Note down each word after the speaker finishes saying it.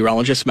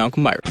Urologist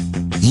Malcolm Myers.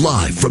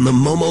 Live from the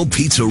Momo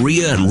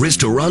Pizzeria and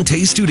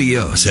Ristorante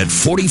Studios at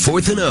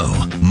 44th and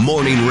O.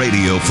 Morning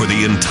radio for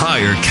the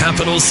entire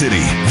capital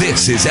city.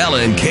 This is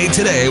LNK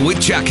Today with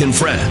Jack and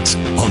Friends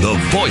on the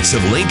voice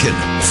of Lincoln,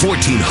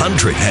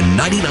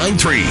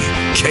 1499.3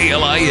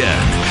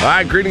 KLIN. All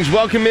right, greetings.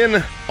 Welcome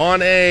in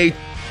on a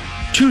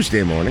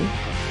Tuesday morning,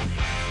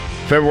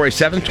 February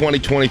 7th,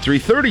 2023.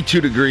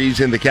 32 degrees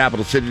in the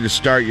capital city to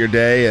start your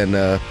day, and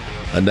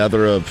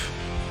another of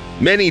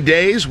many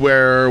days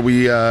where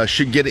we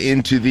should get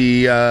into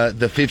the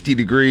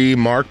 50-degree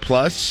mark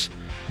plus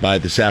by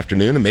this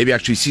afternoon, and maybe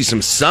actually see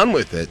some sun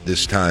with it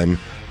this time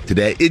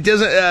today. It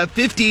doesn't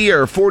 50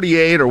 or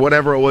 48 or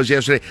whatever it was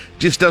yesterday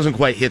just doesn't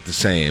quite hit the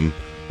same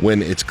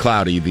when it's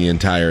cloudy the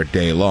entire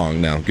day long.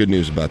 Now, good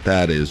news about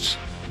that is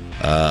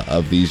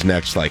of these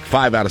next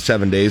 5 out of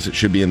 7 days, it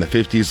should be in the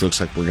 50s. Looks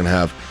like we're going to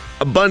have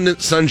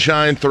abundant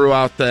sunshine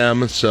throughout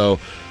them. So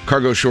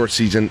cargo short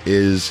season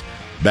is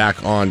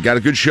back on. Got a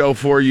good show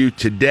for you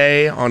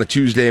today on a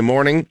Tuesday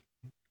morning.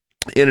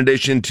 In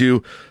addition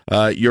to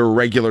your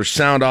regular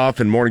sound off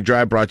and morning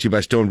drive brought to you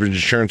by Stonebridge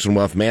Insurance and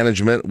Wealth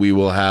Management, we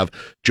will have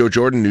Joe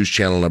Jordan, News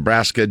Channel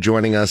Nebraska,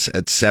 joining us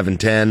at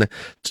 7:10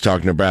 to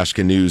talk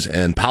Nebraska news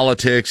and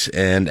politics.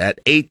 And at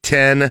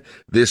 8:10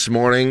 this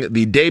morning,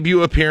 the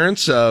debut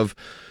appearance of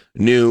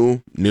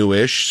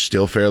newish,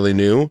 still fairly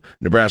new,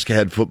 Nebraska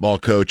head football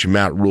coach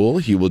Matt Rhule.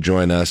 He will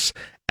join us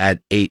at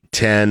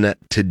 8:10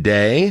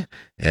 today.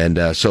 And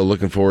so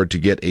looking forward to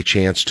get a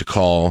chance to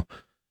call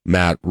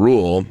Matt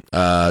Rhule,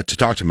 to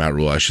talk to Matt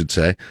Rhule, I should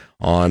say,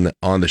 on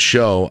the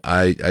show.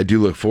 I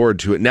do look forward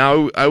to it.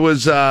 Now, I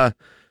was,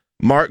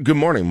 Mark, good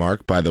morning,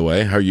 Mark, by the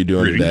way. How are you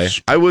doing today?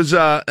 I was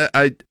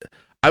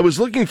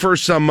looking for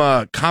some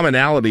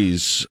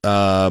commonalities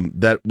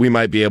that we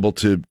might be able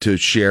to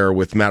share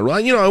with Matt Rhule.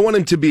 You know, I want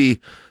him to be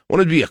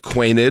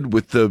acquainted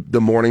with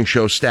the morning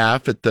show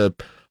staff at the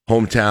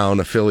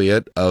hometown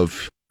affiliate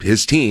of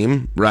his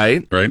team,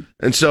 right?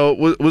 And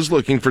so was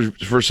looking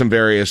for some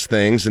various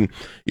things. And,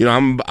 you know,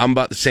 I'm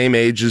about the same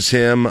age as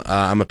him.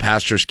 I'm a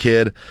pastor's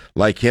kid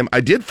like him.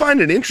 I did find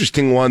an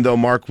interesting one, though,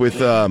 Mark,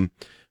 with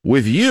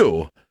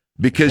you,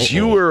 because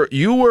you were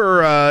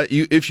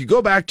if you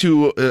go back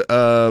to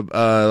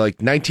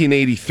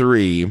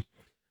 1983,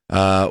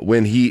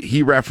 when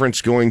he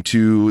referenced going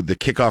to the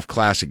kickoff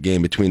classic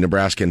game between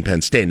Nebraska and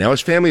Penn State. Now,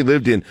 his family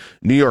lived in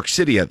New York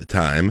City at the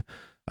time.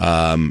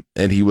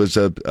 And he was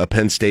a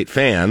Penn State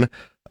fan,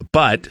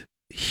 but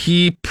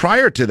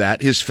prior to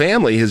that,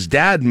 his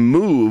dad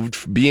moved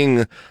from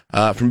being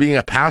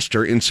a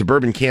pastor in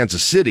suburban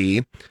Kansas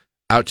City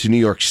out to New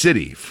York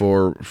City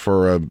for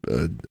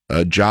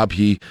a job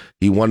he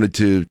wanted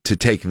to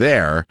take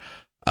there.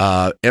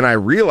 And I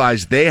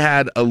realized they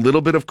had a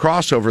little bit of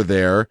crossover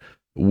there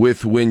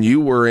with when you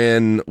were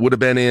in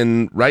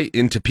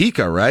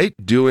Topeka, right?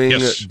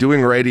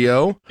 Doing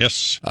radio.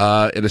 Yes.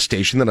 At a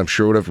station that I'm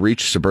sure would have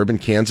reached suburban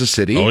Kansas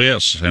City. Oh,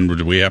 yes. And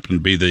we happen to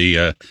be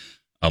the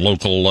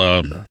local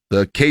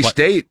the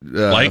K-State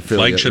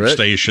flagship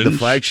station. The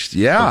flagship,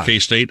 yeah. For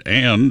K-State,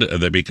 and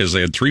because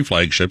they had 3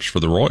 flagships for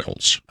the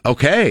Royals.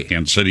 Okay.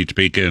 Kansas City,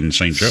 Topeka, and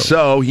St. Joe.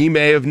 So he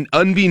may have,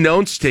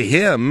 unbeknownst to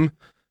him,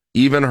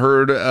 even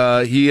heard,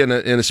 he and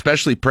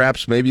especially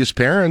perhaps maybe his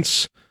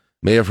parents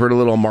may have heard a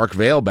little Mark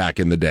Vail back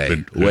in the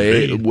day,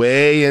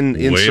 way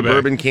in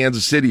suburban back.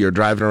 Kansas City or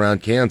driving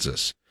around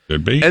Kansas.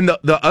 Could be. And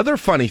the other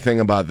funny thing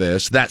about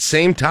this, that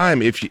same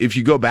time, if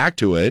you go back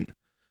to it,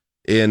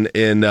 in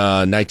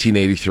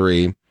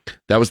 1983,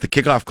 that was the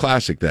Kickoff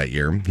Classic that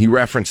year. He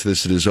referenced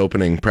this at his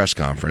opening press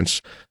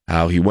conference,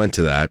 how he went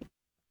to that.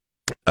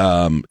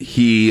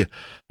 It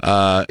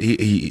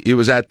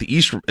was at the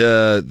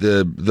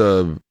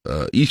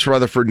East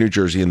Rutherford, New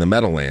Jersey, in the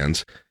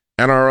Meadowlands,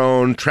 and our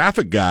own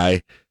traffic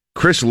guy,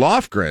 Chris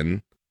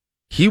Lofgren,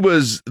 he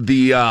was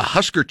the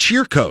Husker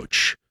cheer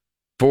coach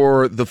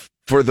for the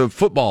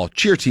football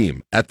cheer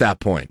team at that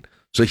point.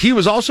 So he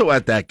was also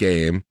at that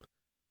game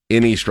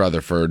in East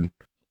Rutherford,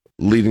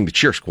 leading the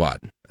cheer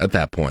squad at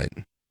that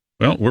point.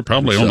 Well, we're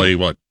probably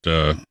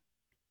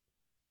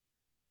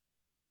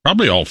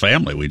probably all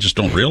family. We just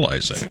don't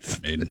realize that.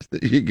 I mean,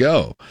 there you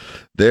go.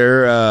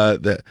 There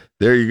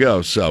you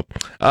go. So,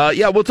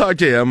 we'll talk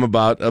to him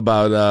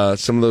about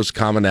some of those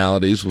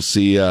commonalities. We'll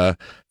see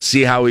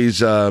how he's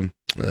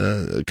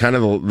kind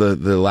of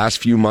the last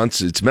few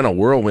months. It's been a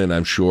whirlwind,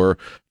 I'm sure,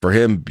 for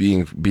him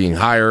being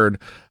hired,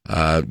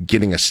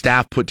 getting a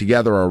staff put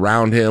together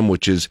around him,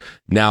 which is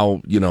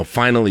now,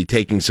 finally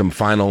taking some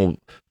final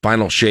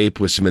shape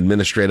with some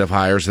administrative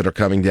hires that are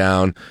coming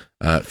down,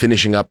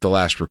 finishing up the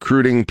last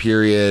recruiting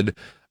period,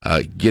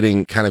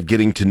 getting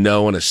to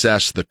know and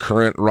assess the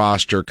current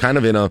roster, kind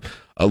of in a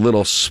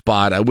little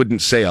spot. I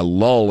wouldn't say a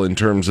lull in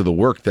terms of the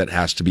work that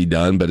has to be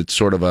done, but it's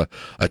sort of a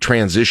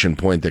transition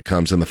point that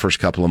comes in the first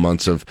couple of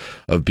months of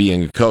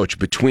being a coach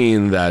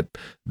between that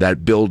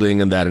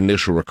building and that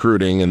initial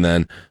recruiting and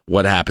then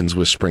what happens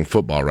with spring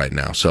football right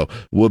now. So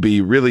will be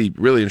really,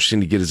 really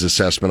interesting to get his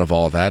assessment of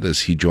all of that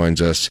as he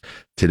joins us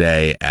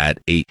today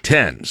at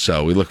 8:10.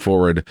 So we look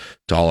forward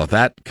to all of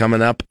that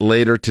coming up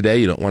later today.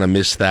 You don't want to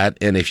miss that.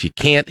 And if you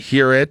can't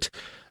hear it,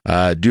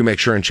 do make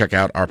sure and check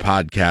out our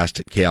podcast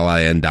at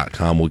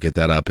klin.com. We'll get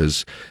that up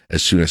as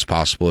soon as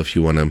possible if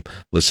you want to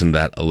listen to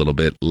that a little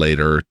bit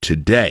later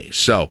today.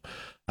 So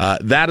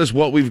that is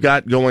what we've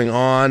got going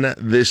on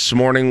this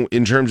morning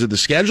in terms of the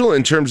schedule.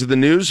 In terms of the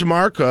news,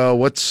 Mark,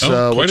 what's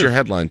your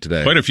headline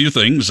today? Quite a few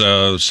things.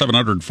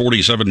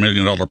 $747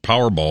 million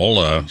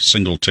Powerball,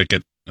 single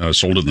ticket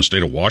sold in the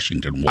state of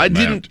Washington. I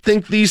didn't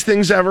think these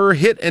things ever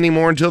hit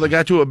anymore until they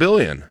got to $1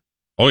 billion.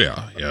 Oh,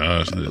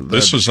 yeah.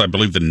 This was, I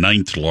believe, the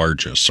 9th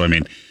largest. So, I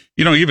mean,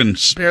 even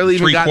barely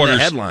even got the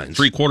headlines.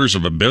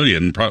 $750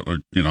 million, probably,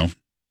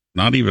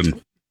 not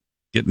even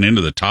getting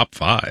into the top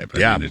 5.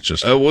 I mean, it's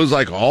just, it was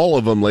like all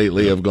of them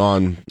lately have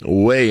gone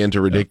way into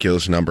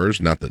ridiculous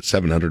numbers. Not that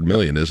 700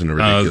 million isn't a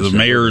ridiculous number. The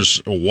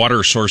mayor's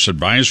Water Source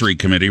Advisory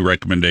Committee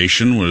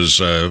recommendation was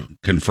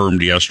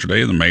confirmed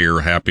yesterday. The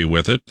mayor happy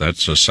with it.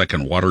 That's a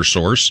second water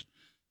source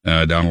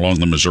down along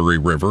the Missouri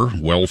River,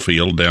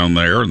 Wellfield down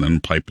there, and then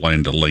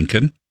pipeline to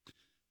Lincoln.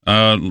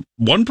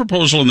 One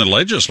proposal in the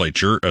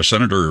legislature,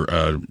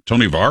 Senator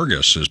Tony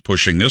Vargas is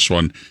pushing this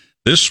one.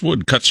 This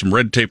would cut some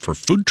red tape for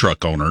food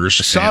truck owners.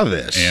 I saw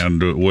this.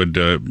 And would,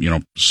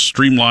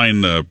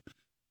 streamline the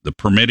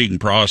permitting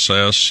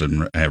process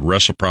and have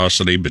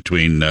reciprocity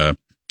between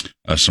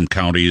some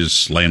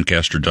counties,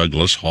 Lancaster,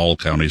 Douglas, Hall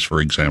counties,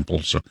 for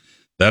example. So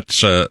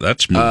that's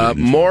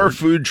moving more forward.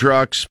 Food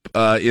trucks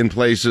in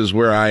places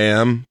where I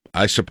am.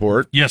 I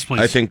support. Yes, please.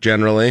 I think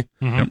generally,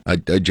 I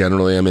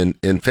generally am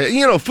in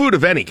food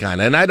of any kind,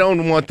 and I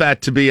don't want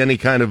that to be any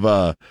kind of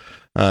a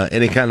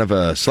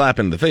slap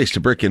in the face to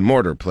brick and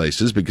mortar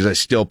places, because I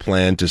still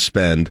plan to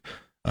spend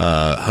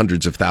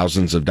hundreds of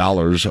thousands of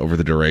dollars over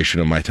the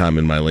duration of my time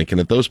in my Lincoln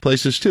at those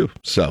places too.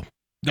 So,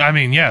 I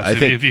mean, yes,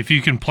 if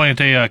you can plant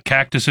a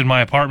cactus in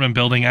my apartment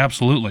building,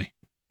 absolutely.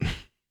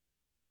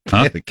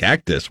 Plant a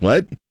cactus?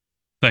 What?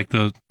 Like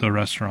the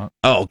restaurant.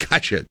 Oh,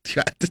 gotcha.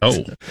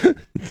 Oh.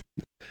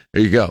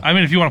 There you go. I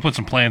mean, if you want to put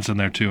some plants in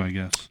there too, I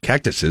guess.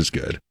 Cactus is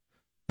good.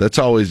 That's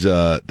always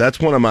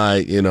that's one of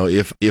my,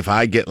 if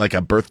I get like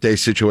a birthday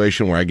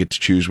situation where I get to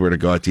choose where to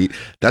go out to eat,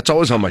 that's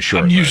always on my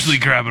short list. I'm usually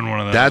grabbing one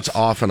of those. That's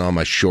often on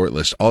my short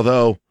list.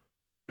 Although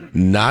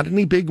not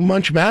any big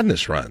Munch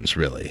Madness runs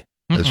really,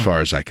 as far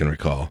as I can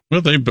recall.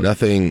 Well,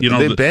 nothing.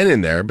 They've been in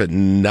there, but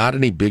not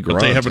any big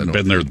runs. They haven't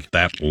been there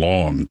that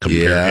long.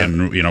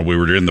 And we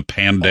were in the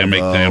pandemic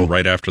then,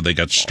 right after they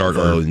got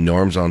started.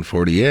 Norm's on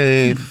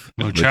 48th,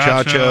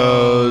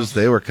 Muchachos.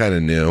 They were kind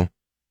of new.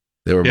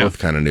 They were both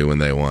kind of new when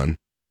they won.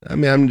 I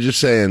mean, I'm just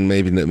saying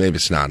maybe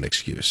it's not an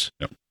excuse.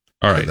 Yep.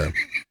 All right.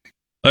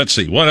 Let's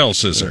see. What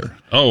else is there?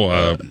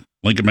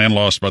 Lincoln man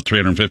lost about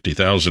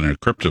 $350,000 in a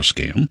crypto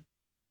scam.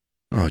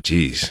 Oh,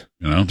 geez.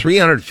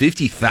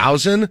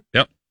 $350,000?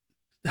 Yep.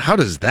 How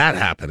does that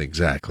happen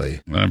exactly?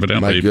 Evidently,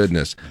 my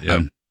goodness.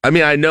 Yeah. I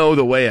mean, I know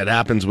the way it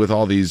happens with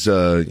all these,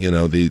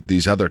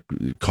 these other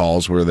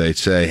calls where they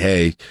say,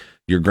 hey,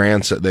 your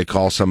grandson, they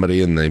call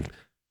somebody and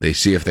they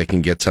see if they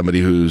can get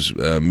somebody who's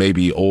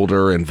maybe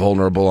older and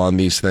vulnerable on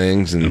these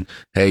things. And,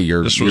 hey,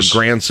 your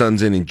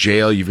grandson's in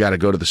jail. You've got to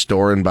go to the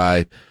store and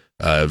buy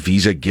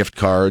Visa gift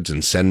cards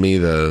and send me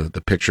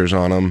the pictures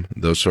on them,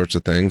 those sorts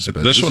of things.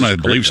 But this one, I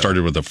believe,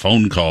 started with a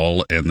phone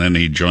call, and then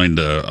he joined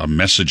a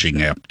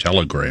messaging app,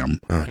 Telegram.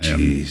 Oh,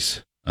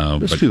 jeez.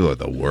 Those people are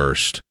the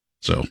worst.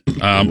 So,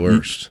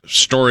 worst.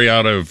 Story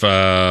out of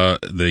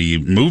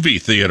the movie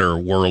theater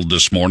world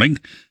this morning.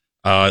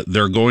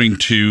 They're going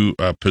to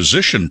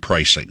position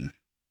pricing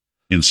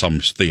in some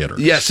theaters.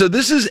 Yeah, so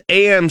this is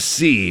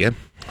AMC.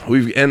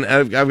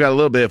 I've got a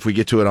little bit if we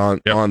get to it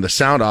on the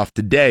sound off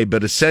today,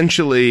 but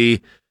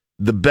essentially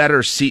the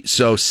better seat.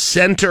 So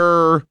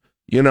center,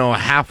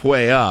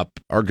 halfway up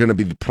are going to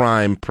be the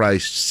prime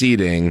priced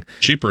seating.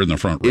 Cheaper in the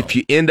front row. If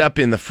you end up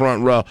in the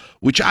front row,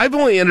 which I've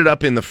only ended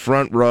up in the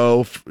front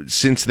row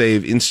since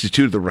they've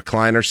instituted the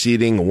recliner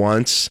seating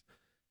once,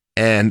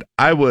 and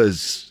I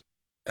was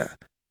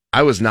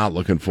not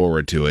looking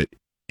forward to it.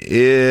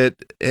 It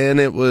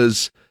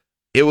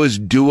was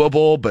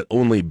doable, but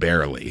only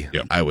barely,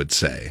 I would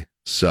say.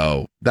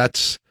 So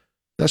that's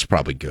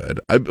probably good.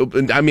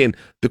 I mean,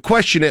 the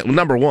question is,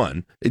 number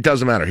one, it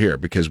doesn't matter here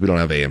because we don't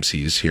have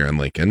AMCs here in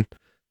Lincoln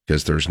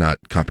because there's not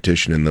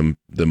competition in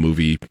the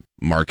movie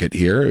market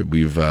here.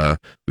 We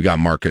got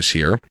Marcus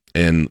here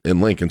in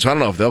Lincoln. So I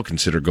don't know if they'll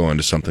consider going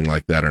to something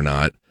like that or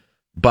not.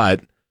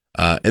 But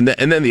and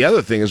then the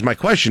other thing is, my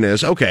question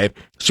is, okay,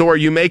 so are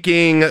you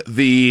making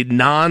the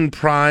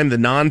non-prime, the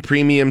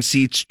non-premium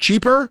seats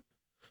cheaper?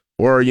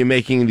 Or are you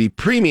making the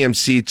premium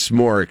seats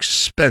more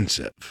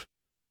expensive?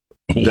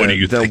 What do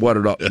you think? What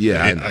it all?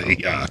 Yeah, I know.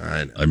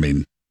 I know. I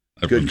mean,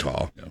 good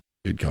call. Yeah.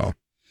 Good call.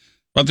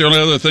 But the only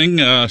other thing,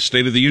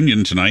 State of the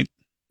Union tonight.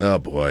 Oh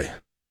boy!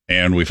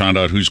 And we found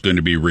out who's going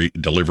to be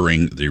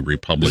delivering the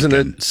Republican.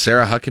 Isn't it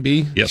Sarah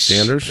Huckabee? Yes,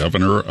 Sanders,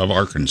 governor of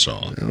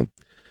Arkansas.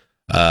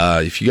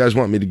 If you guys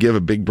want me to give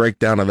a big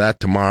breakdown of that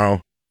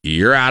tomorrow,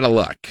 you're out of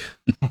luck.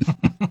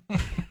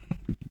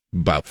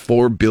 about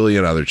 4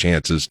 billion other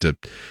chances to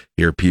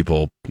hear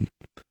people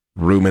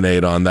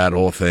ruminate on that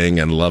whole thing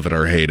and love it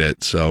or hate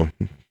it. So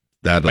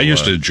I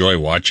used to enjoy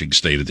watching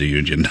State of the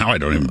Union. Now I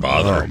don't even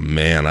bother. Oh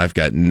man, I've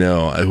got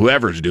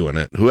whoever's doing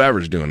it.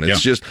 Yeah.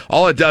 It's just,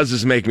 all it does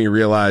is make me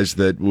realize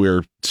that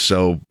we're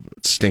so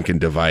stinking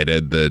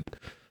divided that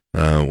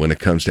when it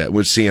comes to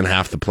we're seeing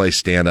half the place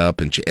stand up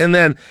and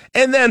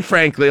then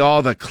frankly,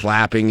 all the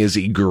clapping is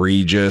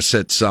egregious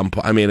at some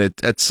point. I mean,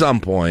 at some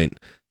point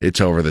it's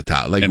over the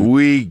top. Like,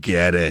 we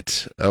get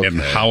it. Okay.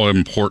 And how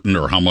important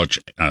or how much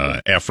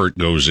effort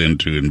goes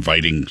into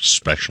inviting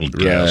special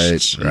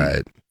guests.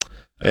 Right.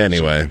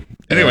 Anyway,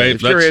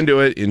 if you're into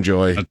it,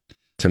 enjoy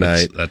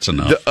tonight. That's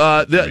enough.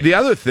 The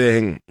other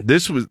thing,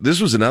 this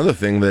was another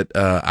thing that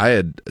I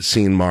had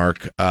seen,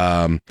 Mark.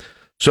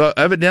 So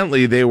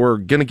evidently they were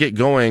going to get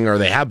going, or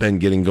they have been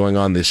getting going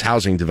on this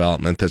housing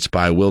development that's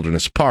by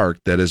Wilderness Park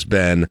that has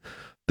been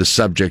the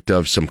subject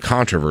of some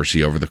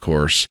controversy over the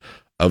course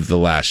of the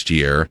last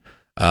year.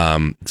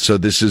 So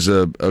this is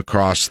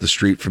across the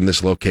street from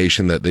this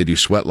location that they do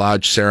sweat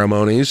lodge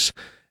ceremonies.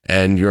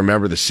 And you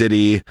remember the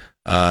city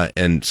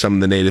and some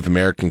of the Native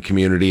American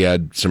community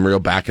had some real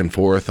back and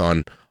forth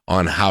on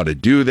how to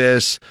do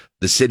this.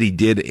 The city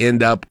did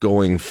end up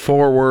going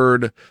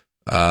forward,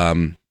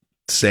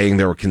 saying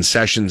there were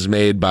concessions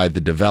made by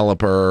the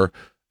developer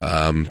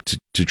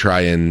to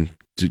try and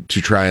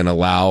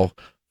allow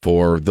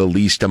for the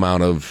least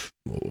amount of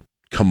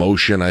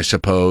commotion, I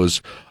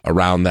suppose,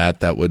 around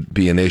that would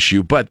be an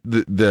issue. But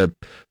there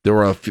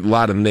were a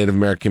lot of Native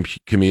American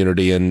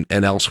community and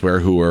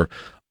elsewhere who were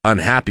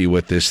unhappy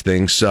with this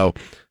thing. So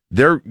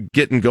they're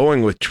getting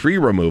going with tree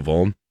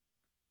removal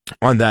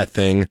on that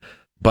thing,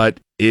 but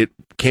it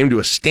came to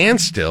a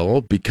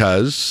standstill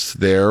because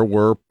there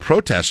were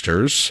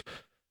protesters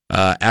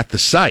at the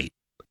site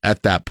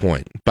at that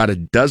point. About a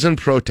dozen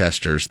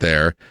protesters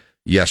there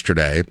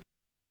yesterday.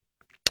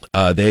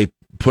 They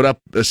put up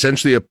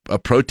essentially a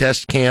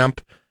protest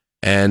camp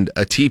and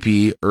a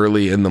teepee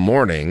early in the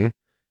morning,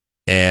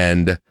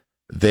 and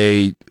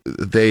they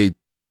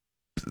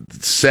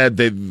said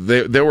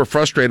they were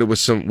frustrated with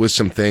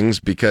some things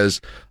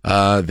because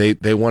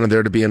they wanted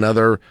there to be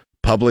another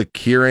public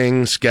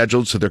hearing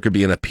scheduled so there could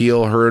be an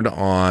appeal heard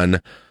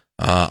on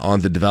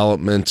the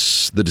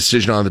developments, the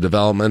decision on the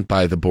development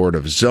by the Board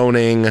of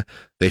Zoning.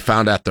 They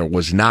found out there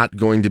was not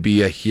going to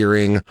be a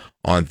hearing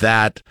on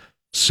that,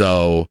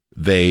 so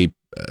they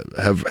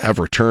have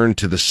returned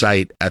to the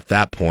site at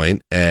that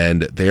point,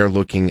 and they are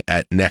looking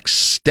at next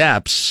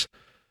steps.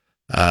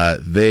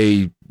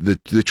 The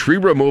tree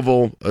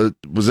removal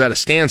was at a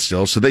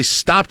standstill, so they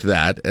stopped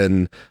that,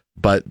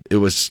 but they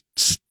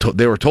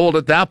were told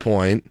at that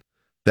point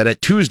that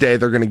at Tuesday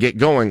they're going to get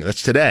going.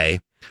 That's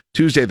today.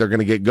 Tuesday they're going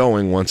to get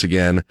going once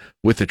again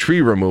with the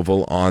tree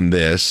removal on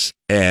this,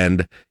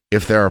 and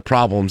if there are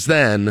problems,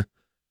 then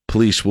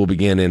police will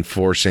begin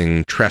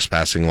enforcing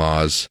trespassing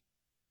laws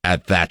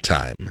at that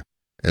time.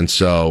 And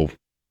so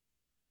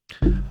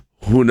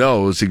who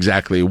knows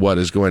exactly what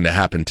is going to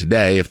happen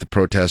today if the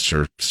protests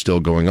are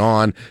still going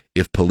on,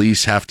 if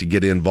police have to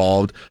get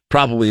involved.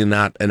 Probably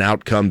not an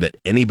outcome that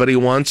anybody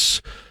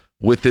wants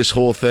with this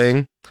whole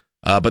thing.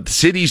 But the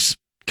city's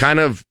kind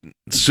of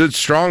stood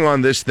strong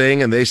on this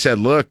thing, and they said,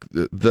 look,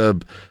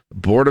 the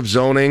Board of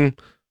Zoning,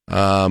 they're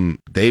an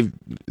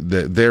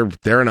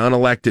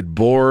unelected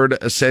board,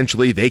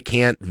 essentially. They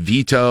can't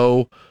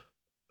veto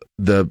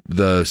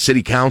the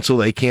city council.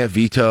 They can't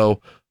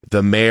veto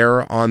the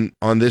mayor on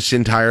this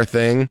entire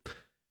thing.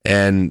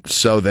 And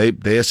so they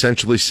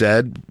essentially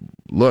said,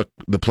 look,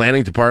 the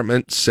planning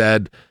department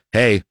said,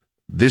 hey,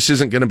 this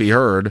isn't going to be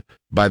heard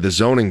by the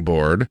zoning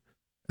board.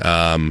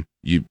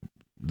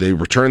 They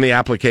return the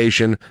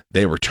application,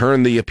 they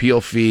return the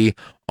appeal fee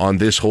on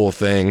this whole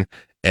thing,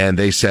 and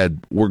they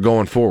said, we're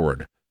going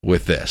forward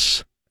with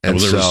this. And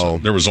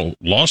there was a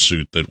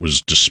lawsuit that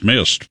was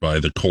dismissed by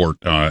the court,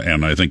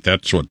 and I think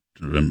that's what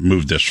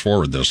moved this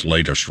forward, this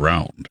latest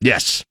round.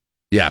 Yes.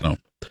 Yeah.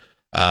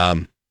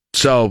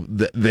 So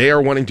they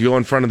are wanting to go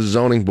in front of the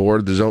zoning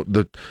board.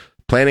 The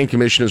planning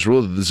commission has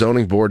ruled that the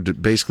zoning board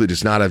basically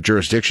does not have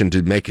jurisdiction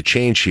to make a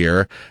change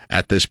here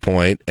at this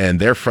point, and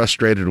they're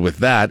frustrated with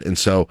that. And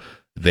so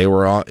they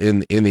were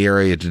in the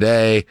area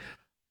today.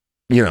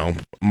 You know,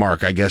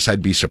 Mark, I guess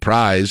I'd be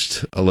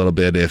surprised a little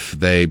bit if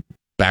they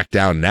backed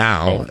down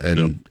now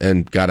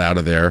and got out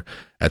of there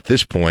at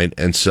this point.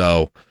 And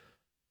so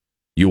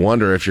you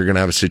wonder if you're going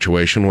to have a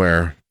situation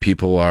where you're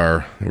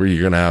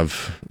going to have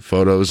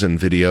photos and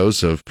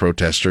videos of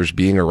protesters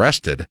being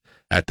arrested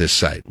at this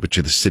site, which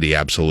the city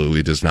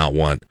absolutely does not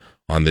want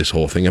on this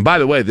whole thing. And by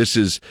the way, this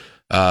is,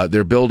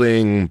 they're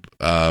building,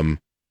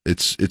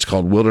 it's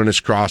called Wilderness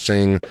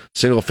Crossing,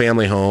 single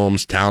family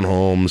homes,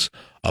 townhomes,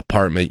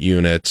 apartment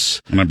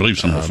units. And I believe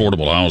some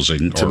affordable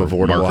housing. Some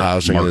affordable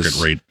housing market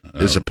rate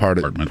is a part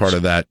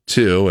of that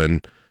too.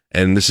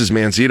 And this is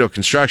Manzito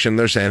Construction.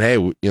 They're saying, hey,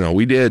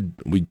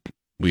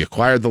 we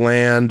acquired the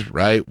land,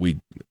 right?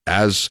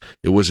 As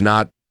it was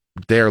not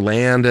their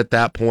land at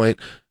that point,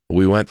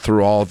 We went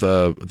through all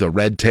the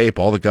red tape,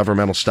 all the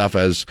governmental stuff,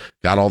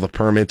 got all the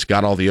permits,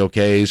 got all the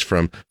okays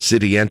from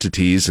city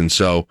entities, and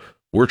so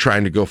we're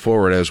trying to go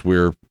forward as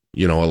we're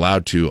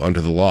allowed to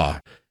under the law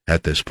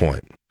at this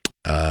point.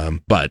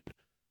 But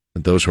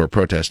those who are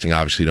protesting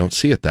obviously don't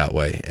see it that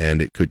way,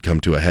 and it could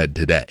come to a head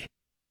today.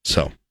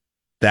 So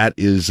that's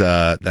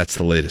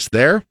the latest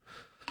there.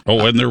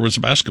 Oh, and there was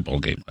a basketball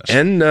game last night.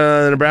 And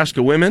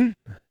Nebraska women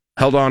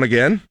held on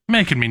again.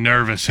 Making me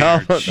nervous here.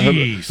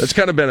 Jeez. That's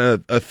kind of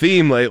been a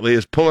theme lately,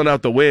 is pulling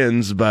out the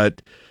wins,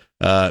 but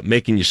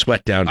making you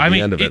sweat down to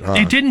the end of it, huh?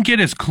 It didn't get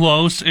as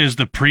close as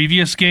the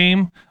previous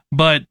game,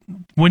 but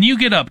when you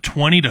get up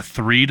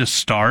 20-3 to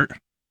start,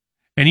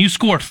 and you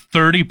score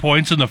 30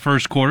 points in the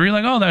first quarter, you're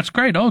like, oh, that's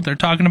great. Oh, they're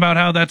talking about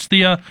how that's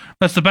the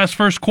best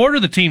first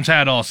quarter the team's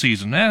had all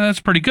season. That's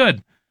pretty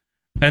good.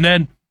 And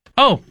then,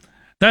 oh,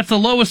 that's the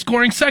lowest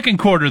scoring second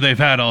quarter they've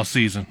had all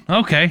season.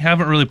 Okay,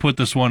 haven't really put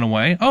this one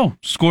away. Oh,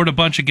 scored a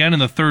bunch again in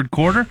the third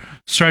quarter.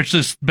 Stretch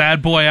this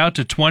bad boy out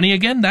to 20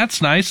 again.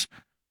 That's nice.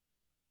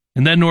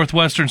 And then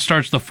Northwestern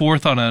starts the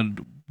fourth on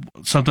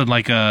something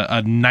like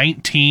a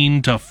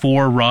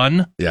 19-4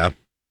 run. Yeah.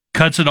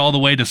 Cuts it all the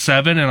way to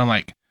 7, and I'm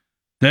like,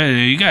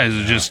 you guys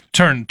are just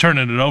turning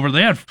it over.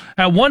 They had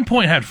at one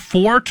point had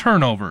 4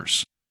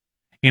 turnovers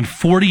in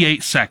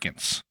 48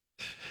 seconds.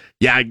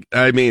 Yeah,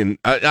 I mean,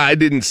 I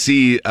didn't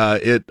see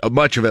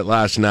much of it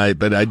last night,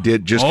 but I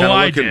did just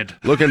kind of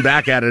looking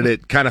back at it.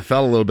 It kind of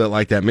felt a little bit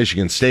like that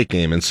Michigan State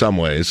game in some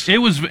ways. It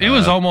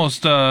was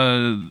almost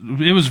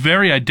it was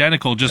very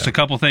identical. Just a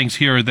couple things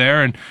here or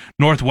there. And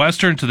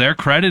Northwestern, to their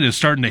credit, is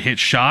starting to hit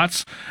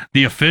shots.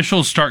 The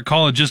officials start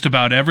calling just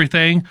about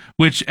everything,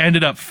 which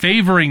ended up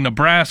favoring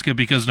Nebraska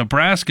because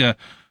Nebraska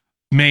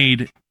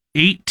made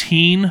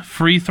 18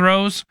 free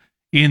throws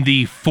in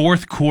the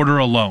fourth quarter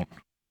alone.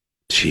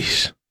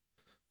 Jeez.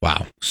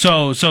 Wow.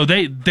 So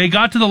they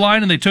got to the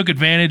line and they took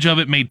advantage of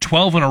it, made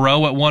 12 in a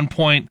row at one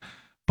point.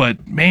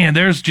 But, man,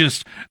 there's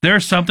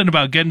something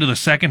about getting to the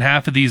second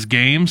half of these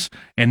games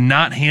and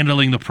not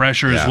handling the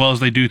pressure as well as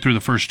they do through the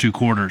first 2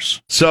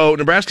 quarters. So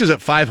Nebraska's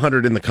at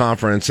 500 in the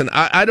conference, and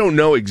I don't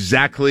know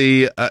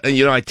exactly.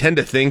 I tend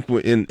to think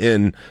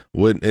in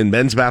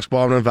men's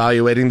basketball, I'm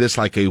evaluating this,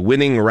 like a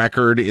winning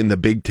record in the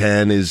Big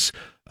Ten is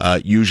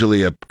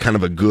usually a kind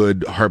of a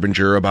good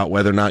harbinger about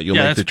whether or not you'll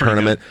make the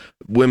tournament.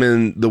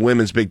 The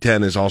women's Big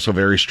Ten is also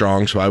very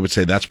strong, so I would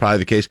say that's probably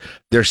the case.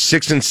 They're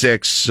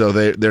 6-6, so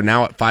they're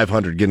now at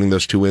 500, getting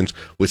those 2 wins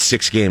with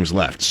 6 games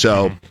left.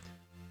 So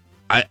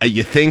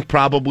you think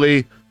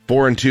probably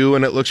 4-2,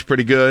 and it looks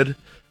pretty good.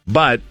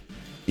 But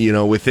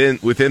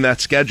within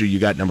that schedule, you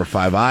got number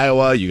 5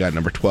 Iowa, you got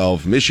number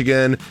 12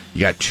 Michigan,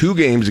 you got 2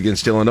 games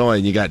against Illinois,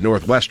 and you got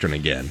Northwestern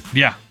again.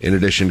 Yeah. In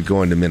addition to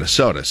going to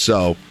Minnesota,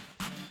 so.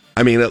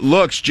 I mean, it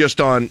looks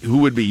just on who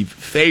would be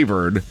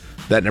favored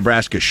that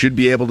Nebraska should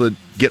be able to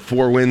get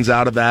 4 wins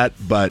out of that,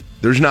 but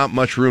there's not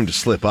much room to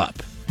slip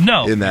up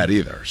in that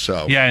either.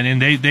 So yeah,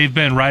 and they've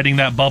been riding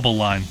that bubble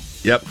line.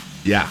 Yep,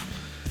 yeah.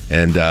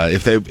 And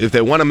if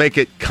they want to make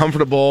it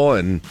comfortable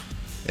and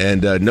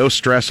no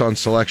stress on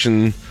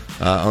selection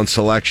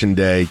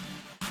day,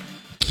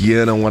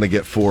 you're gonna want to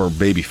get 4,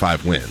 maybe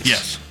 5 wins.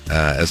 Yes,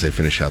 as they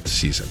finish out the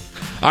season.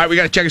 All right, we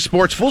got to check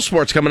sports. Full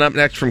sports coming up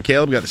next from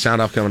Caleb. We got the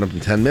sound off coming up in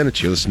 10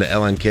 minutes. You listen to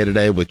LNK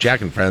Today with Jack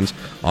and Friends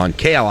on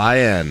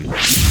KLIN.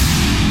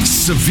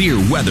 Severe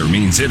weather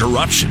means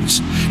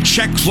interruptions.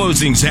 Check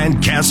closings and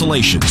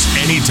cancellations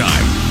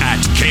anytime at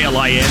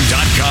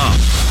KLIN.com.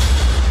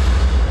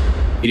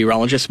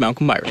 Meteorologist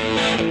Malcolm Byron.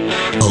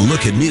 A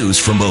look at news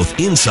from both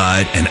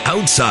inside and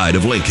outside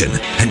of Lincoln,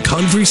 and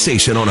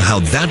conversation on how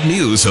that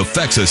news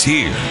affects us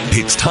here.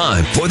 It's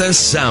time for the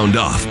Sound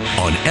Off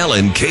on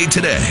LNK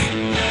Today.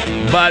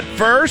 But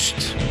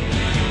first,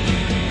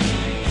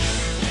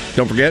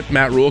 don't forget,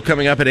 Matt Rule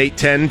coming up at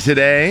 8:10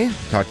 today.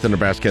 Talk to the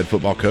Nebraska head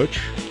football coach.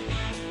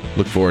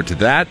 Look forward to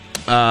that.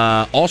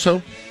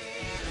 Also,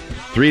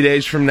 3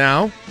 days from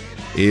now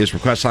is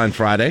Request Line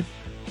Friday.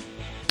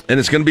 And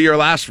it's going to be your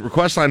last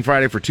Request Line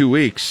Friday for 2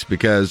 weeks,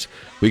 because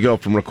we go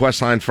from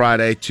Request Line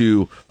Friday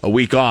to a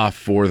week off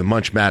for the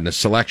Munch Madness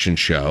selection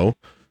show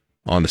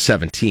on the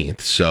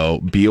 17th. So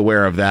be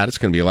aware of that. It's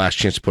going to be your last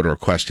chance to put a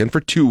request in for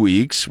 2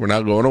 weeks. We're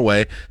not going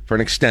away for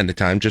an extended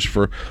time, just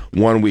for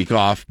 1 week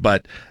off.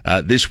 But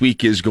this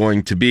week is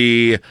going to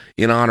be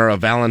in honor of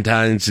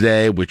Valentine's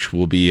Day, which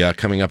will be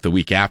coming up the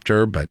week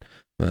after. But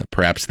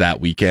perhaps that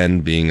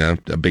weekend being a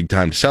big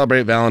time to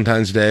celebrate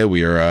Valentine's Day,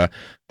 we are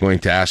going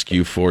to ask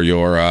you for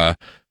your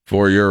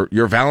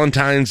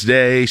Valentine's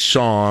Day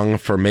song,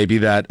 for maybe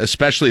that,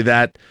 especially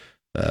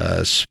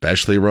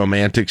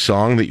romantic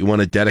song that you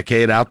want to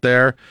dedicate out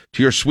there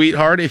to your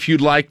sweetheart, if you'd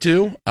like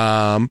to.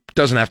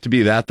 Doesn't have to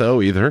be that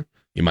though either.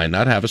 You might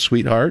not have a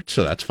sweetheart,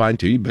 so that's fine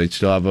too. You might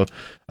still have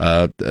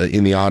in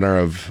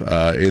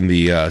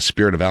the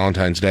spirit of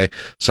Valentine's Day,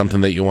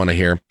 something that you want to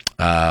hear.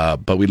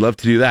 But we'd love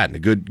to do that, and a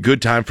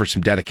good time for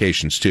some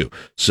dedications too.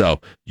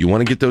 So you want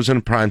to get those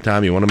in prime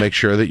time. You want to make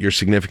sure that your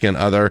significant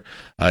other,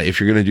 if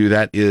you're going to do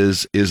that,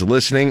 is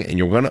listening, and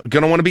you're going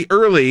to want to be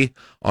early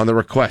on the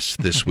requests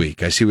this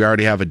week. I see we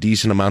already have a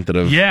decent amount that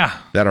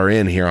are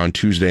in here on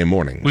Tuesday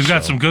morning. We've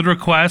got some good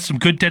requests, some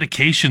good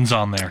dedications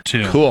on there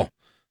too. Cool.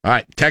 All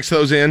right, text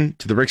those in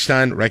to the Rick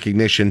Stein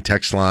Recognition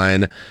text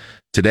line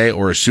today,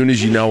 or as soon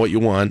as you know what you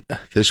want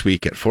this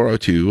week at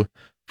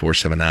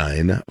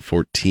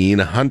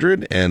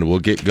 402-479-1400, and we'll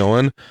get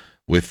going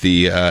with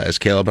the, as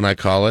Caleb and I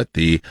call it,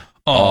 the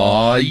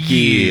Aw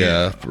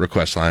Yeah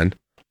request line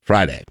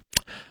Friday.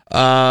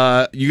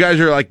 You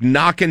guys are like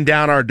knocking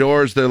down our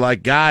doors. They're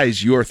like,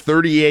 guys, you're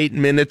 38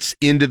 minutes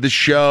into the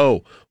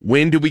show.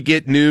 When do we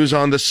get news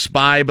on the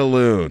spy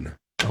balloon?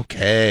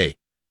 Okay.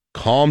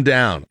 Calm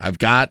down. I've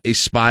got a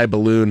spy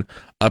balloon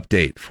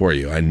update for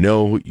you. I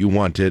know you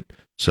want it,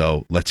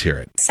 so let's hear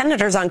it.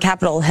 Senators on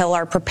Capitol Hill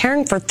are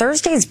preparing for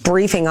Thursday's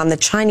briefing on the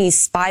Chinese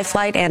spy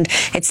flight and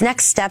its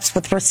next steps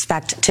with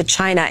respect to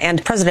China.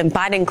 And President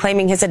Biden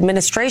claiming his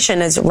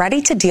administration is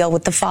ready to deal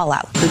with the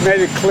fallout. We've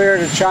made it clear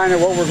to China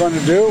what we're going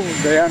to do.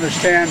 They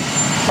understand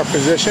our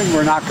position.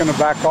 We're not going to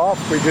back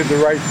off. We did the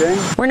right thing.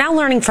 We're now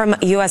learning from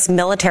U.S.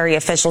 military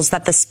officials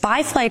that the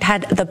spy flight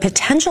had the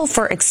potential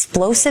for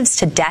explosives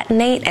to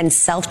detonate and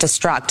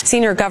self-destruct.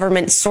 Senior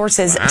government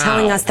sources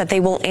telling us that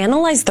they will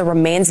analyze the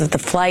remains of the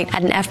flight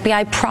at an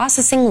FBI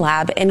processing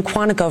lab in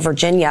Quantico,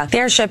 Virginia. The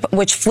airship,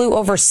 which flew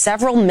over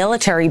several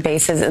military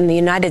bases in the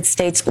United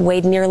States,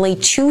 weighed nearly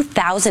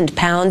 2,000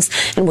 pounds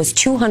and was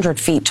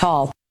 200 feet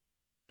tall.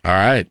 All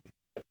right.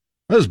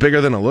 That was bigger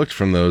than it looked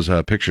from those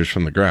pictures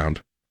from the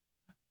ground.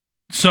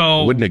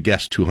 So wouldn't have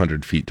guessed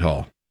 200 feet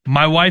tall.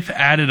 My wife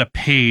added a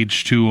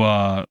page to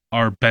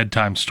our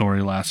bedtime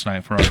story last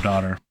night for our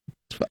daughter.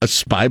 A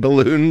spy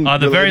balloon?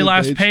 The very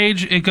last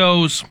page, it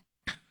goes,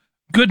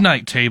 "Good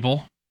night,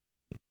 table.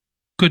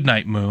 Good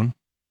night, moon.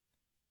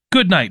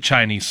 Good night,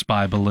 Chinese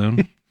spy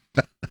balloon."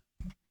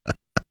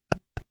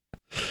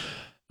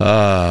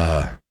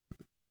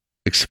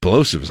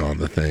 Explosives on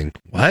the thing.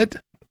 What?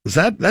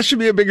 That should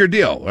be a bigger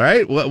deal,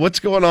 right? What's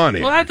going on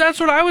here? Well, that's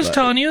what I was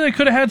telling you. They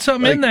could have had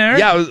something in there.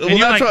 Yeah, well, and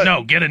you're like,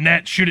 no, get a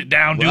net, shoot it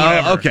down, do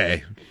whatever.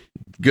 Okay.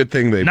 Good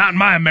thing they... Not in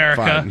my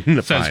America,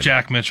 says fine.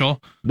 Jack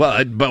Mitchell.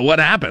 Well, but what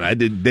happened?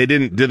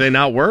 Did they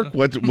not work?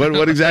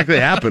 What exactly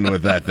happened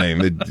with that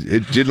thing?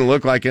 It didn't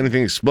look like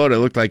anything exploded.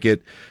 It looked like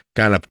it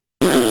kind of...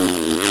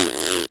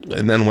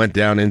 and then went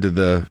down into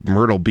the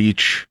Myrtle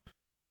Beach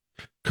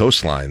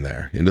coastline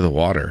there, into the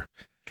water.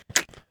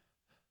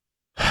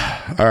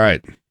 All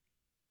right.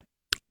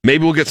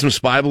 Maybe we'll get some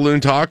spy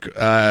balloon talk,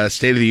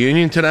 State of the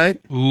Union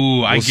tonight.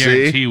 Ooh, I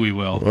guarantee we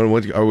will.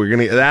 What are we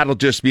gonna? That'll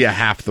just be a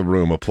half the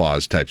room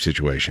applause type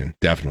situation,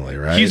 definitely,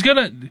 right?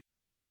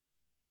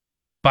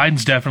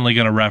 Biden's definitely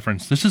gonna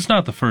reference. This is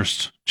not the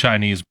first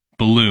Chinese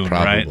balloon,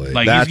 probably. Right?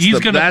 Like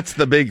that's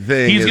the big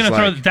thing. He's gonna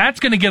throw. That's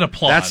gonna get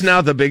applause. That's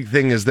now the big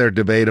thing. Is their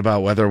debate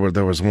about whether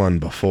there was one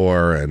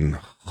before and.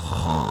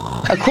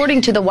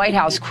 According to the White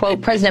House,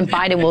 quote, President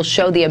Biden will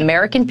show the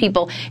American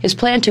people his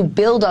plan to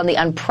build on the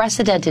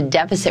unprecedented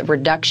deficit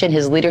reduction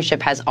his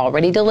leadership has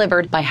already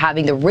delivered by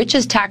having the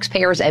richest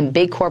taxpayers and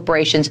big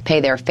corporations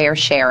pay their fair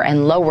share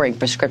and lowering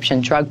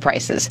prescription drug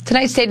prices.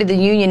 Tonight's State of the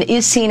Union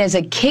is seen as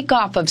a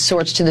kickoff of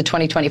sorts to the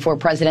 2024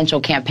 presidential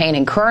campaign,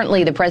 and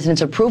currently the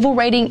president's approval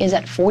rating is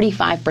at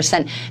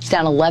 45%. It's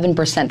down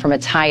 11% from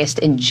its highest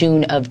in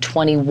June of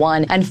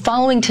 21. And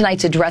following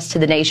tonight's address to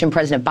the nation,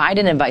 President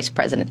Biden and Vice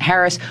President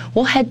Harris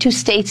will head to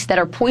states that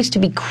are poised to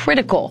be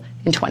critical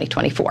in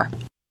 2024.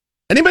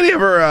 Anybody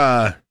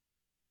ever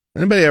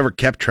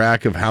kept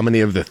track of how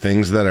many of the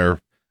things that are,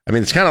 I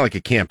mean, it's kind of like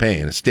a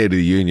campaign, a State of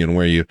the Union,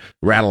 where you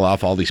rattle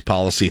off all these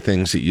policy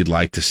things that you'd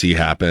like to see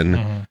happen.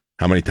 Mm-hmm.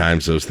 How many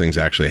times those things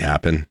actually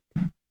happen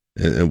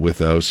with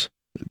those?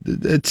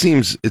 It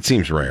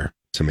seems rare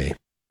to me.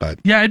 But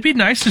yeah, it'd be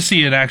nice to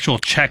see an actual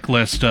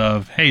checklist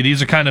of, hey,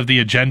 these are kind of the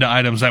agenda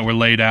items that were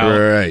laid out.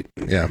 Right.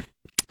 Yeah.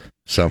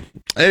 So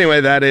anyway,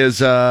 that is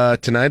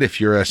tonight. If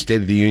you're a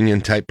State of the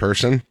Union type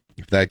person,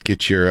 if that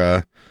gets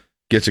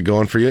it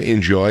going for you,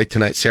 enjoy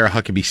tonight. Sarah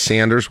Huckabee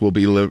Sanders will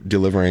be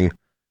delivering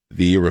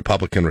the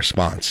Republican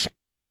response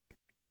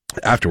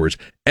afterwards.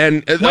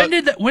 And when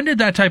did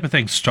that type of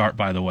thing start?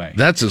 By the way,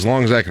 that's as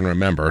long as I can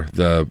remember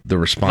the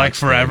response. Like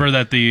forever.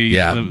 There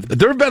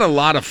have been a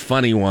lot of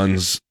funny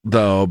ones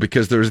though,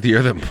 because there was the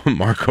year that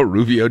Marco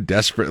Rubio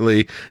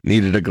desperately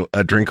needed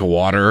a drink of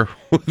water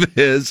with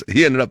his.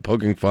 He ended up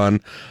poking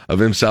fun of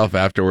himself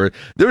afterward.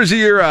 There was a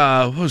year.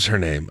 What was her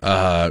name?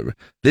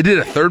 They did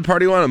a third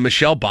party one.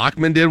 Michelle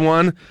Bachmann did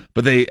one,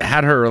 but they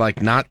had her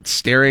like not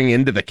staring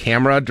into the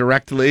camera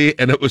directly,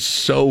 and it was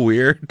so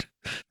weird.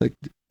 Like,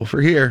 over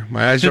here,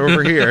 my eyes are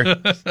over here,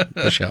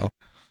 Michelle.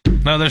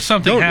 No, there's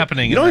something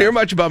happening. You don't hear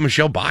much about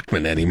Michelle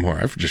Bachmann anymore.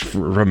 I've just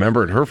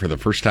remembered her for the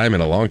first time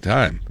in a long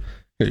time.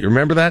 You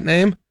remember that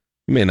name?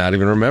 You may not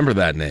even remember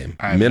that name.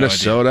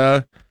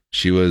 Minnesota,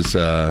 She was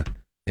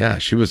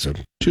she was a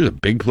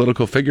big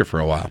political figure for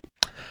a while.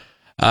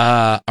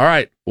 All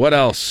right, what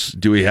else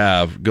do we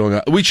have going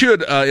on? We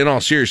should, in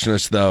all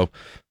seriousness, though,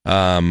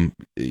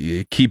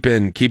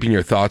 keeping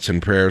your thoughts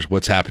and prayers.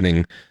 What's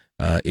happening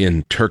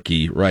in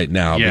Turkey right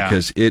now?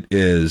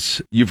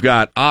 Because you've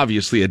got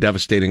obviously a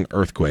devastating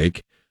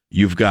earthquake.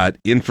 You've got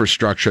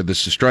infrastructure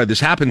that's destroyed. This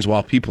happens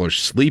while people are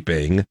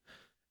sleeping.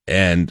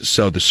 And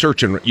so the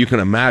search and you can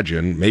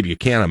imagine, maybe you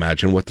can't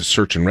imagine what the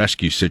search and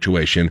rescue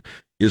situation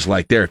is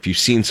like there. If you've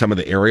seen some of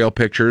the aerial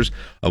pictures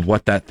of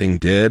what that thing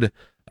did,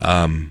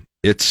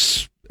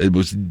 it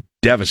was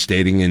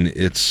devastating, and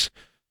it's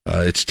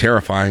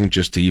terrifying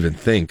just to even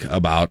think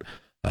about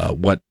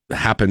what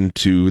happened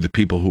to the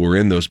people who were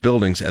in those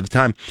buildings at the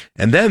time.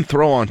 And then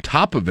throw on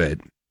top of it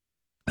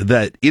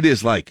that it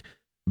is like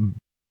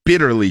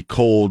bitterly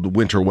cold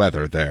winter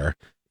weather there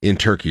in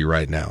Turkey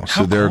right now.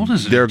 How so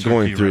they're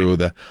going through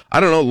I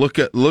don't know, look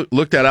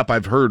that up.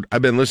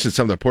 I've been listening to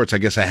some of the reports. I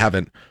guess I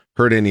haven't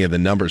heard any of the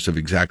numbers of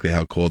exactly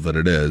how cold that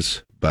it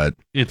is, but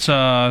it's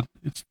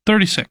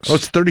 36. Oh,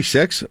 it's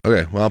 36?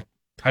 Okay, well,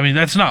 I mean,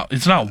 it's not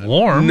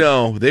warm.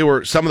 No, they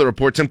were some of the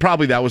reports, and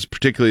probably that was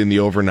particularly in the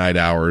overnight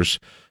hours,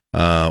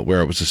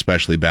 where it was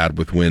especially bad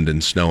with wind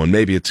and snow, and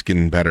maybe it's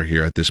getting better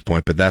here at this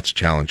point, but that's a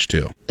challenge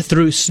too.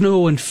 Through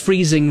snow and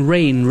freezing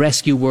rain,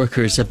 rescue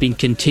workers have been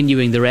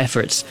continuing their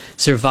efforts.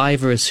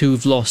 Survivors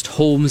who've lost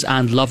homes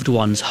and loved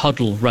ones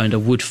huddle round a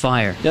wood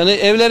fire.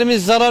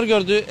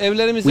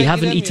 We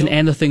haven't eaten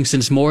anything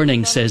since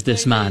morning, says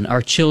this man.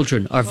 Our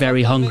children are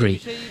very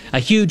hungry. A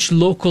huge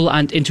local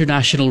and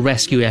international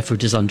rescue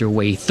effort is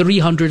underway.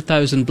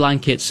 300,000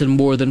 blankets and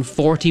more than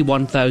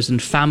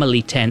 41,000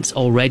 family tents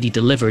already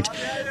delivered.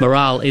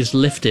 Morale is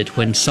lifted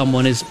when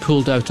someone is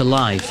pulled out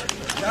alive.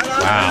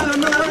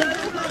 Wow.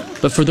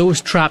 But for those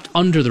trapped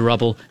under the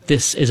rubble,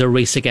 this is a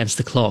race against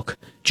the clock.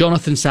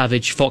 Jonathan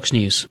Savage, Fox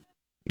News.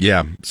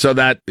 Yeah, so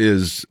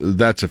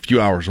that's a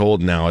few hours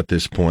old now at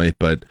this point,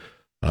 but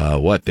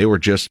they were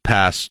just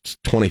past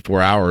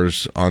 24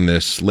 hours on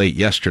this late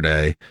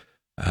yesterday,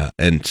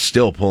 and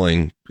still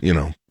pulling,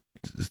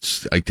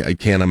 I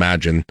can't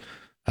imagine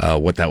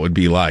what that would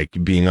be like,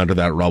 being under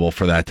that rubble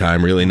for that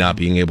time, really not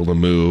being able to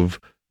move,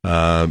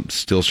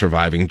 still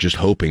surviving, just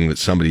hoping that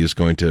somebody is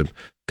going to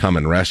come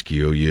and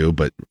rescue you,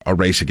 but a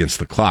race against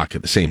the clock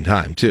at the same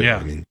time too. Yeah.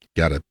 I mean,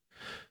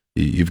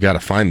 you've got to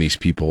find these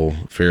people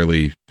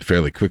fairly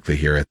quickly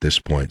here at this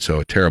point. So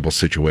a terrible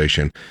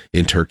situation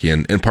in Turkey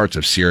and parts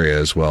of Syria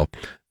as well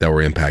that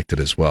were impacted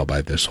as well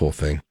by this whole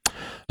thing.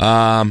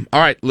 All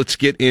right, let's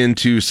get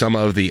into some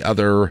of the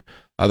other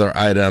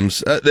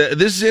items.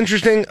 This is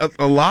interesting.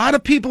 A lot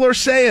of people are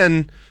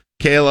saying,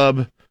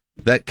 Caleb,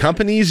 that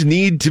companies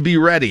need to be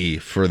ready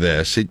for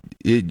this. It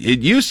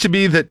used to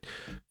be that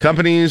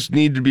companies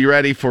need to be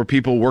ready for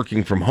people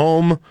working from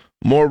home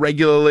more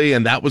regularly,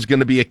 and that was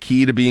going to be a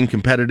key to being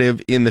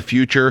competitive in the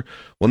future.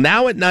 Well,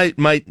 now it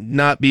might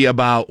not be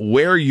about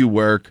where you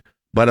work,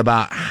 but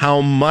about how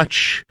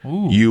much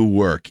you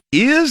work.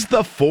 Is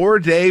the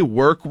 4-day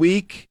work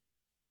week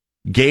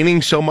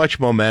gaining so much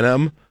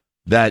momentum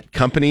that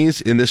companies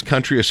in this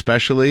country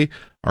especially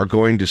are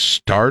going to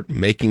start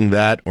making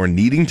that, or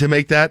needing to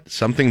make that,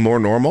 something more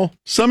normal?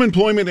 Some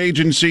employment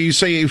agencies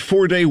say a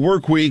 4-day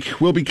work week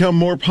will become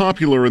more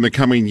popular in the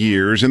coming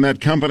years and that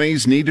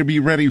companies need to be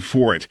ready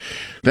for it.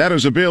 That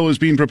as a bill is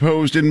being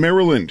proposed in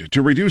Maryland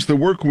to reduce the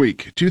work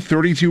week to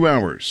 32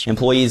 hours.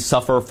 Employees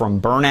suffer from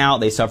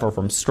burnout, they suffer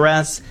from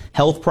stress,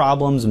 health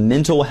problems,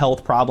 mental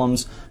health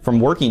problems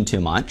from working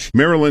too much.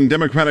 Maryland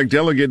Democratic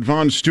Delegate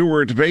Von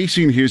Stewart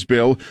basing his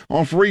bill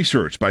off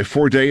research by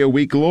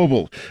 4-Day-a-Week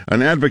Global,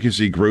 an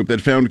advocacy group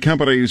that found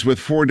companies with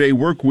 4-day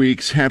work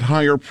weeks had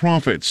higher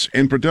profits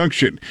and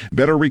production,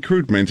 better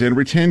recruitment and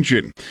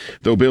retention.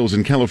 Though bills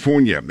in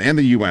California and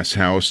the U.S.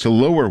 House to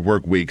lower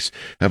work weeks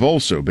have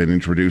also been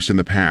introduced in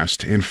the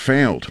past and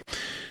failed.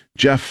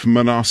 Jeff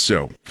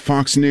Manasso,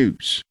 Fox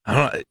News.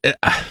 It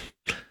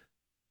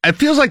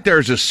feels like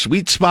there's a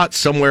sweet spot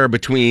somewhere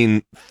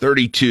between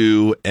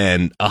 32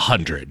 and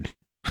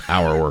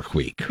 100-hour work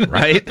week,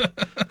 right?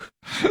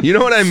 You know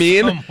what I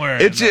mean?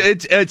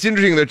 It's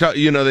interesting.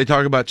 They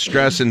talk about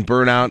stress and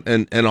burnout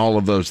and all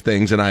of those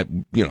things, and I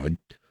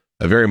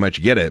very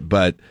much get it,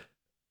 but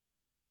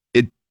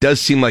it does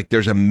seem like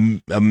there's a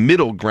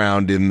middle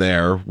ground in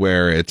there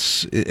where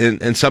it's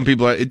and some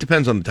people it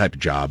depends on the type of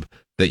job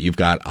that you've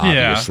got,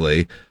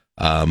 obviously.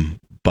 Yeah.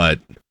 But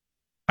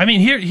I mean,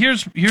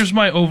 here's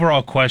my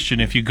overall question.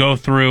 If you go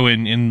through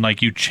and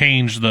like you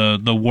change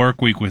the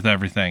work week with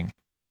everything,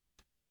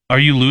 are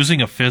you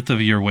losing a fifth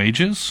of your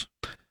wages?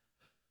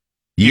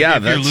 Yeah,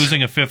 if you're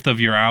losing a fifth of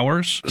your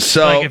hours.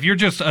 So, like, if you're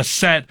just a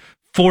set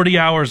 40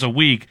 hours a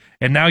week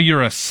and now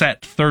you're a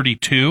set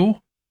 32,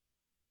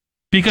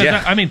 because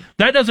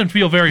that doesn't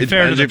feel very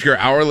fair. Depends if you're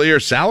hourly or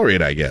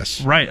salaried, I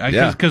guess. Right,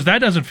 because that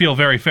doesn't feel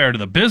very fair to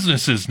the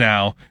businesses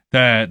now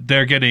that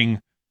they're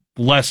getting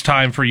less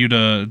time for you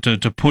to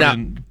put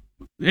in.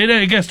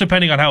 I guess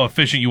depending on how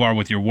efficient you are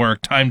with your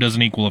work, time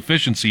doesn't equal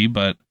efficiency,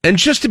 but... And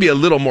just to be a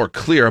little more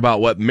clear about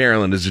what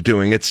Maryland is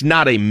doing, it's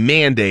not a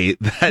mandate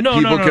that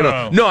people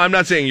can... No, I'm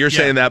not saying you're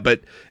saying that,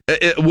 but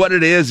what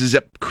it is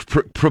it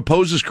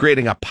proposes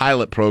creating a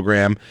pilot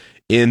program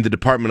in the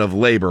Department of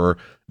Labor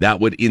that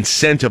would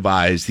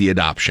incentivize the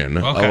adoption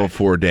of a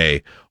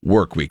 4-day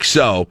work week.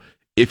 So...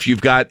 if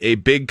you've got a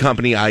big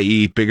company,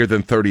 i.e. bigger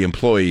than 30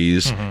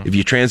 employees, if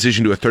you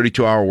transition to a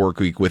 32-hour work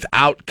week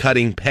without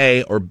cutting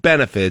pay or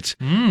benefits,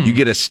 you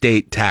get a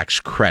state tax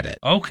credit.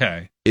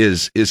 Okay.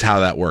 Is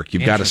how that works.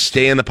 You've got to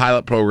stay in the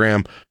pilot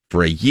program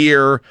for a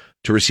year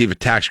to receive a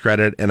tax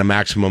credit, and a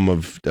maximum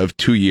of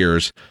 2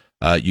 years,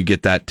 you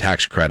get that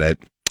tax credit.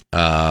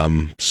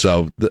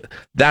 So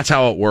that's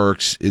how it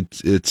works.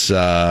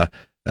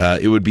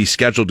 It would be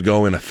scheduled to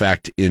go in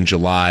effect in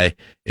July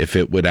if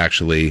it would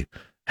actually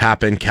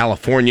happen.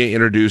 California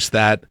introduced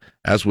that,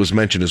 as was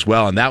mentioned as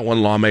well, and that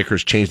one,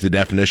 lawmakers changed the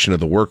definition of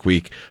the work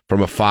week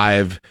from a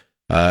 5-day,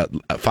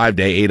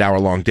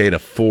 8-hour-long day to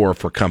 4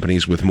 for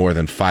companies with more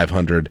than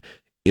 500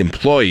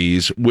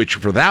 employees, which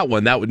for that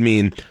one, that would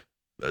mean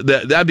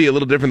that'd be a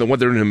little different than what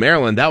they're doing in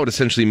Maryland. That would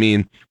essentially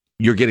mean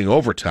you're getting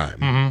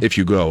overtime if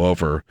you go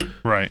over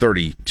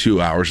 32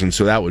 hours, and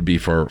so that would be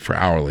for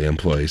hourly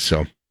employees.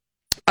 So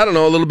I don't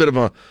know, a little bit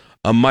of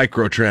a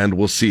micro trend.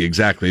 We'll see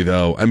exactly,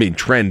 though. I mean,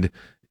 trend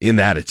in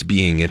that it's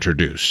being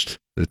introduced.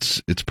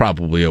 It's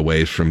probably a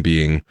ways from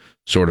being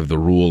sort of the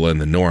rule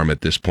and the norm at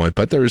this point,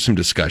 but there is some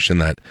discussion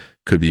that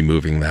could be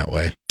moving that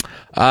way.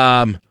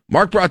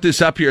 Mark brought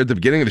this up here at the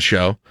beginning of the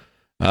show.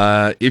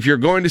 If you're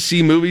going to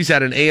see movies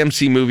at an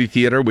AMC movie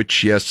theater,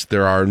 which, yes,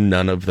 there are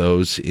none of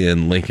those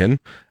in Lincoln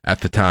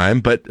at the time,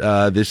 but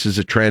this is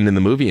a trend in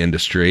the movie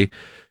industry,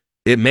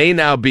 it may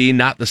now be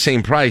not the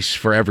same price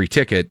for every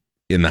ticket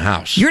in the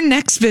house. Your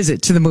next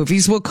visit to the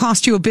movies will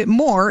cost you a bit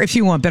more if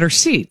you want better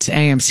seats.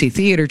 AMC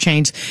Theater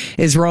Chains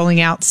is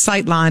rolling out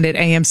Sightline at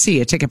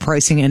AMC, a ticket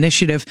pricing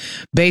initiative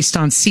based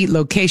on seat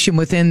location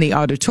within the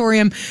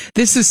auditorium.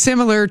 This is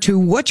similar to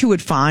what you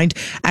would find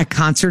at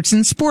concerts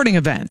and sporting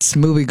events.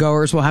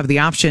 Moviegoers will have the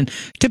option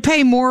to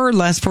pay more or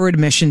less for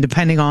admission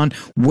depending on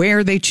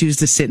where they choose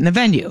to sit in the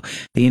venue.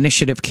 The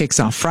initiative kicks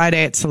off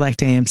Friday at select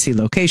AMC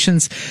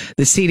locations.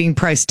 The seating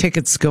price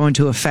tickets go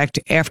into effect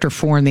after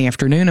 4 in the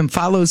afternoon and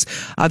follows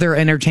other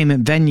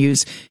entertainment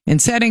venues in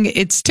setting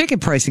its ticket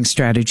pricing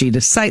strategy to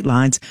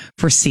sightlines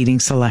for seating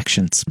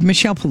selections.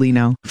 Michelle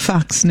Polino,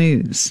 Fox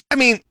News. I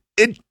mean,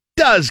 it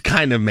does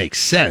kind of make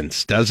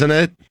sense, doesn't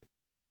it?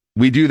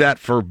 We do that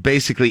for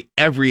basically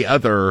every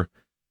other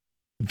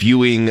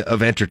viewing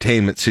of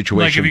entertainment situation.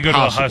 Like if you go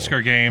possible. to a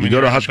Husker game, you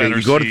go to Husker,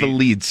 you go to the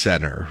Leeds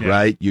Center,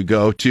 right? You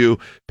go to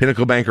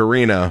Pinnacle Bank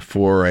Arena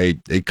for a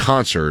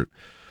concert,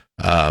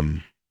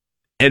 and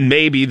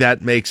maybe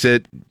that makes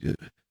it.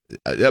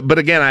 But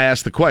again, I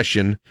ask the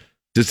question,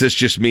 does this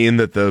just mean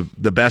that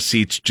the best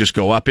seats just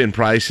go up in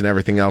price and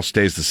everything else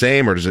stays the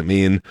same? Or does it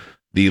mean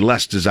the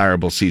less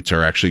desirable seats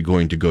are actually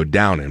going to go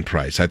down in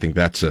price? I think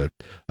that's a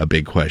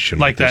big question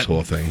like with this that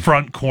whole thing.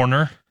 Front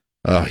corner.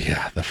 Oh,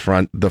 yeah, the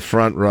front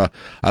row.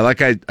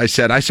 I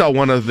said, I saw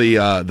one of the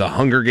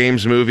Hunger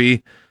Games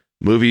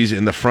movies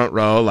in the front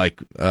row.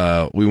 Like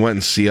we went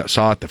and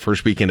saw it the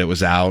first weekend it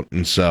was out,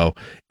 and so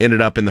ended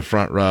up in the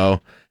front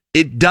row.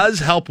 It does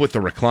help with the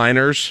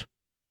recliners.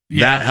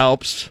 Yeah. That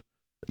helps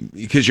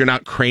because you're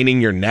not craning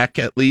your neck,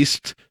 at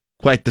least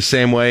quite the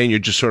same way, and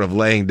you're just sort of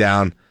laying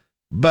down.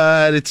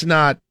 But it's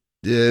not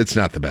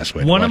the best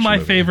way. One of my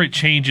favorite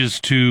changes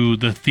to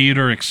the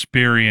theater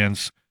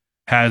experience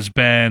has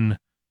been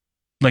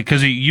like,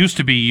 because it used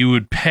to be you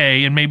would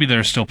pay, and maybe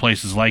there are still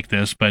places like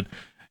this, but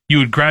you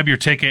would grab your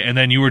ticket and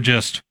then you were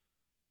just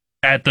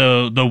at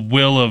the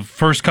will of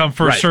first come,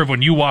 first serve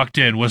when you walked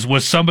in.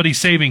 Was somebody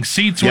saving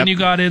seats when you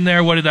got in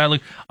there? What did that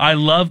look? I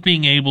love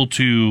being able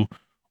to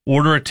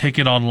order a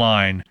ticket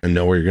online and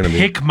know where you're going to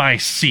pick my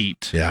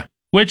seat. Yeah.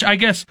 Which I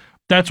guess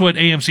that's what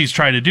AMC's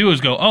trying to do is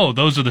go, oh,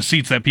 those are the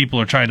seats that people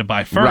are trying to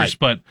buy first.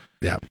 But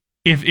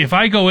if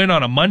I go in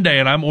on a Monday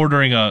and I'm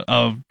ordering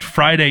a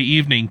Friday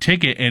evening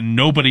ticket and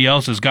nobody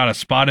else has got a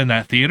spot in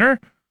that theater,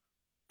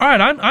 all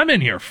right, I'm in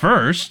here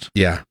first.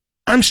 Yeah.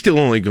 I'm still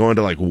only going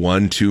to like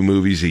 1-2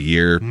 movies a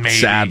year,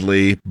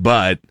 sadly,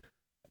 but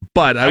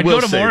I'd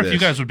go to more if you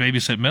guys would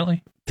babysit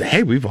Millie.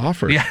 Hey, we've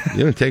offered. Yeah. You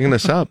haven't taken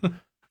us up.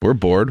 We're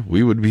bored.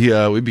 We'd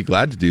be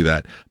glad to do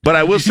that. But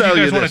I will tell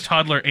you this: you guys want a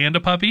toddler and a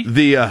puppy?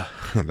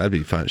 That'd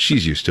be fun.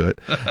 She's used to it.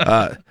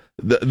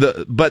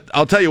 But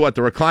I'll tell you what,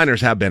 the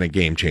recliners have been a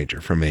game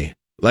changer for me.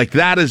 Like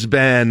that has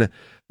been.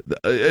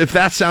 If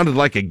that sounded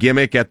like a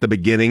gimmick at the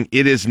beginning,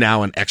 it is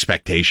now an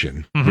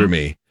expectation for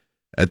me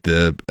at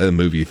the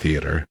movie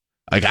theater.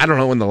 Like I don't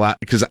know when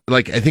because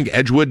like I think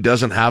Edgewood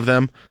doesn't have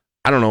them.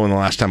 I don't know when the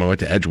last time I went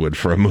to Edgewood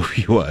for a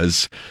movie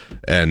was,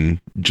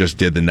 and just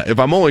did if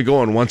I'm only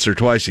going once or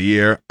twice a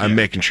year, I'm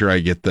making sure I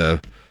get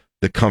the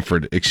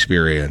comfort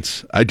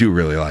experience. I do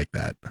really like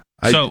that.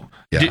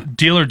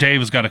 Dealer Dave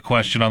has got a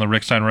question on the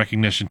Rick Stein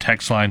Recognition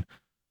text line,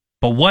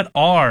 but what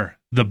are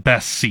the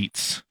best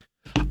seats?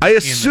 I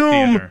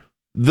assume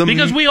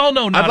Because we all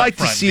know not I'd like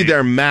to see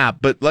their map,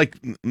 but like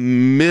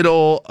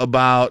middle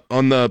about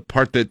on the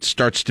part that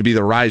starts to be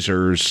the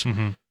risers.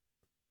 Mm-hmm.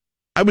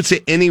 I would say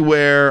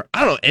anywhere.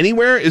 I don't know,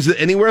 anywhere? Is it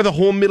anywhere the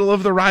whole middle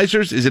of the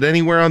risers? Is it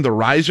anywhere on the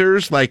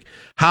risers? Like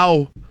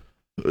how,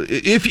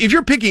 if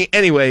you're picking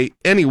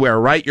anywhere,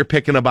 right? You're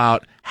picking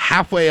about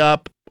halfway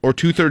up or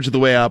 2/3 of the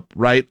way up,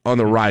 right? On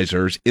the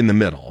risers in the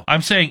middle.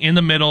 I'm saying in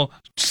the middle,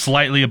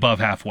 slightly above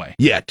halfway.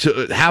 Yeah,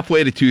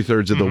 halfway to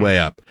 2/3 of the way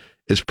up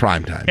is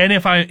prime time. And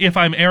if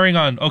I'm erring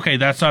on, okay,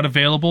 that's not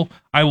available,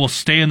 I will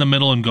stay in the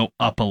middle and go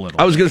up a little.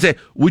 I was going to say,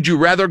 would you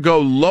rather go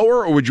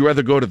lower or would you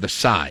rather go to the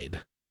side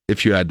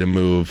if you had to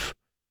move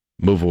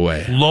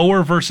away?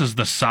 Lower versus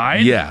the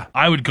side? Yeah.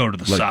 I would go to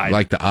the side.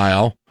 Like the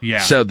aisle?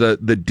 Yeah. So the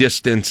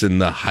distance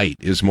and the height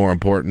is more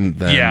important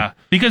than... Yeah,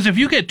 because if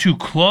you get too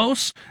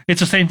close, it's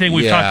the same thing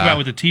we've talked about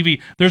with the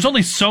TV. There's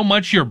only so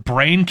much your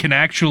brain can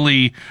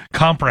actually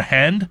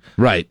comprehend.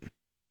 Right.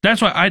 That's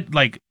why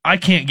I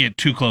can't get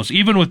too close.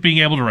 Even with being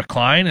able to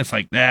recline, it's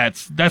like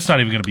that's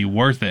not even going to be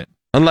worth it.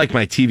 Unlike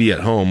my TV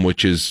at home,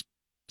 which is,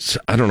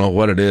 I don't know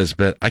what it is,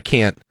 but I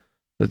can't,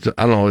 I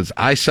don't know, it's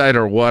eyesight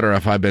or what, or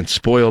if I've been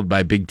spoiled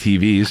by big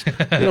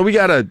TVs. We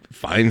got a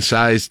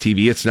fine-sized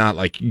TV. It's not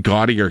like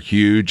gaudy or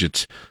huge.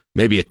 It's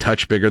maybe a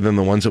touch bigger than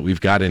the ones that we've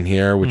got in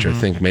here, which I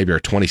think maybe are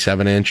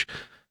 27-inch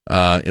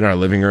in our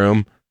living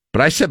room.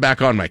 But I sit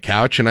back on my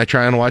couch and I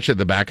try and watch at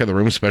the back of the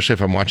room, especially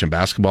if I'm watching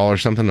basketball or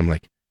something. I'm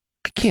like,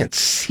 I can't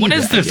see. What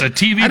is this? A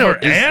TV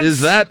for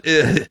ants?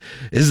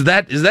 Is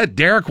that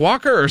Derek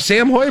Walker or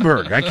Sam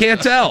Hoiberg? I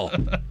can't tell.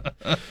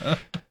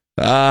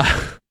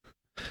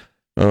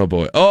 Oh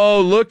boy.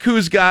 Oh, look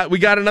we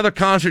got another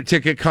concert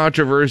ticket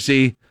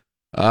controversy.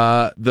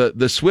 The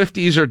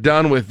Swifties are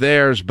done with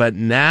theirs, but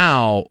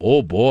now,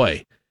 oh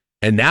boy.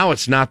 And now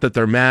it's not that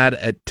they're mad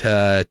at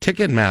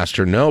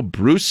Ticketmaster. No,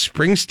 Bruce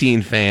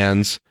Springsteen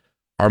fans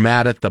are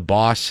mad at the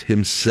boss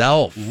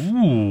himself.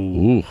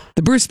 Ooh.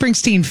 The Bruce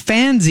Springsteen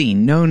fanzine,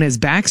 known as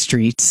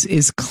Backstreets,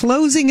 is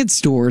closing its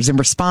doors in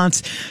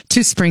response to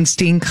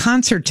Springsteen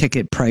concert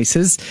ticket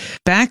prices.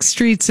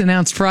 Backstreets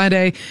announced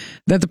Friday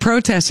that the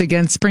protest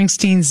against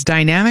Springsteen's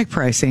dynamic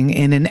pricing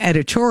in an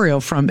editorial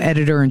from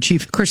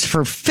editor-in-chief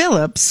Christopher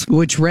Phillips,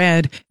 which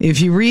read,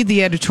 "If you read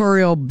the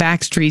editorial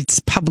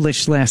Backstreets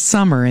published last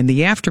summer in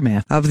the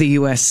aftermath of the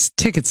U.S.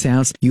 ticket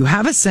sales, you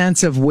have a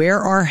sense of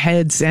where our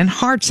heads and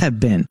hearts have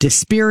been.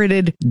 Dispirited,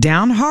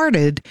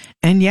 downhearted,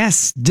 and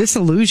yes,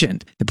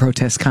 disillusioned." The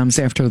protest comes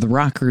after the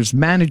Rockers'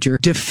 manager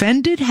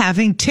defended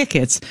having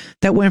tickets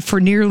that went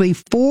for nearly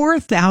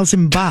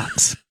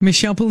 $4,000.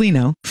 Michelle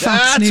Polino,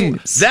 Fox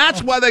News.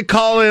 That's why they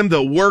call him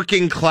the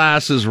working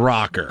classes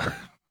rocker.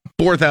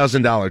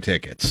 $4,000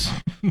 tickets.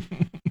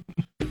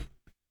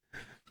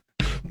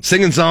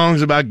 Singing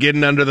songs about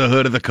getting under the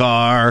hood of the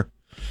car.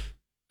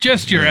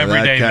 Just your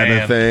everyday that kind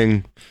man. of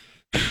thing.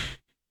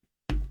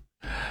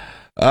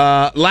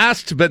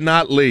 Last but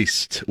not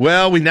least,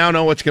 well, we now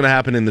know what's going to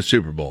happen in the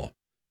Super Bowl.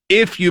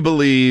 If you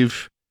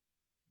believe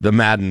the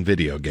Madden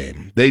video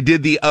game. They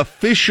did the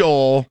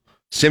official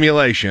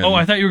simulation. Oh,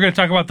 I thought you were going to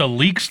talk about the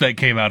leaks that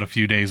came out a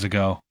few days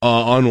ago.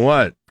 On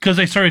what? Because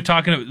they started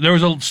talking, there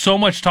was so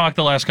much talk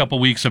the last couple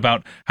of weeks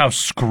about how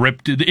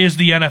scripted, is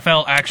the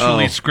NFL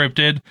actually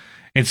scripted?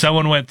 And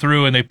someone went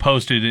through and they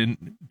posted,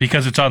 and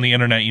because it's on the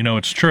internet, you know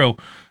it's true,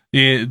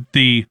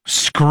 the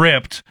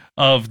script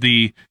of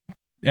the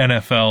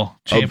NFL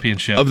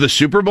championship. Of the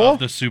Super Bowl? Of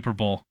the Super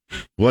Bowl.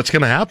 What's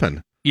going to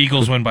happen?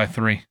 Eagles win by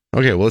 3.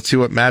 Okay, well, let's see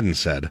what Madden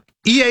said.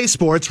 EA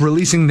Sports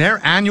releasing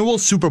their annual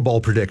Super Bowl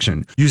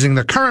prediction using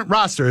the current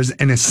rosters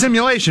in a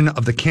simulation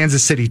of the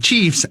Kansas City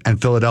Chiefs and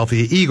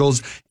Philadelphia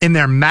Eagles in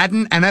their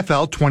Madden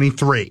NFL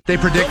 23. They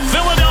predict the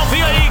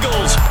Philadelphia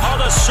Eagles are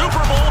the Super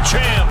Bowl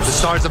champs. The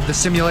stars of the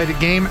simulated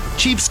game,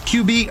 Chiefs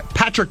QB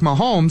Patrick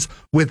Mahomes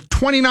with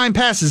 29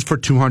 passes for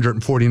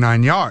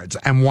 249 yards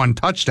and 1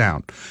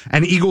 touchdown,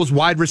 and Eagles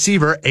wide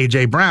receiver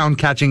A.J. Brown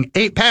catching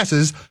 8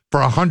 passes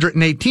for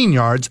 118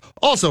 yards,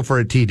 also for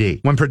a TD.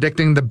 When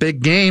predicting the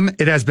big game,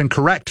 it has been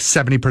correct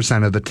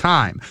 70% of the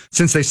time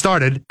since they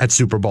started at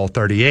Super Bowl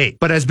 38,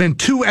 but has been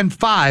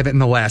 2-5 in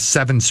the last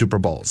 7 Super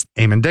Bowls.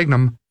 Eamon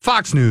Dignam,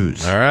 Fox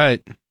News. All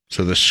right.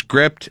 So the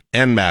script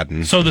and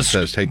Madden. So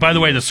by the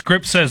way, the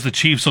script says the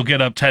Chiefs will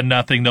get up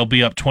 10-0. They'll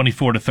be up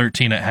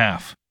 24-13 at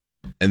half.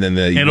 And then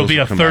it'll be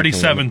a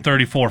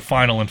 37-34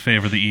 final in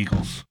favor of the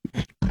Eagles.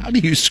 How do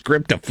you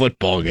script a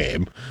football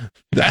game?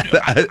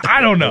 I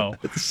don't know.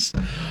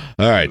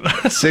 All right,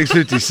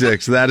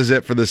 6:56. That is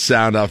it for the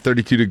Sound Off.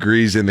 32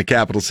 degrees in the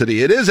capital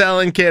city. It is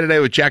LNK Today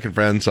with Jack and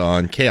Friends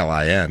on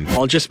KLIN.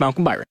 All just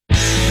Malcolm Byron.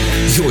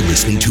 You're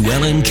listening to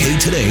LNK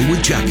Today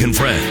with Jack and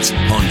Friends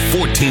on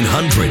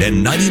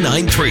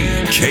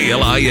 1499.3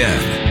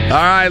 KLIN. All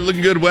right,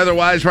 looking good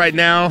weather-wise right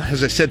now.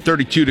 As I said,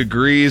 32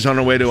 degrees on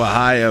our way to a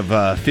high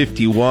of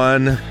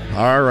 51.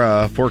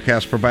 Our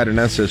forecast provider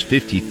now says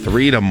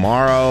 53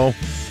 tomorrow.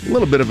 A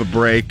little bit of a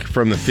break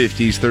from the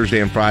 50s Thursday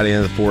and Friday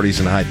in the 40s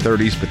and high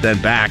 30s, but then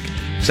back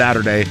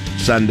Saturday,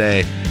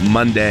 Sunday,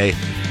 Monday,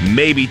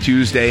 maybe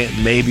Tuesday,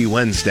 maybe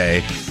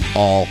Wednesday,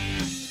 all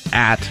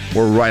at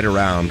or right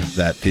around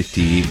that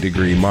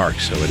 50-degree mark.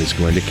 So it is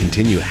going to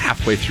continue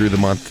halfway through the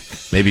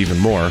month, maybe even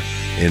more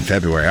in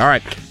February. All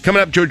right,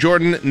 coming up, Joe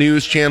Jordan,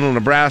 News Channel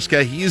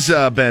Nebraska. He's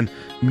been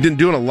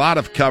doing a lot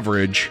of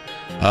coverage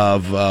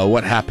of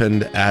what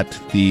happened at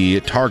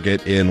the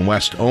Target in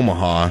West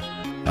Omaha,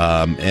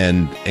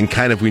 and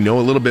kind of we know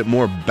a little bit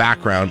more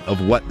background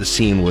of what the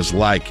scene was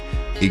like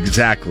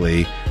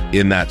exactly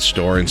in that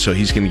store, and so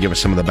he's going to give us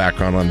some of the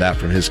background on that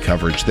from his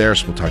coverage there.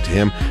 So we'll talk to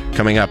him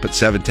coming up at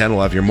 7:10.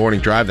 We'll have your morning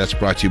drive. That's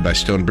brought to you by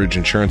Stonebridge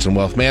Insurance and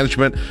Wealth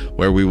Management,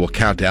 where we will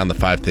count down the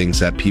 5 things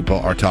that people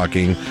are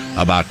talking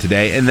about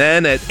today. And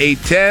then at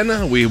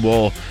 8:10, we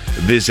will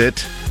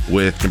visit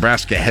with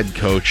Nebraska head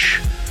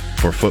coach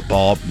for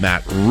football,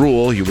 Matt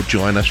Rhule. He will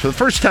join us for the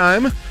first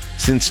time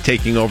since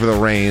taking over the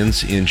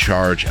reins in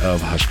charge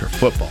of Husker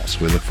football.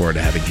 So we look forward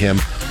to having him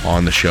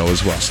on the show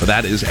as well. So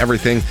that is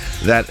everything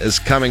that is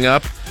coming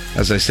up.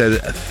 As I said,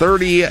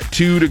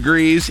 32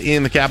 degrees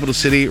in the capital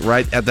city,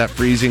 right at that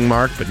freezing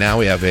mark. But now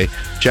we have a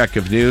check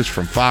of news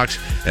from Fox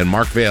and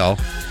Mark Vail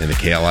in the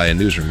KLIN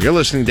newsroom. You're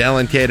listening to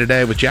LNK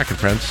Today with Jack and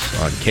Friends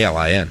on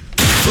KLIN.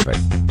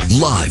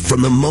 Live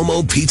from the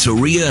Momo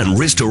Pizzeria and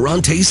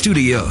Ristorante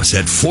Studios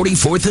at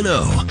 44th and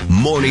O.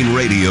 Morning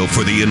radio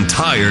for the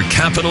entire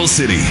capital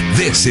city.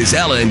 This is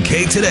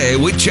LNK Today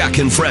with Jack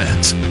and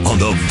Friends on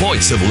the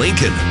voice of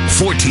Lincoln,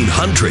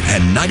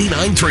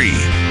 1499.3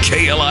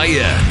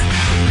 KLIN.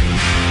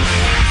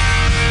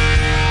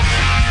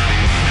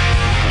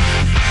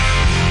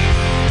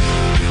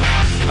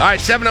 All right,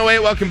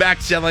 7:08. Welcome back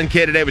to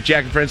LNK Today with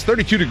Jack and Friends.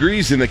 32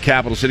 degrees in the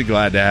capital city.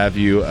 Glad to have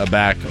you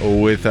back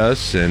with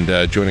us. And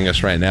joining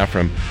us right now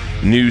from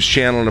News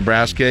Channel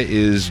Nebraska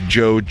is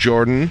Joe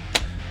Jordan,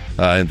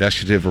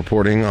 investigative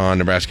reporting on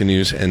Nebraska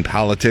news and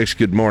politics.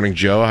 Good morning,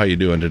 Joe. How you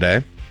doing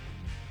today?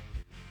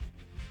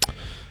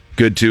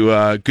 Good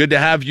to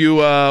have you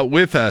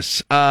with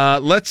us. Joe.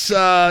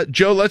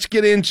 Let's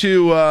get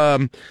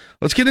into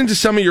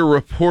some of your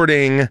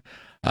reporting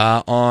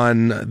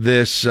on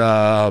this,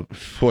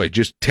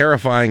 just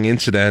terrifying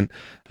incident.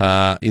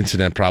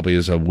 Incident probably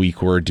is a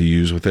weak word to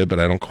use with it, but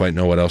I don't quite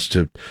know what else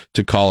to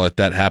call it.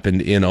 That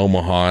happened in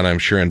Omaha, and I'm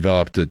sure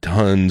enveloped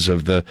tons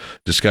of the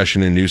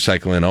discussion and news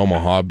cycle in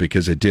Omaha,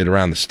 because it did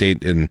around the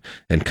state and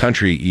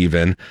country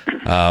even,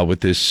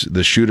 with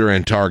the shooter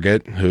in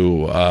Target,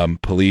 who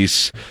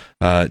police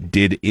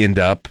did end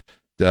up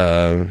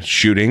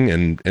shooting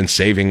and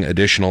saving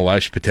additional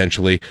lives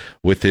potentially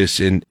with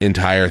this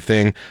entire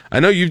thing. I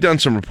know you've done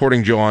some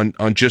reporting, Joe,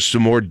 on just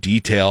some more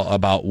detail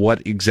about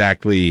what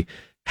exactly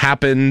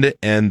happened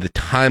and the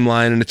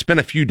timeline, and it's been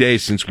a few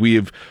days since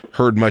we've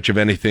heard much of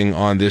anything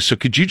on this. So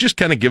could you just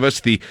kind of give us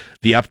the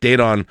update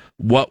on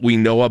what we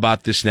know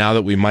about this now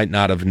that we might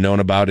not have known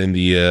about in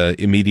the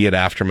immediate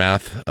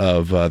aftermath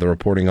of the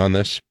reporting on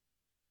this?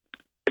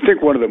 I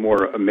think one of the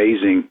more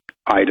amazing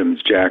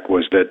items, Jack,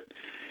 was that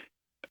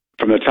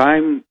from the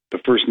time the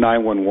first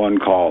 911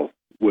 call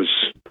was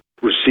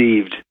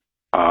received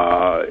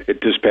at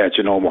dispatch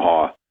in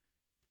Omaha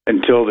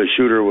until the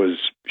shooter was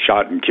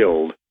shot and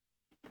killed,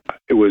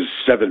 it was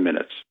 7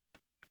 minutes,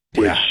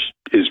 which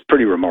is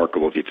pretty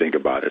remarkable if you think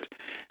about it.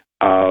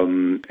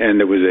 And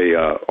there was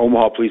a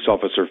Omaha police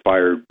officer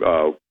fired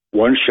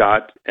one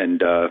shot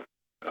and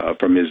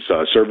from his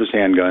service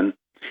handgun.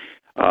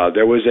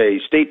 There was a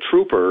state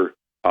trooper,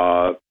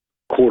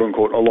 quote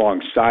unquote,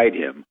 alongside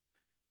him.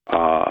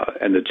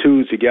 And the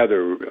two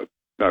together,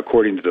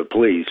 according to the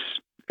police,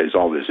 is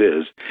all this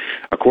is,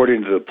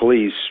 according to the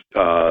police,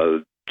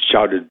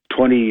 shouted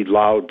 20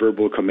 loud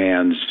verbal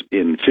commands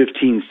in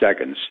 15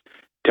 seconds,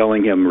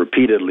 telling him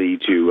repeatedly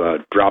to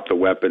drop the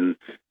weapon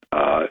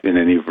in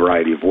any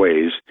variety of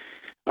ways.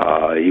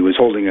 He was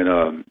holding an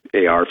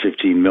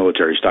AR-15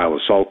 military-style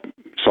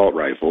assault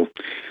rifle,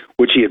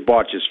 which he had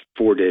bought just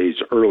 4 days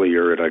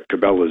earlier at a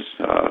Cabela's,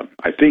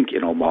 I think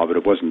in Omaha, but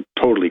it wasn't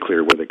totally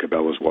clear where the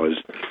Cabela's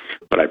was,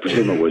 but I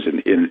presume it was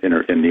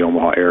in the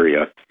Omaha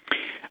area.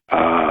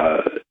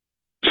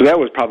 So that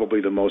was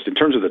probably the most, in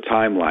terms of the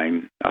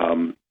timeline,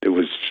 it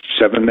was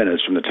 7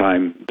 minutes from the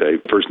time the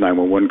first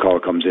 911 call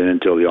comes in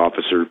until the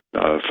officer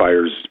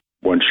fires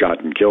one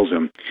shot and kills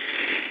him.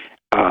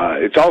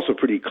 It's also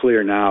pretty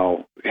clear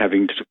now,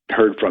 having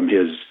heard from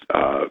his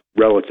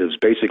relatives,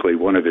 basically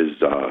one of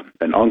his,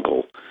 an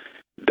uncle,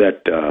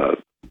 that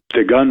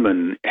the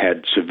gunman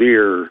had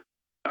severe,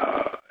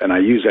 and I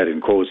use that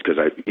in quotes because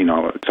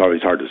it's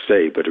always hard to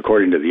say, but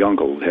according to the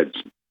uncle, had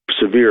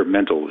severe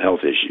mental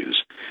health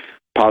issues,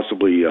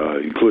 possibly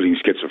including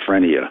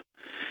schizophrenia.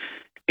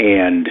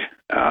 And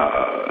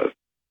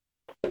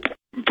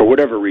for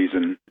whatever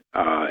reason,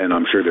 and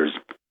I'm sure there's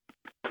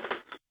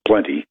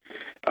plenty,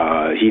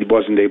 he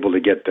wasn't able to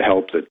get the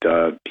help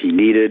that he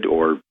needed,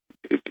 or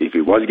if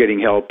he was getting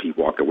help, he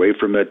walked away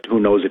from it. Who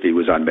knows if he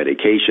was on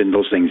medication?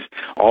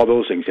 All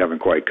those things haven't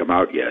quite come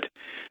out yet.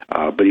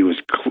 But he was,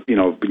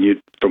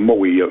 from what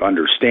we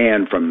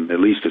understand from at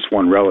least this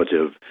one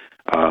relative,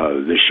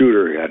 the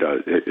shooter had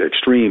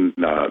extreme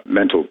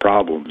mental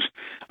problems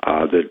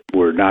that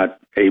were not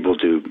able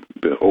to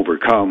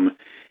overcome,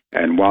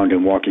 and wound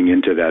him walking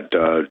into that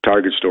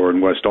Target store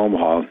in West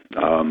Omaha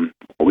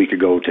a week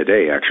ago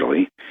today,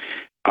 actually,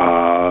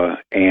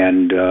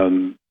 and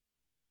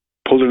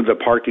pulled into the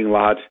parking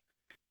lot.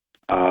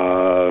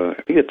 I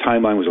think the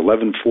timeline was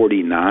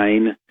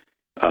 11:49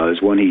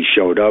 is when he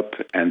showed up,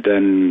 and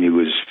then he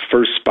was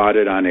first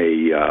spotted on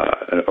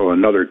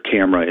another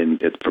camera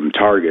from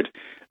Target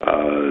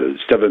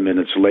 7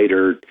 minutes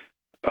later,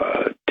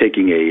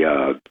 taking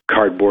a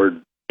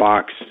cardboard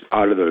box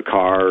out of the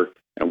car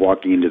and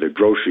walking into the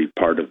grocery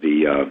part of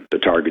the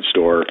Target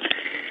store.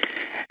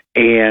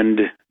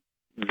 And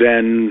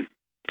then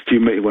a few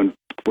minutes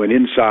went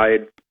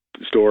inside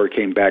the store,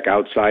 came back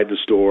outside the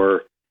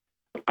store.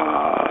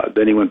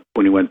 Then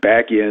when he went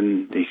back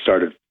in, he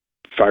started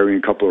firing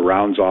a couple of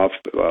rounds off,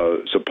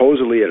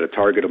 supposedly at a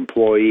Target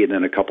employee, and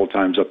then a couple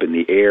times up in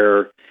the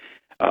air.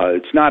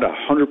 It's not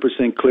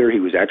 100% clear he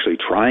was actually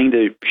trying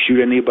to shoot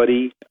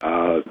anybody.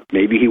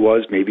 Maybe he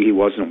was, maybe he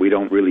wasn't. We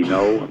don't really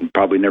know, and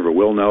probably never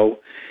will know.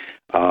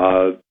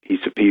 He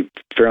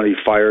apparently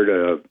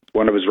fired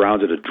one of his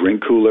rounds at a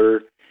drink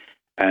cooler,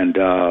 and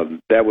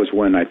that was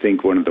when I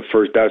think one of the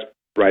first.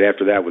 Right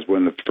after that was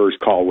when the first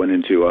call went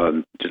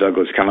into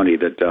Douglas County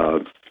that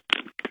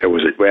there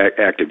was an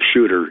active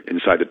shooter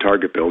inside the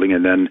Target building,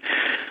 and then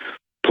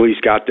police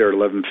got there at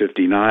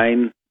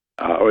 11:59.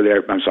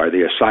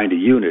 They assigned a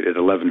unit at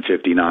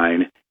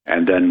 11:59,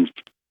 and then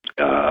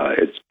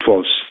it's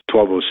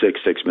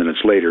 12:06, 6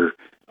 minutes later,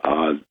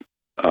 a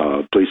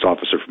police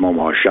officer from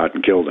Omaha shot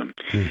and killed him.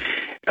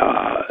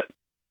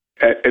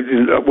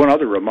 And one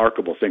other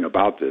remarkable thing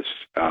about this,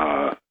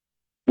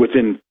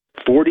 within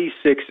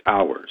 46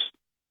 hours,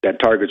 that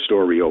Target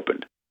store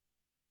reopened.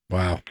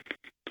 Wow.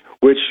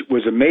 Which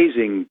was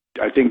amazing,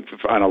 I think,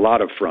 on a lot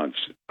of fronts.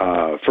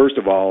 First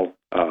of all,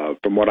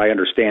 from what I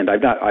understand,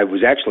 I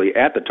was actually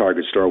at the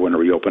Target store when it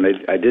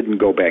reopened. I didn't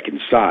go back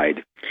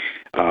inside,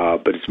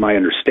 but it's my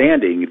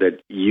understanding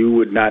that you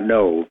would not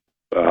know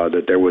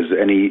that there was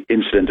any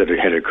incident that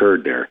had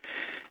occurred there.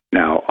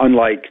 Now,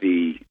 unlike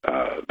the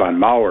Von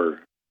Mauer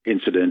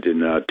incident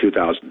in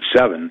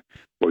 2007,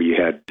 where you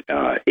had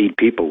 8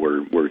 people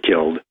were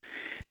killed,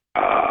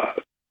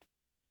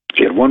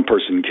 you had one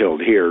person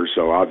killed here,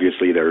 so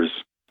obviously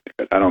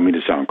I don't mean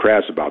to sound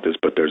crass about this,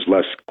 but there's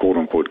less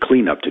quote-unquote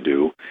cleanup to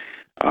do.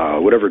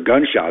 Whatever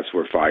gunshots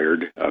were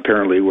fired,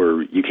 apparently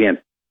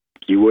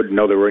you wouldn't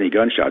know there were any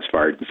gunshots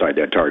fired inside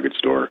that Target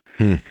store.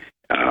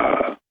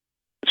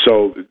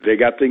 So they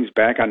got things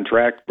back on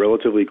track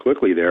relatively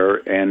quickly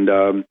there, and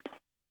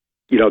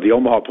the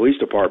Omaha Police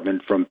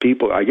Department, from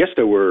people,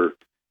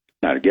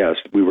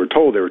 we were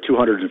told there were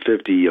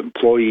 250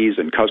 employees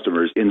and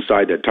customers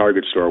inside that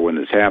Target store when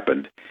this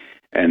happened,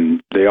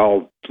 and they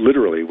all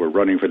literally were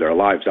running for their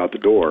lives out the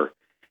door,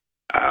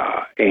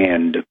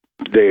 and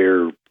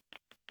their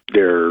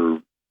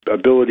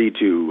ability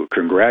to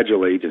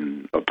congratulate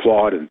and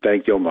applaud and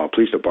thank the Omaha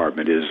Police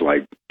Department is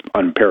like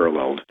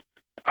unparalleled.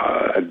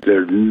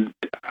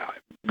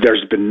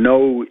 There's been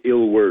no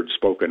ill word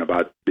spoken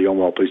about the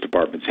Omaha Police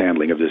Department's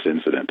handling of this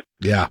incident.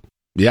 Yeah,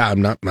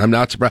 I'm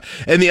not surprised.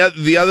 And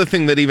the other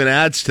thing that even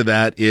adds to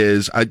that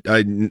is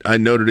I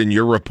noted in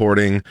your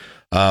reporting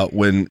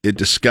when it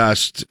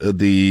discussed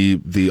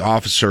the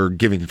officer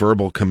giving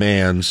verbal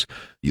commands,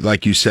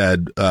 like you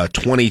said,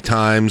 20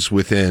 times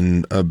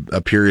within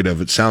a period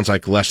of, it sounds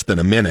like less than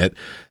a minute,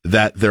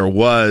 that there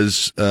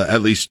was,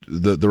 at least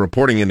the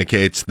reporting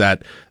indicates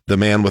that the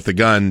man with the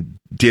gun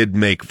did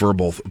make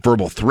verbal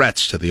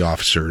threats to the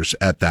officers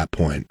at that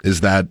point.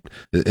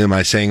 Am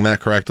I saying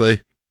that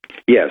correctly?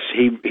 Yes,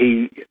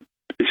 he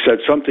said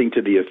something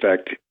to the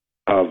effect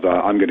of,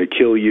 I'm going to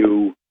kill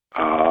you,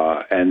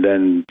 and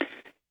then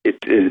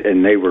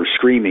and they were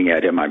screaming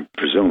at him. I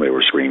presume they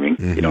were screaming,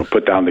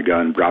 put down the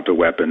gun, drop the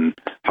weapon,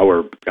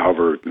 however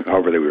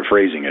they were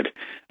phrasing it.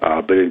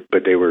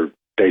 But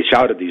they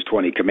shouted these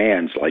 20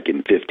 commands like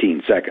in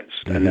 15 seconds.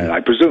 Mm-hmm. And then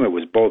I presume it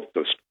was both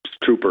the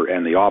trooper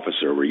and the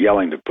officer were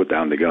yelling to put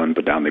down the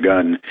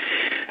gun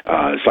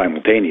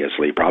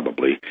simultaneously,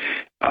 probably.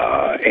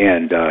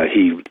 And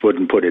he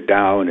wouldn't put it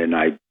down. And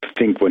I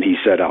think when he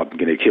said, I'm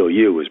going to kill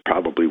you, was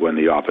probably when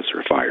the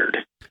officer fired.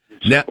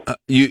 Now,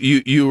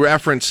 you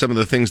referenced some of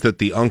the things that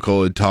the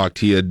uncle had talked.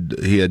 He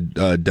had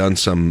done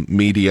some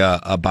media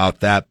about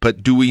that.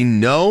 But do we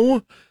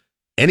know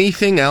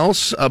anything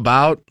else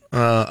about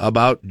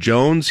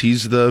Jones?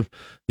 He's the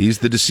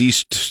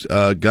deceased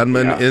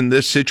gunman in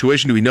this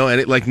situation. Do we know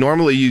any? Like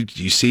normally, you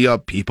see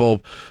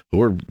people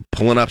who are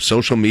pulling up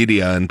social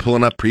media and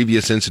pulling up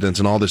previous incidents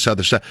and all this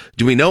other stuff.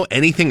 Do we know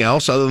anything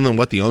else other than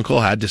what the uncle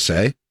had to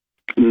say?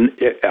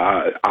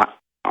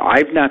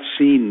 I've not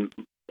seen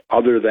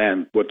other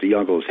than what the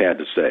uncles had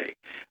to say.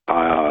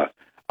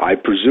 I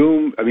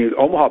presume. I mean,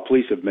 Omaha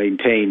police have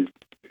maintained,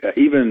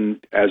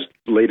 even as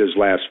late as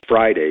last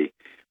Friday,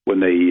 when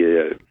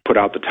they put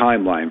out the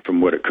timeline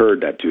from what occurred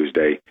that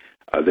Tuesday.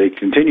 They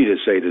continue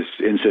to say this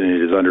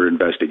incident is under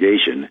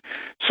investigation.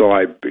 So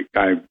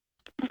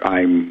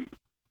I'm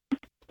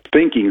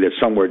thinking that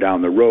somewhere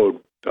down the road,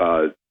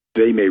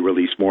 they may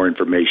release more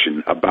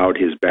information about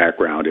his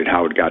background and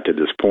how it got to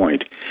this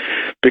point.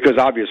 Because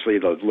obviously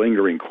the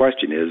lingering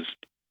question is,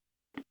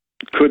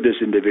 could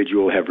this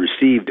individual have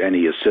received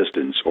any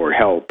assistance or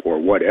help or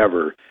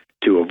whatever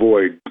to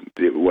avoid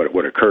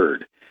what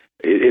occurred?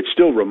 It's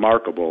still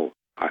remarkable.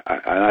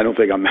 I don't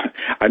think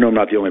I know I'm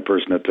not the only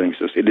person that thinks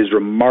this. It is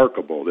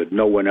remarkable that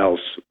no one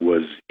else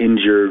was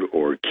injured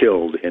or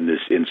killed in this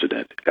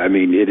incident. I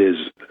mean, it is.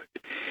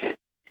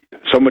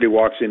 Somebody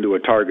walks into a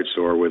Target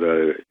store with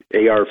a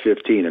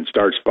AR-15 and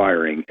starts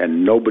firing,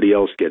 and nobody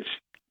else gets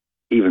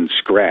even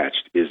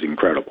scratched is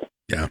incredible.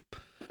 Yeah.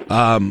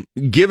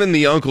 Given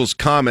the uncle's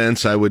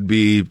comments, I would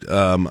be,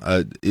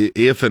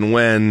 if and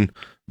when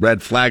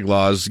red flag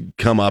laws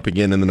come up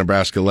again in the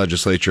Nebraska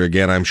legislature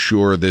again, I'm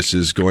sure this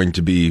is going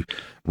to be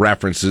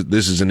referenced.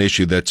 This is an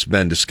issue that's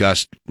been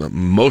discussed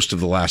most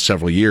of the last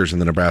several years in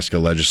the Nebraska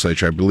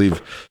legislature. I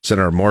believe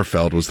Senator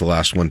Moorfeld was the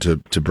last one to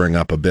bring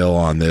up a bill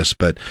on this.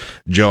 But,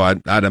 Joe,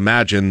 I'd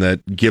imagine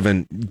that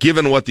given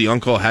what the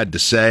uncle had to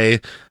say,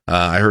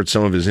 I heard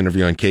some of his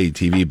interview on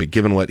KETV, but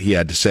given what he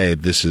had to say,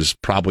 this is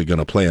probably going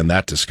to play in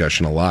that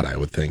discussion a lot, I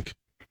would think.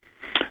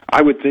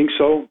 I would think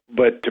so,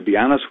 but to be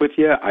honest with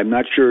you, I'm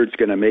not sure it's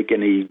going to make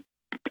any.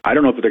 I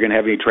don't know if they're going to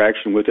have any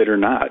traction with it or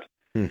not.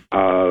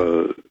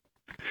 The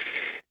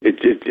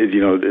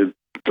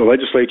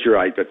legislature,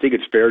 I think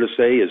it's fair to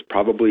say, is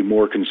probably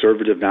more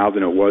conservative now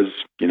than it was,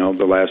 the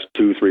last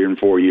 2, 3, and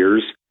 4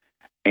 years,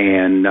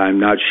 and I'm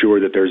not sure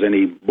that there's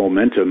any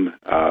momentum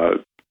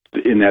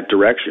in that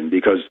direction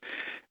because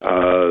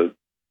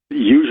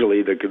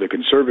usually the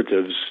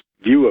conservatives'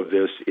 view of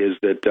this is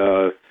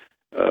that.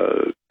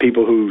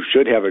 People who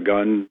should have a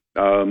gun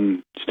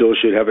still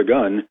should have a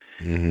gun,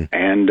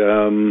 and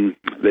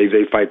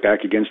they fight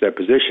back against that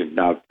position.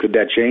 Now, could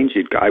that change?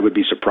 I would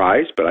be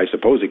surprised, but I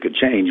suppose it could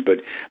change.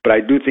 But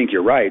I do think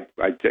you're right.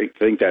 I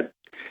think that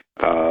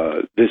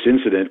this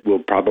incident will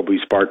probably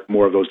spark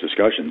more of those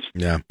discussions.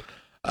 Yeah.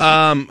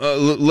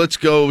 Let's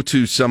go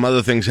to some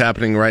other things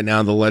happening right now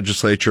in the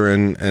legislature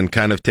and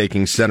kind of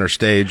taking center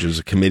stage. There was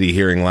a committee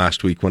hearing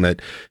last week when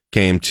it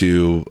came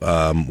to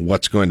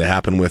what's going to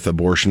happen with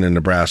abortion in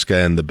Nebraska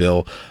and the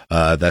bill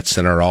that's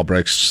Senator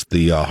Albrecht's,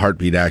 the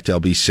Heartbeat Act,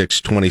 LB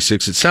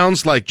 626. It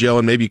sounds like, Joe,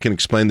 and maybe you can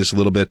explain this a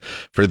little bit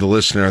for the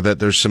listener, that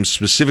there's some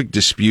specific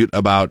dispute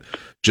about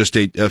just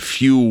a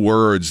few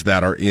words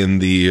that are in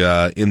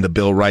the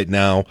bill right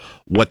now,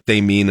 what they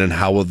mean and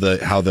how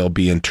they'll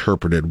be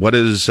interpreted. What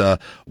is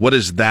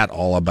that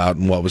all about,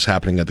 and what was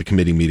happening at the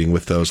committee meeting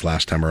with those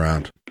last time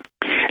around?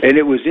 And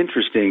it was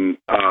interesting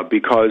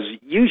because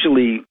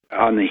usually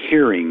on the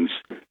hearings,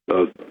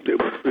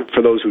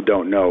 for those who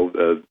don't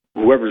know,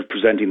 whoever's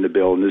presenting the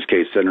bill, in this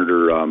case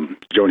Senator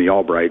Joni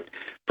Albright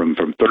from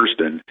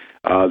Thurston,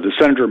 the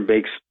senator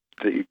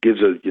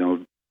gives a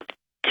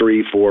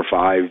 3, 4,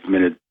 5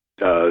 minute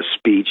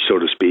speech, so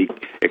to speak,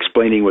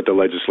 explaining what the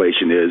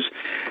legislation is,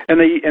 and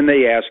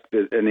they ask,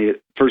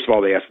 first of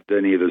all, they ask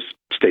any of the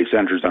state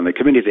senators on the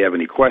committee if they have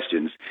any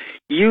questions.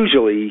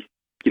 Usually,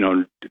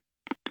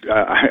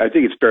 I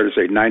think it's fair to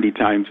say 90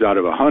 times out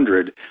of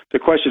 100, the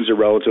questions are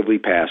relatively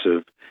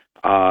passive,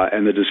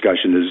 and the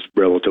discussion is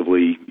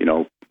relatively,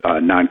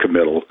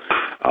 non-committal.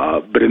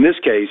 But in this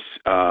case,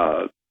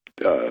 a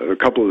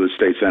couple of the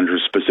state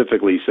senators,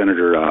 specifically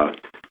Senator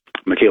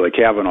Michaela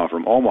Cavanaugh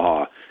from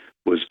Omaha,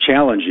 was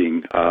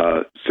challenging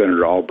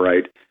Senator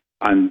Albright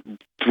on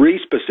 3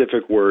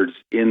 specific words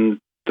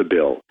in the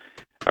bill.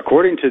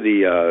 According to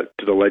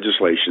the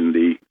legislation,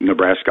 the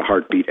Nebraska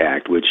Heartbeat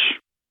Act, which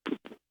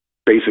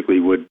basically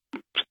would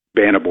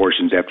ban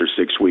abortions after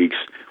 6 weeks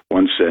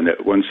once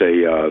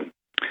a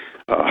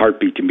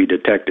heartbeat can be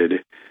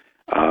detected.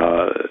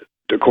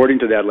 According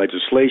to that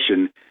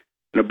legislation,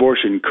 an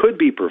abortion could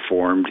be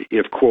performed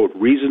if, quote,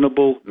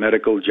 reasonable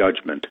medical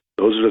judgment.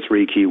 Those are the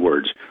 3 key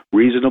words.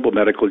 Reasonable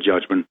medical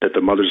judgment that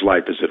the mother's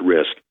life is at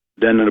risk.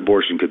 Then an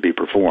abortion could be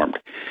performed.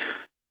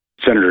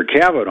 Senator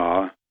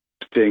Cavanaugh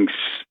thinks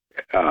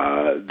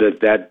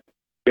that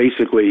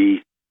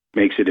basically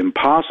makes it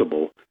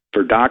impossible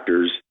for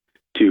doctors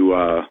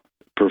to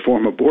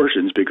perform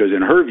abortions because,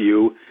 in her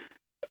view,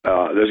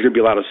 there's going to be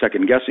a lot of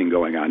second guessing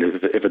going on.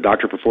 If a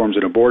doctor performs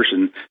an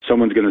abortion,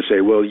 someone's going to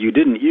say, well, you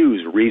didn't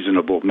use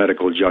reasonable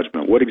medical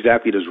judgment. What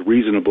exactly does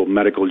reasonable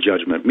medical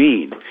judgment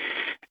mean?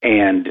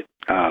 And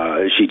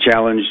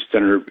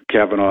Senator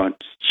Cavanaugh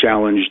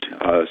challenged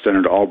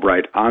Senator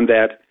Albright on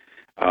that.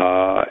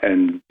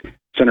 And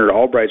Senator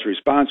Albright's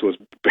response was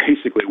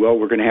basically, well,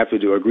 we're going to have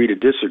to agree to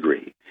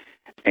disagree.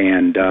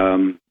 And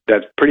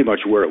that's pretty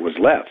much where it was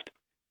left.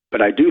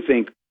 But I do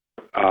think,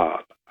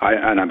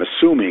 and I'm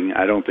assuming,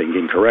 I don't think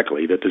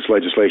incorrectly, that this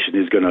legislation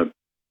is going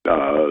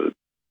to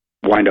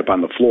wind up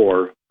on the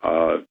floor.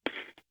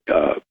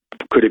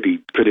 Could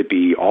it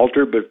be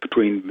altered? But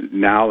between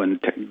now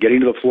and getting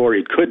to the floor,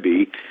 it could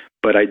be.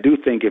 But I do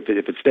think if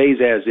it stays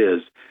as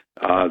is,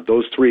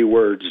 those 3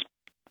 words,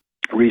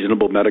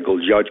 reasonable medical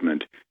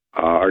judgment,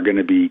 are going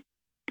to be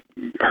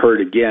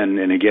heard again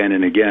and again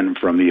and again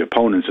from the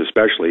opponents,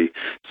 especially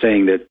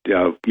saying that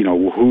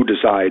who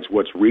decides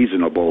what's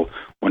reasonable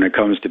when it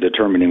comes to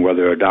determining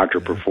whether a doctor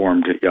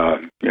performed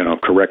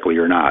correctly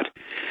or not.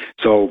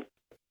 So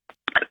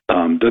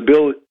the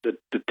bill,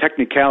 the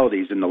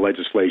technicalities in the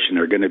legislation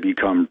are going to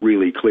become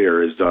really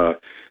clear, as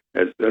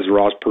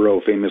Ross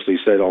Perot famously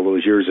said all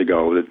those years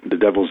ago, the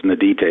devil's in the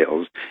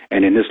details.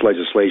 And in this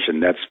legislation,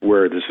 that's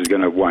where this is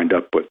going to wind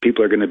up. But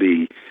people are going to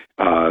be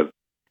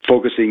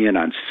focusing in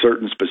on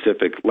certain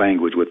specific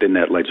language within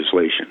that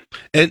legislation.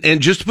 And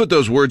just to put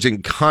those words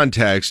in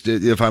context,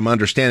 if I'm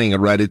understanding it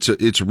right,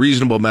 it's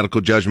reasonable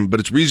medical judgment, but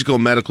it's reasonable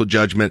medical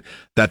judgment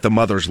that the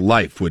mother's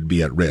life would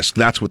be at risk.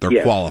 That's what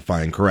they're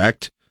qualifying,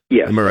 correct?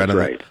 Yes, Am I right on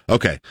right. That?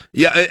 Okay.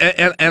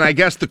 Yeah, and I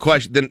guess the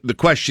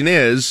question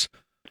is,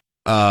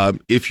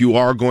 if you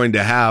are going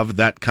to have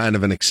that kind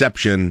of an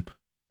exception,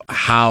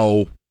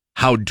 how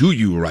do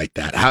you write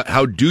that?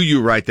 How do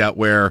you write that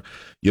where,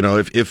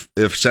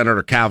 if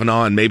Senator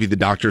Kavanaugh and maybe the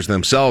doctors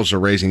themselves are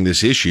raising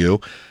this issue,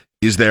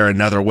 is there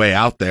another way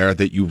out there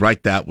that you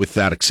write that with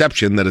that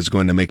exception that is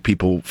going to make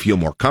people feel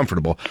more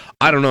comfortable?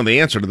 I don't know the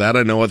answer to that.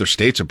 I know other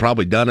states have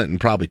probably done it and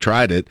probably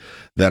tried it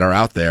that are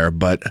out there,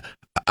 but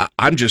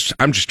I'm just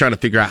trying to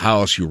figure out how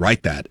else you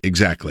write that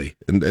exactly.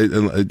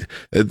 And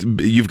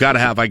you've got to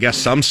have, I guess,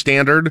 some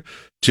standard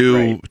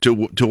to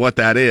what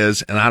that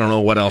is, and I don't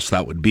know what else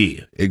that would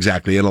be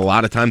exactly. And a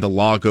lot of time the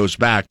law goes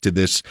back to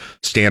this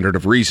standard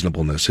of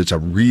reasonableness. It's a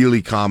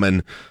really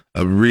common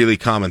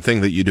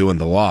thing that you do in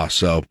the law.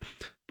 So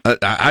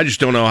I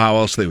just don't know how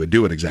else they would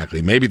do it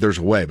exactly. Maybe there's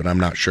a way, but I'm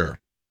not sure.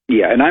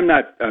 Yeah, and I'm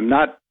not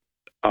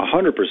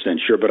 100%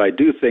 sure, but I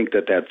do think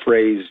that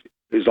phrase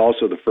is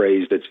also the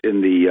phrase that's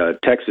in the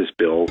Texas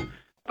bill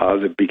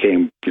that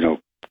became,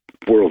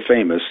 world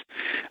famous.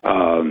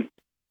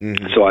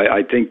 So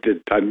I think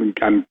that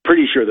I'm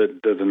pretty sure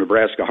that the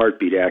Nebraska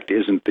Heartbeat Act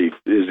isn't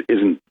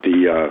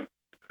the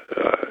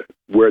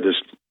where this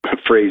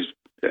phrase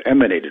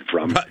emanated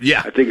from.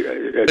 Yeah, I think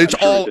it's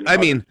all. I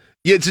mean,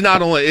 it's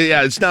not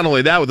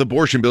only that with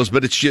abortion bills,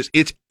 but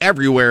it's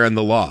everywhere in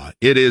the law.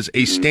 It is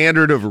a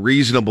standard of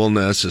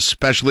reasonableness,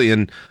 especially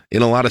in a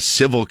lot of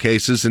civil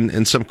cases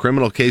and some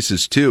criminal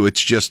cases too.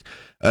 It's just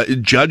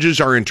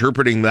judges are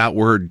interpreting that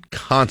word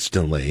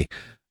constantly.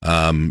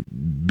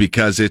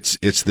 Because it's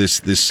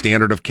this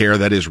standard of care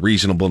that is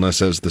reasonableness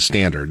as the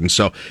standard. And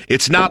so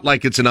it's not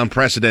like it's an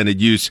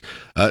unprecedented use.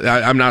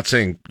 I'm not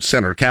saying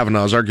Senator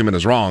Kavanaugh's argument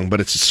is wrong,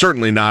 but it's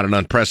certainly not an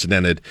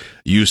unprecedented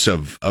use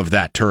of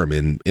that term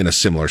in a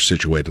similar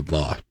situated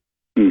law.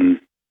 Mm-hmm.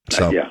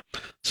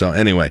 So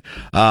anyway,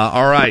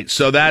 all right.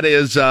 So that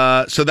is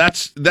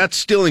that's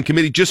still in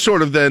committee. Just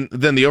sort of then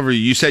the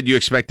overview. You said you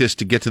expect this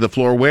to get to the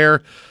floor.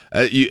 Where?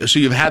 So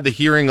you've had the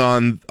hearing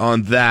on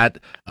that,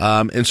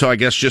 and so I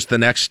guess just the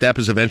next step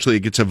is eventually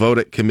it gets a vote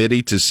at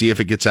committee to see if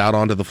it gets out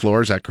onto the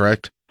floor. Is that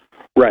correct?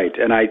 Right.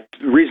 And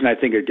the reason I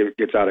think it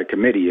gets out of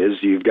committee is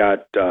you've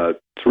got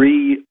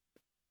 3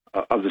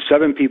 of the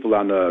 7 people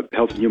on the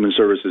Health and Human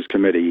Services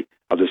Committee.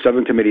 Of the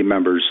 7 committee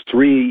members,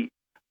 3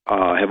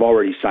 have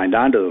already signed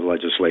on to the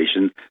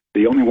legislation.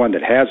 The only one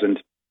that hasn't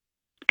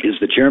is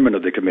the chairman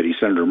of the committee,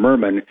 Senator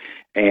Merman,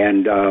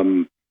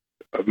 and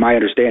my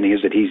understanding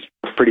is that he's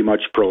pretty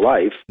much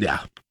pro-life. Yeah,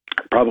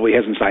 probably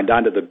hasn't signed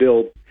on to the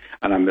bill,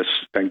 and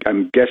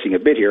I'm guessing a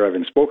bit here. I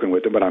haven't spoken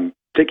with him, but I'm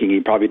thinking he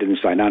probably didn't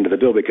sign on to the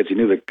bill because he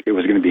knew that it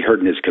was going to be heard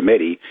in his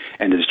committee,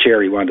 and as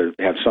chair, he wanted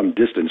to have some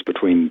distance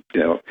between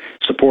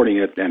supporting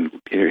it and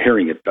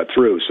hearing it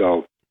through.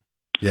 So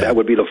that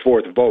would be the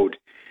 4th vote,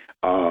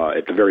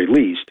 at the very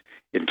least,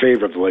 in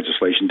favor of the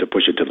legislation to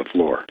push it to the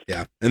floor.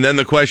 Yeah. And then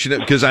the question,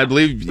 because I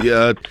believe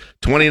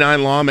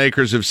 29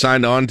 lawmakers have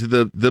signed on to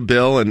the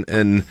bill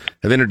and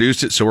have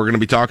introduced it. So we're going to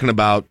be talking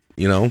about,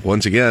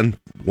 once again,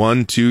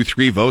 1, 2,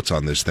 3 votes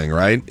on this thing,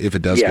 right? If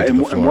it does get to the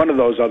floor. And one of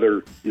those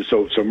other,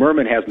 so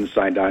Merman hasn't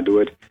signed on to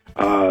it.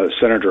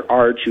 Senator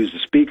Arch, who's the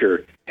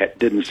speaker,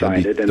 didn't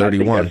sign it. And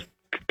 31. I think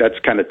that's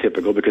kind of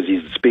typical because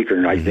he's the speaker,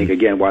 and I think,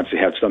 again, wants to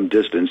have some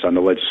distance on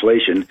the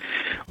legislation,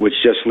 which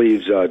just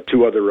leaves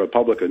 2 other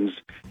Republicans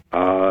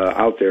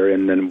out there,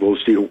 and then we'll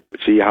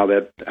see how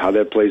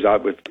that plays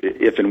out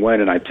if and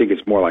when, and I think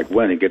it's more like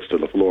when it gets to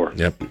the floor.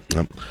 Yep.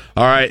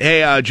 All right.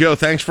 Hey, Joe,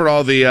 thanks for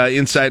all the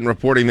insight and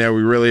reporting there.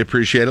 We really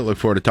appreciate it. Look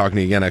forward to talking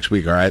to you again next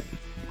week, all right?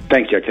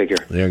 Thanks, Jack. Take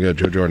care. There you go,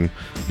 Joe Jordan,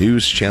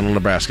 News Channel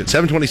Nebraska.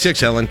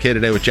 726 LNK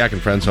Today with Jack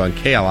and Friends on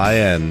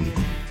KLIN.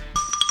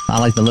 I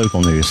like the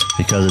local news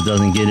because it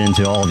doesn't get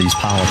into all these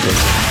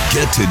politics.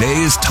 Get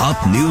today's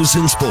top news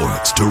and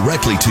sports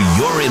directly to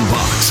your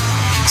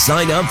inbox.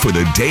 Sign up for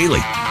the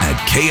Daily at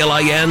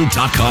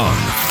KLIN.com.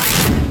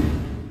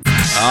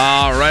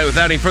 All right,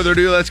 without any further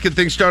ado, let's get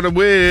things started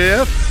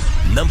with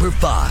number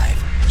 5.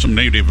 Some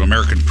Native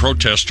American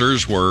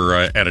protesters were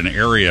at an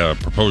area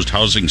proposed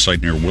housing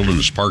site near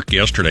Wilderness Park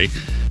yesterday.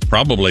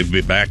 Probably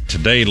be back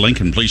today.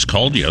 Lincoln police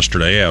called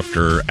yesterday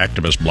after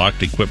activists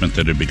blocked equipment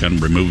that had begun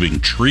removing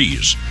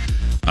trees.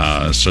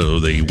 So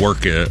they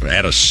work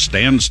at a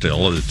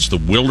standstill. It's the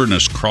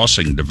Wilderness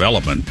Crossing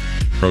Development.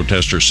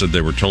 Protesters said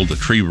they were told that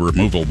tree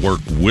removal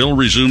work will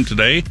resume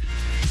today,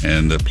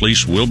 and the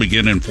police will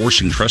begin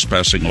enforcing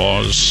trespassing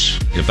laws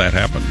if that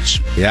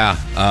happens. Yeah,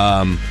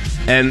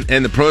 and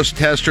the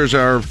protesters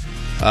are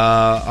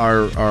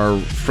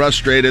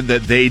frustrated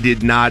that they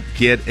did not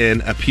get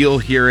an appeal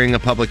hearing, a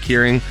public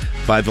hearing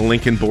by the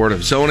Lincoln Board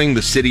of Zoning.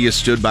 The city has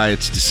stood by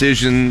its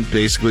decision,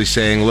 basically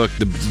saying, look,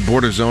 the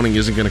Board of Zoning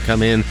isn't going to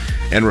come in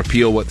and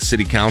repeal what the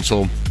city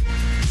council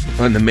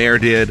and the mayor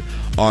did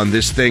on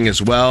this thing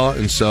as well.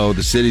 And so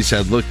the city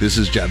said, look,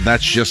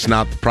 that's just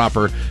not the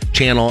proper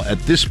channel at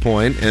this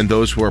point. And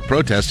those who are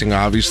protesting,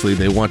 obviously,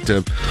 they want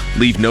to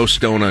leave no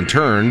stone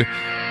unturned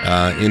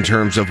in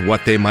terms of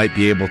what they might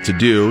be able to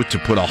do to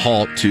put a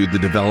halt to the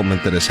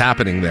development that is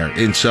happening there.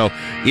 And so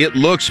it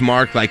looks,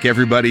 Mark, like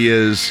everybody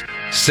is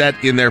set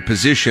in their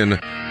position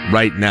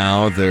right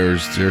now.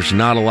 There's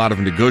not a lot of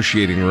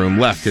negotiating room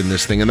left in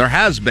this thing. And there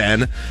has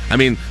been, I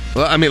mean,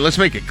 let's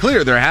make it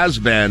clear, there has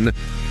been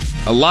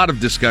a lot of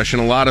discussion,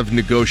 a lot of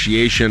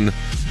negotiation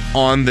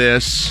on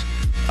this.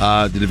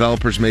 The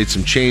developers made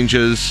some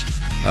changes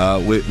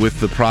with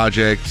the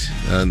project,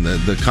 and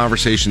the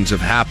conversations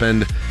have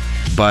happened,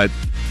 but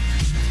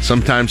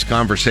sometimes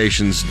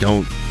conversations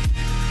don't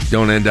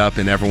end up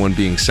in everyone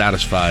being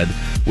satisfied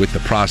with the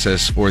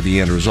process or the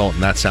end result,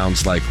 and that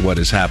sounds like what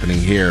is happening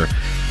here.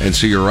 And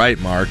so you're right,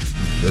 Mark.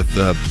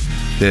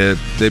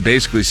 They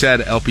basically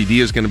said LPD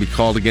is going to be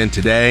called again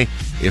today.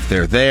 If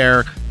they're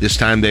there, this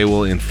time they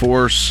will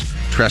enforce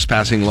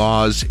trespassing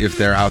laws if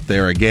they're out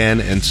there again.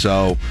 And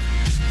so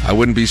I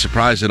wouldn't be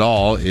surprised at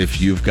all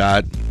if you've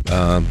got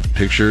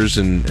pictures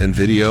and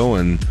video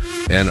and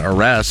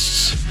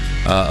arrests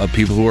of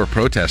people who are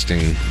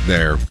protesting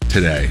there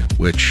today,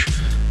 which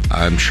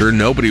I'm sure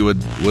nobody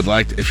would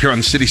like to. If you're on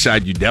the city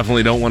side, you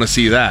definitely don't want to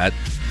see that,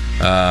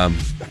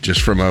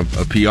 just from a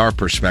PR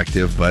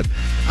perspective, but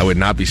I would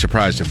not be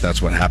surprised if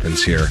that's what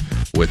happens here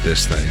with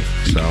this thing.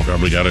 So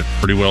probably got it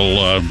pretty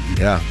well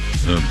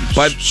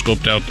but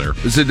scoped out there.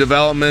 It's a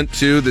development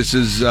too. This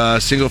is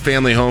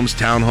single-family homes,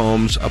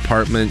 townhomes,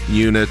 apartment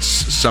units,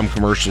 some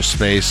commercial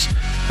space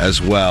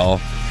as well.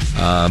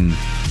 And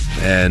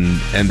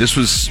this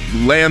was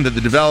land that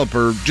the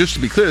developer, just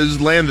to be clear, this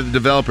is land that the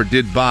developer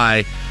did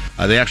buy.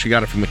 They actually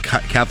got it from the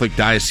Catholic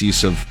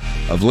Diocese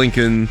of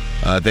Lincoln.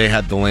 They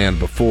had the land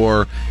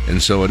before,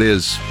 and so it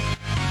is.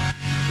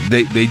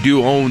 They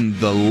do own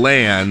the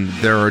land.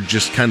 There are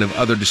just kind of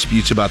other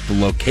disputes about the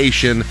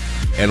location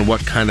and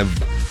what kind of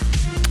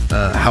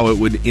how it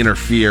would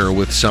interfere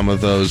with some of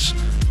those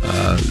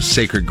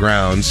sacred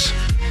grounds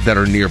that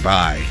are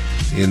nearby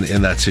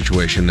in that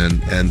situation,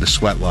 and the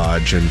sweat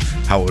lodge and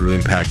how it would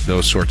impact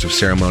those sorts of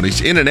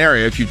ceremonies in an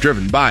area, if you've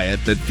driven by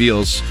it, that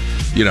feels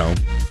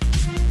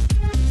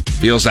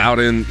out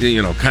in,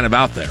 kind of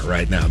out there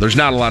right now. There's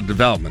not a lot of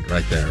development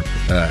right there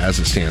as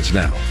it stands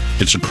now.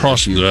 It's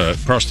across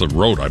the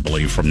road, I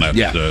believe, from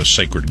that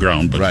sacred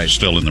ground, but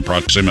still in the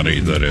proximity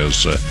that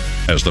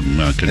has them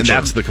concerned. And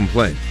that's the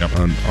complaint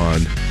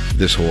on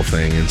this whole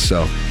thing. And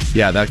so,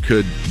 that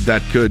could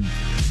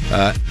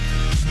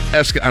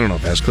I don't know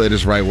if escalate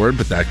is the right word,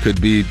 but that could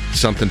be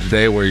something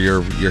today where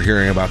you're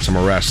hearing about some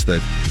arrests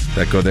that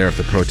go there if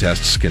the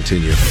protests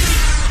continue.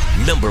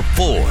 Number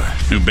 4.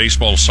 New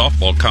baseball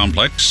softball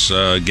complex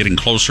getting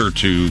closer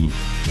to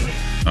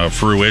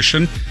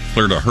fruition.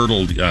 Cleared a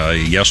hurdle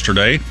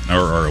yesterday,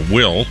 or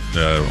will,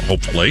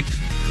 hopefully.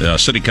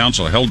 City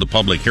Council held the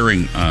public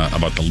hearing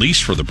about the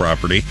lease for the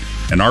property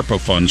and ARPA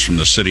funds from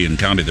the city and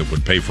county that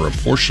would pay for a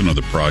portion of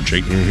the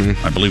project.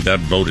 I believe that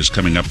vote is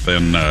coming up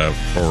then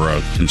for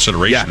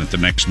consideration at the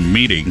next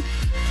meeting.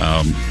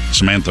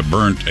 Samantha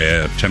Burnt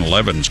at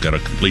 1011's got a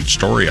complete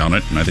story on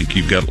it, and I think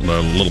you've got a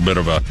little bit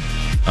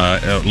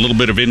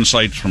of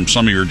insight from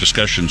some of your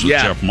discussions with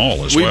Jeff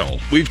Maul as well.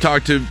 We've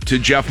talked to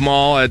Jeff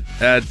Maul at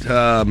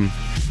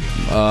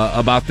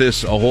about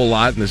this a whole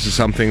lot, and this is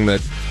something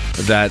that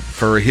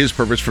for his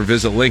purpose, for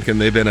Visit Lincoln,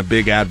 they've been a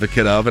big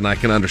advocate of, and I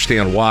can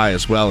understand why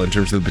as well, in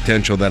terms of the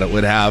potential that it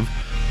would have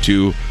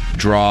to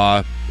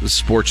draw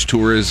sports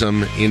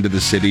tourism into the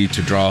city,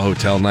 to draw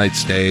hotel night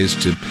stays,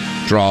 to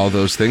draw all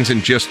those things,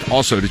 and just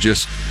also to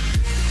just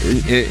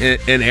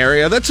an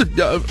area that's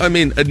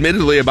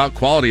admittedly about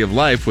quality of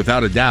life,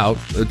 without a doubt.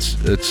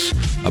 It's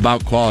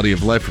about quality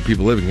of life for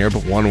people living here,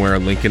 but one where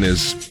Lincoln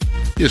is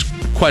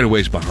quite a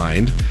ways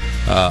behind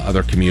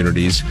other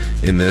communities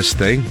in this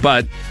thing.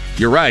 But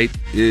you're right,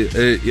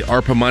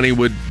 ARPA money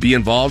would be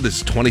involved.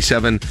 It's a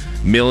 $27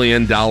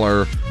 million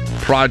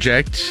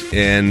project,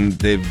 and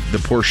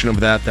the portion of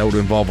that would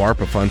involve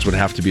ARPA funds would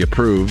have to be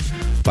approved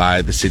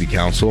by the city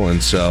council,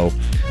 and so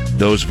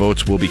those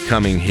votes will be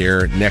coming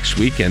here next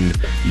week, and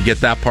you get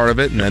that part of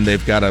it, and then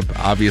they've got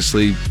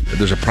obviously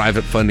there's a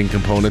private funding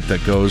component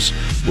that goes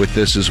with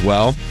this as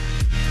well.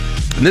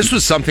 And this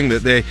was something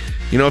that they,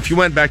 if you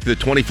went back to the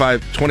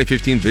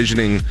 2015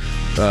 visioning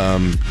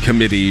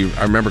committee,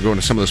 I remember going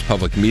to some of those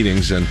public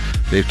meetings, and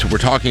they were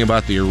talking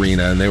about the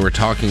arena, and they were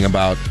talking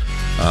about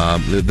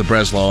the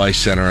Breslau Ice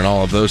Center and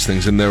all of those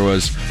things, and there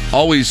was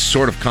always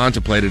sort of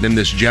contemplated in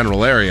this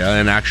general area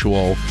an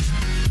actual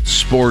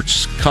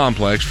sports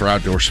complex for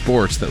outdoor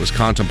sports that was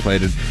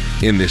contemplated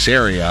in this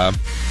area.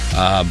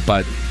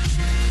 But,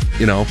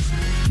 you know,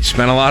 you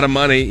spent a lot of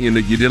money.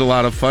 You did a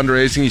lot of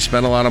fundraising. You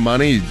spent a lot of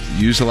money. You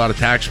used a lot of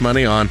tax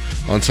money on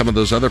some of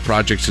those other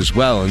projects as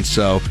well. And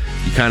so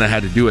you kind of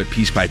had to do it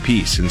piece by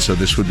piece. And so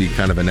this would be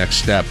kind of a next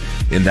step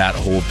in that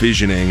whole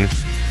visioning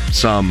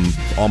some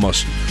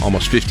almost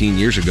 15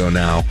 years ago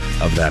now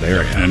of that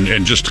area.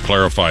 And just to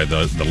clarify,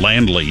 the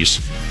land lease,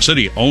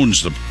 city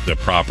owns the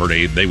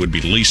property. They would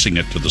be leasing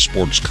it to the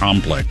sports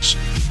complex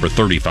for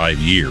 35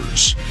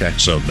 years. Okay.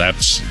 So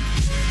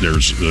there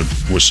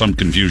was some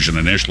confusion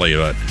initially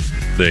that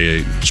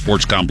the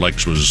sports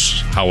complex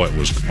was how it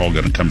was all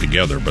going to come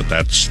together, but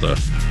that's the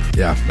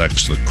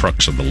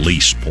crux of the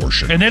lease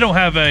portion. And they don't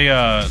have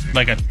a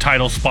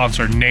title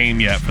sponsor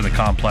name yet for the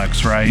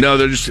complex, right? No,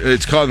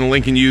 it's called the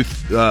Lincoln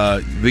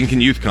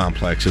Youth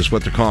Complex is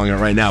what they're calling it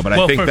right now. But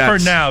I think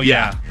that's for now,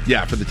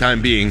 yeah, for the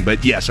time being.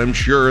 But yes, I'm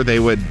sure they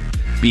would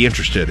be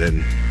interested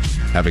in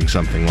having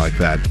something like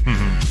that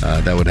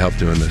that would help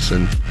doing this.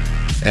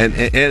 And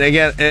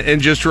again, and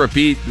just to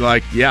repeat,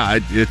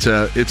 it's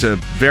a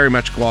very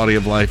much quality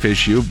of life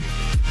issue,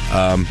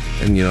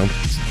 and you know,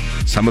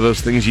 some of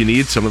those things you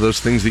need, some of those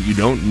things that you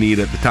don't need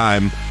at the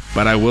time.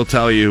 But I will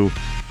tell you,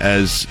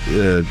 as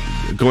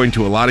going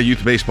to a lot of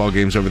youth baseball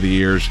games over the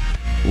years,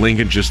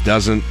 Lincoln just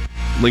hasn't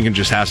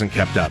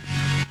kept up.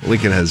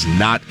 Lincoln has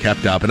not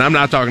kept up, and I'm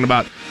not talking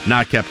about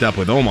not kept up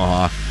with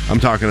Omaha. I'm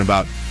talking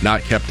about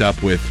not kept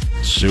up with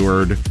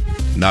Seward,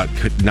 not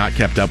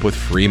kept up with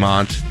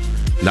Fremont.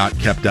 Not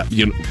kept up.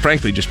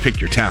 Frankly, just pick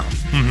your town.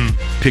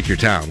 Pick your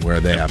town where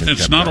they haven't.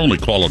 It's not only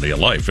quality of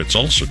life; it's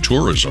also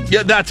tourism.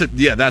 Yeah, that's a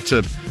big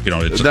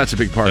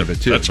part of it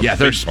too. That's a big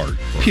part.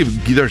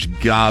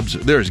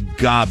 There's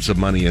gobs of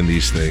money in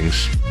these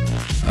things,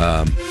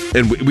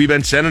 and we've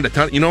been sending a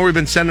ton. You know where we've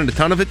been sending a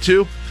ton of it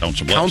to?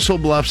 Council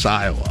Bluffs,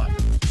 Iowa,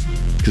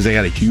 because they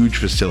got a huge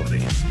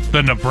facility.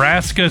 The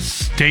Nebraska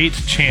State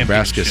Championship.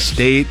 Nebraska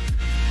State.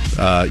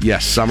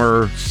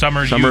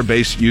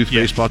 Summer-based youth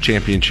baseball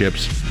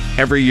championships.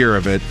 Every year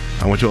of it.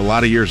 I went to a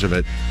lot of years of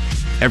it.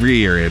 Every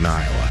year in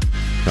Iowa.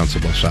 Council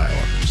Bluffs,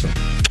 Iowa. So,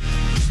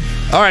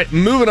 all right,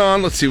 moving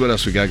on. Let's see what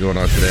else we got going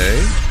on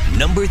today.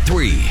 Number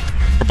 3.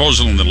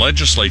 Proposal in the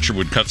legislature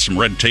would cut some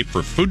red tape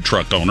for food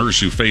truck owners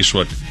who face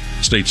what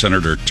State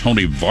Senator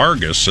Tony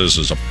Vargas says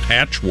is a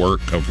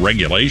patchwork of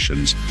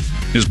regulations.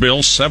 His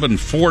bill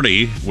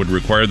 740 would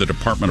require the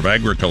Department of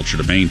Agriculture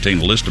to maintain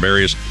a list of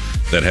areas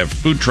that have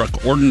food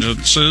truck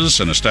ordinances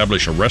and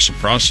establish a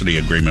reciprocity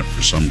agreement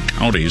for some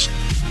counties.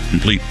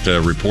 Complete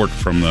report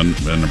from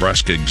the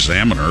Nebraska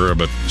Examiner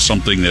about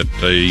something that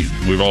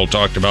we've all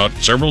talked about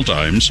several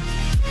times,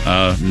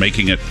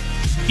 making it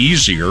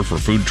easier for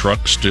food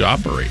trucks to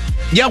operate.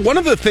 Yeah, one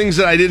of the things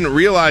that I didn't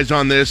realize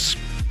on this,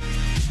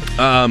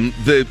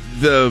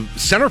 the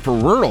Center for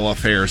Rural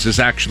Affairs is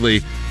actually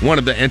one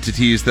of the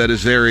entities that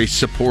is very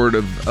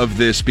supportive of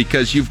this,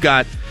 because you've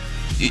got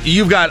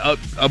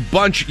a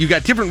bunch, you've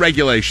got different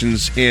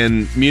regulations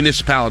in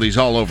municipalities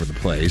all over the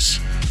place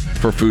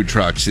for food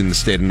trucks in the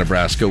state of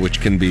Nebraska, which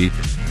can be,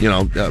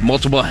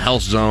 multiple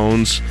health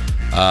zones,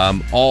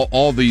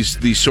 all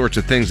these sorts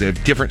of things. They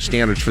have different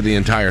standards for the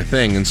entire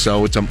thing, and so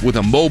with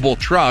a mobile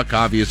truck,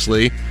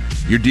 obviously,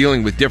 you're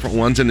dealing with different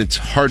ones, and it's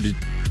hard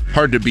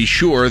to be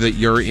sure that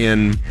you're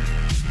in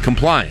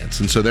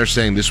compliance. And so they're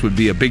saying this would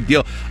be a big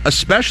deal,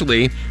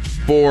 especially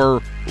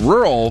for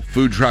rural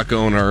food truck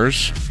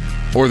owners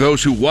or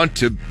those who want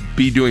to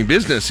be doing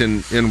business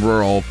in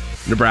rural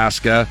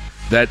Nebraska,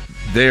 that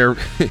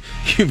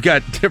you've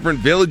got different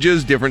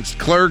villages, different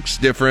clerks,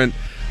 different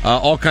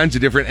all kinds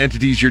of different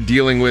entities you're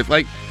dealing with.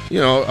 Like,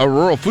 a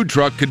rural food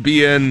truck could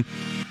be in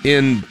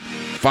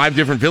 5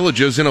 different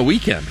villages in a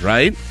weekend,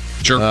 right?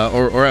 Sure.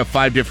 Or have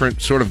 5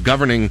 different sort of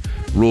governing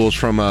rules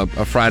from a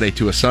Friday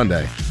to a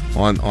Sunday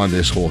on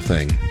this whole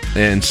thing.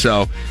 And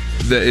so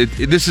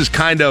this is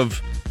kind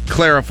of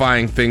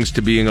clarifying things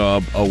to being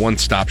a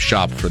one-stop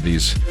shop for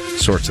these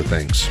sorts of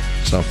things.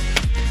 So,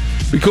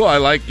 be cool. I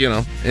like,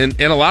 and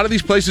a lot of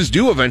these places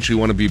do eventually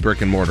want to be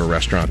brick and mortar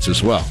restaurants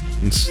as well.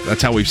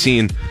 That's how we've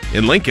seen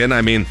in Lincoln.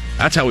 I mean,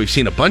 that's how we've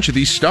seen a bunch of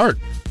these start.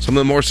 Some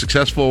of the more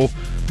successful,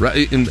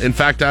 in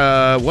fact, 2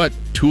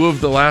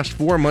 of the last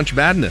 4 Munch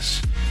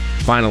Madness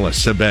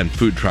finalists have been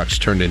food trucks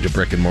turned into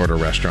brick and mortar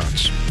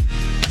restaurants.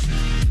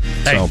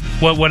 Hey,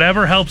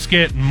 whatever helps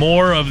get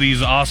more of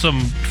these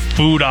awesome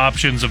food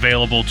options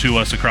available to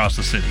us across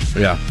the city.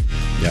 Yeah.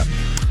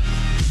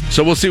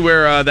 So we'll see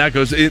where that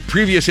goes.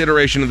 Previous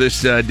iteration of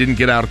this didn't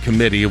get out of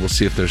committee. We'll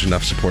see if there's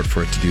enough support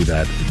for it to do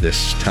that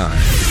this time.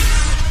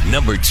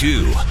 Number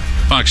 2.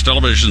 Fox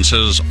Television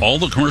says all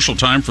the commercial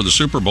time for the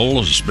Super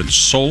Bowl has been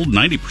sold.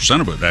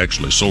 90% of it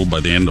actually sold by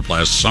the end of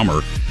last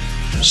summer.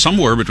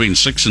 Somewhere between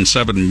 6 and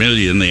 7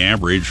 million, the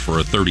average for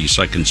a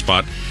 30-second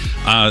spot.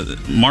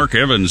 Mark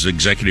Evans,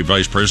 Executive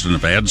Vice President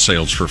of Ad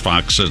Sales for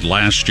Fox, said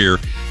last year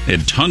they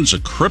had tons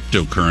of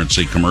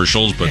cryptocurrency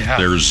commercials, but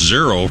there's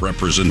 0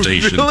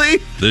 representation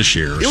this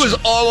year. It was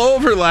all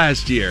over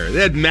last year.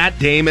 They had Matt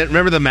Damon.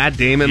 Remember the Matt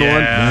Damon one?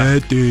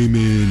 Matt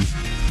Damon.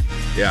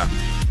 Yeah.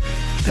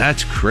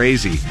 That's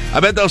crazy. I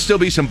bet there'll still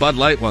be some Bud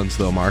Light ones,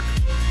 though, Mark.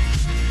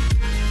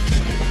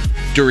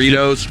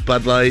 Doritos,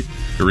 Bud Light.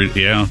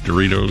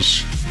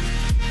 Doritos.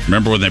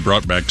 Remember when they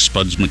brought back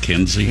Spuds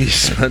McKenzie?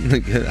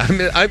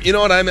 You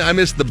know what? I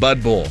missed the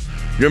Bud Bowl.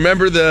 You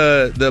remember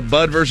the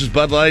Bud versus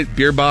Bud Light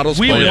beer bottles?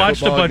 We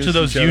watched a bunch of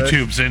those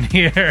YouTubes in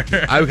here.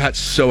 I got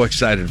so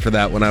excited for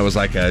that when I was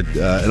like an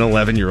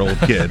 11-year-old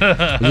kid.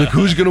 I was like,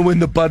 who's going to win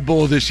the Bud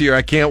Bowl this year?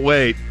 I can't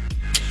wait.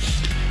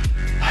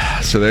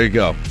 So there you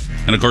go.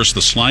 And, of course,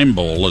 the Slime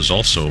Bowl is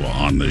also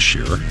on this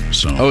year.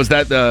 So, is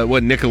that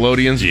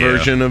Nickelodeon's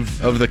version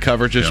of the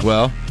coverage as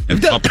well?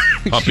 And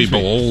Puppy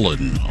Bowl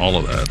and all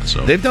of that.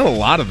 So they've done a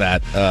lot of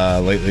that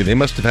lately. They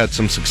must have had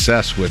some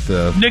success with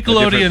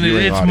Nickelodeon.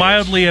 It's audience.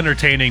 Mildly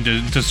entertaining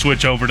to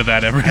switch over to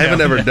that every. I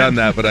haven't ever done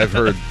that, but I've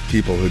heard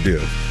people who do.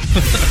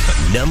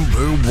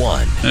 Number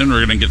 1. And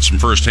we're going to get some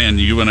firsthand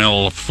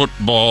UNL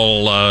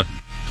football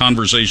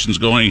conversations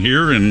going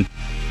here in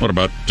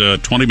about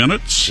 20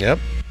 minutes. Yep.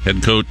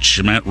 Head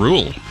coach Matt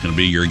Rhule going to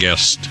be your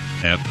guest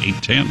at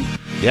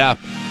 8:10. Yeah.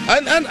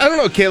 I don't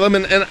know, Caleb,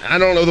 and I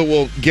don't know that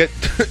we'll get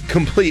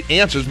complete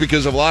answers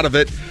because a lot of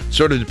it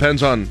sort of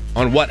depends on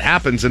what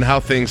happens and how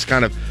things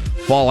kind of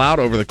fall out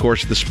over the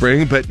course of the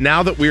spring. But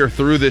now that we are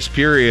through this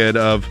period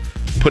of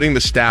putting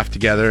the staff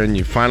together, and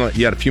you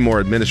had a few more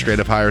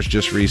administrative hires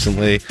just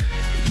recently,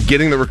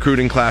 getting the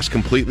recruiting class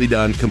completely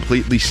done,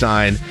 completely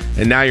signed,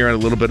 and now you're in a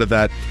little bit of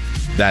that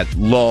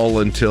lull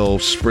until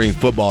spring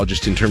football,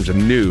 just in terms of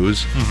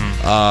news.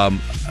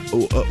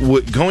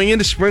 Going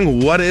into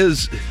spring, what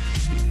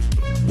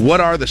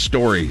are the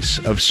stories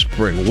of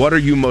spring? What are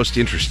you most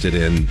interested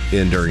in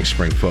during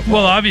spring football?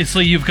 Well,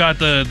 obviously, you've got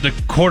the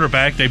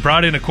quarterback. They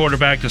brought in a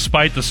quarterback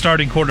despite the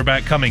starting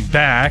quarterback coming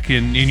back,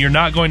 and you're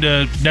not going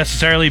to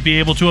necessarily be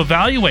able to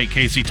evaluate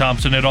Casey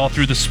Thompson at all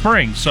through the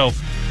spring. So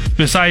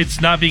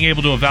besides not being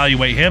able to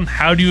evaluate him,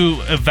 how do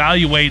you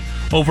evaluate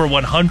over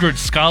 100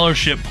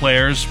 scholarship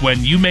players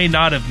when you may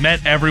not have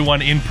met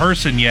everyone in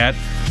person yet,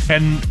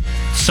 and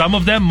some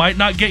of them might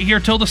not get here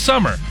till the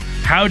summer?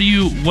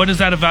 What does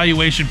that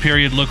evaluation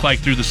period look like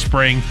through the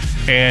spring?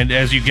 And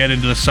as you get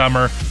into the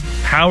summer,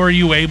 how are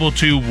you able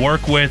to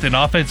work with an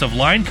offensive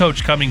line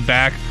coach coming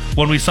back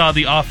when we saw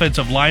the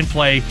offensive line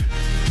play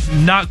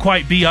not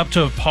quite be up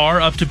to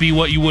par, up to be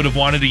what you would have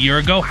wanted a year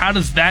ago? How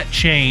does that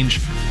change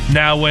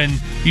now when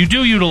you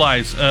do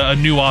utilize a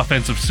new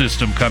offensive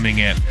system coming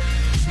in?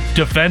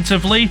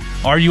 Defensively,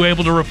 are you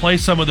able to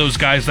replace some of those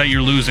guys that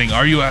you're losing?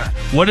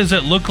 What does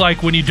it look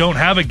like when you don't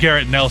have a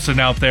Garrett Nelson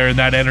out there and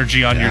that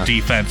energy on your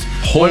defense?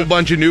 Whole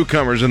bunch of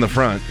newcomers in the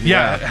front.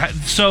 Yeah.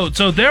 So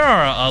there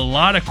are a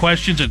lot of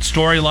questions and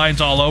storylines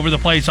all over the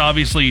place,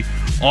 obviously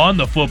on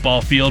the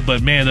football field.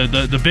 But man,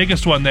 the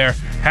biggest one there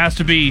has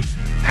to be,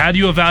 how do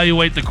you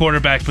evaluate the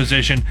quarterback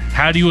position?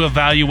 How do you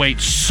evaluate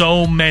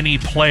so many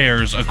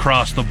players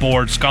across the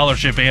board,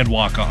 scholarship and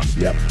walk-on?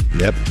 Yep.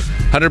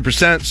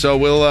 100%. So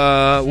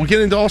we'll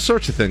get into all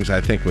sorts of things, I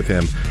think, with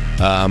him.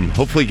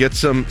 Hopefully get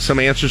some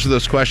answers to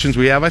those questions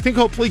we have. I think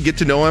hopefully get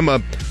to know him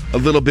a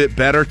little bit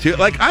better, too.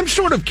 Like, I'm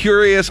sort of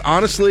curious,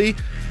 honestly,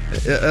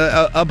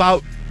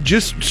 about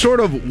just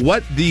sort of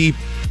what the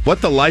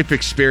life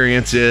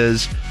experience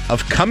is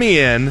of coming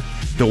in,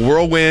 the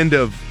whirlwind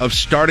of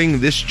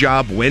starting this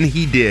job when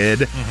he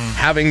did,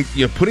 having,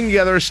 putting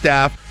together a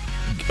staff,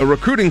 a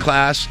recruiting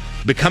class,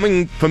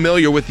 becoming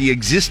familiar with the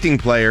existing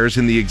players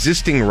in the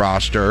existing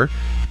roster,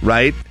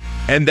 right?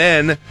 And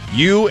then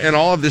you and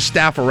all of the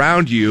staff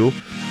around you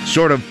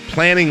sort of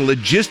planning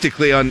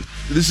logistically on,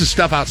 this is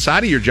stuff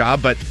outside of your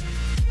job, but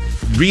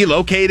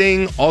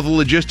relocating, all the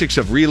logistics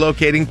of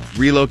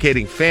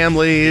relocating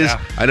families.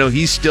 Yeah. I know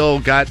he's still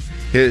got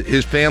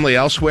his family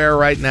elsewhere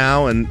right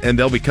now, and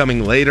they'll be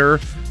coming later,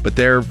 but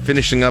they're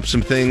finishing up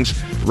some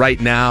things right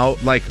now.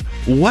 Like,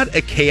 what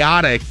a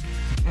chaotic...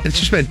 It's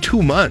just been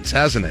 2 months,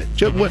 hasn't it?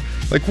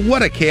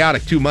 What a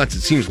chaotic 2 months.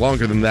 It seems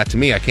longer than that to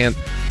me. I can't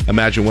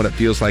imagine what it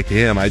feels like to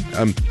him.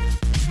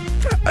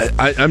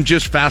 I'm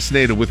just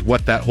fascinated with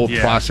what that whole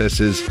process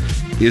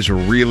is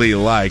really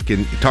like.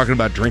 And talking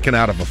about drinking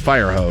out of a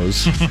fire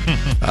hose,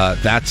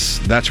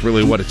 that's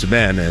really what it's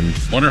been. And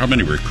wonder how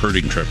many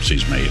recruiting trips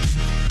he's made.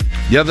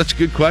 Yeah, that's a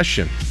good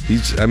question.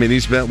 He's been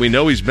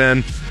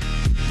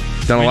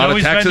done a lot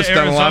of Texas,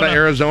 done a lot of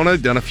Arizona,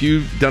 done a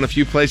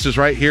few places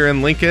right here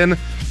in Lincoln.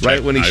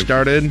 Right when he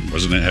started.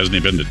 Hasn't he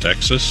been to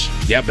Texas?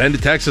 Yeah, been to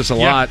Texas a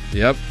lot.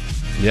 Yep.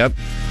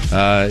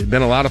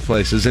 Been a lot of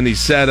places. And he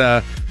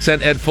said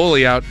sent Ed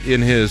Foley out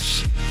in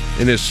his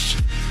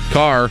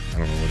car. I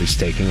don't know what he's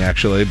taking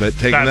actually, but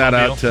taking that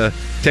out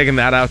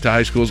to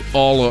high schools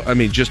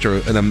just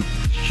a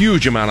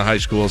huge amount of high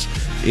schools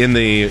in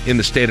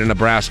the state of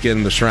Nebraska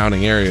and the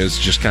surrounding areas,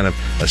 just kind of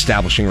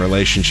establishing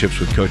relationships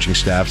with coaching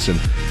staffs and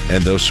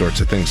those sorts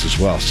of things as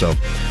well. So,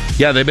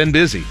 yeah, they've been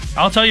busy.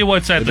 I'll tell you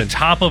what's at the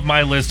top of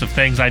my list of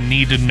things I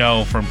need to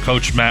know from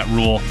Coach Matt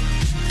Rhule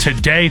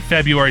today,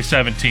 February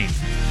 17th.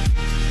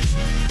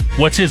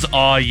 What's his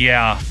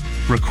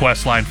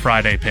request line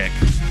Friday pick?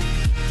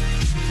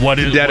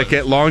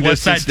 long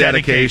distance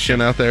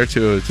dedication out there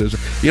too.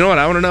 You know what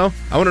I want to know?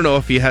 I want to know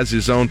if he has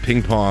his own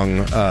ping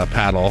pong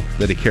paddle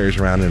that he carries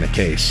around in a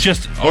case,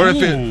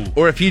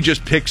 or if he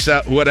just picks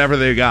up whatever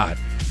they got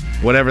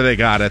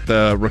at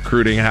the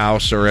recruiting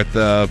house or at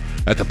the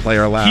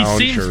player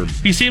lounge.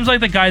 He seems like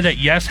the guy that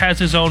has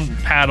his own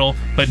paddle,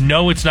 but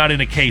no, it's not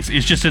in a case.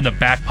 It's just in the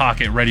back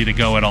pocket, ready to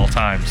go at all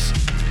times.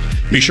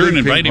 Be sure and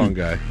invite him.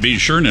 Be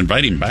sure and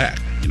invite him back.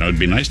 It'd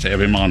be nice to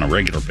have him on a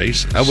regular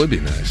basis. That would be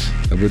nice.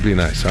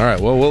 All right.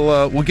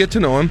 Well, we'll get to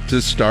know him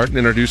to start and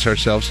introduce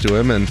ourselves to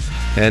him, and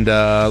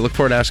look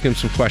forward to asking him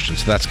some questions.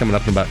 So that's coming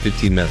up in about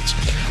 15 minutes.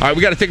 All right,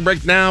 we got to take a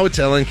break now. It's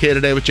LNK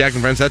Today with Jack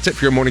and Friends. That's it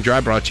for your morning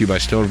drive, brought to you by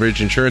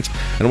Stonebridge Insurance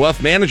and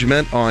Wealth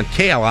Management on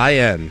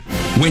KLIN.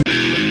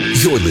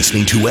 You're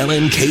listening to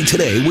LNK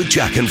Today with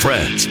Jack and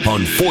Friends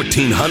on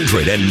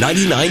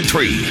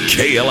 1499.3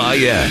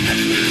 KLIN.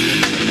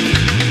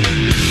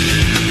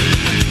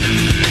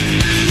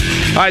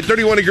 All right,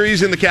 31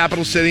 degrees in the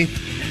capital city.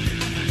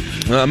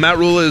 Matt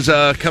Rhule is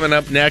coming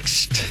up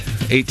next,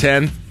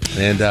 8:10,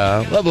 and we'll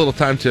have a little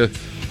time to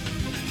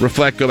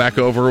reflect, go back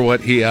over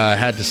what he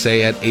had to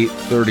say at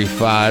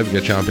 8:35. We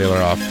got John Baylor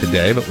off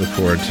today, but look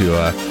forward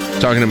to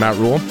talking to Matt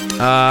Rhule.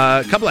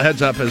 A couple of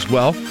heads up as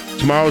well.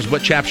 Tomorrow's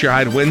What Chaps Your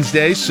Hide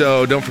Wednesday,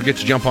 so don't forget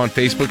to jump on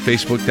Facebook,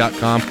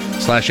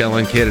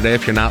 facebook.com/LNK Today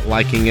if you're not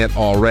liking it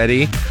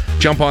already.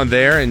 Jump on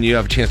there, and you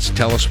have a chance to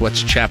tell us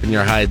what's chapping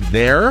your hide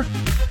there.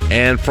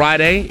 And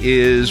Friday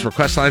is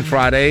Request Line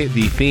Friday.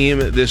 The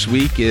theme this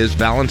week is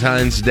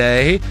Valentine's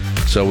Day.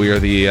 So we are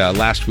the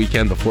last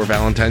weekend before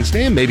Valentine's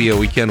Day, and maybe a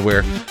weekend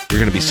where you're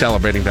going to be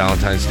celebrating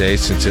Valentine's Day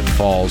since it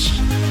falls,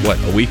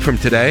 a week from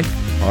today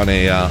on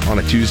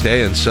a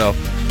Tuesday. And so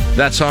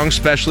that song,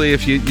 especially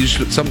if you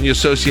something you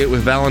associate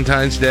with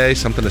Valentine's Day,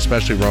 something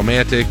especially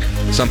romantic,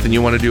 something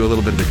you want to do a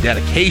little bit of a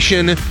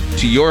dedication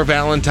to your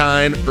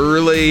Valentine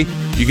early,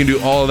 you can do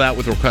all of that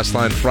with Request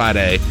Line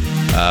Friday.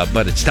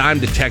 But it's time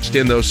to text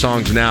in those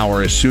songs now,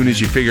 or as soon as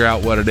you figure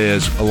out what it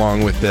is,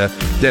 along with the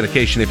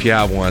dedication if you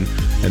have one.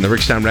 And the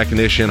Rickstown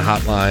Recognition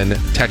hotline,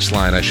 text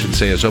line, I should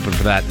say, is open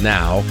for that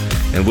now,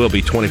 and will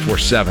be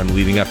 24/7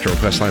 leading up to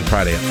Request Line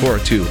Friday at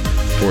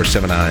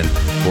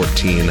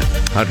 402-479-1400.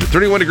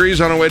 31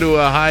 degrees on our way to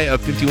a high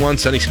of 51.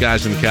 Sunny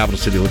skies in the capital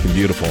city, looking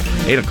beautiful.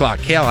 8 o'clock,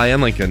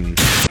 KLIN Lincoln.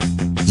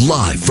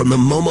 Live from the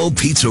Momo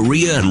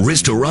Pizzeria and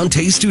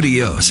Ristorante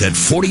Studios at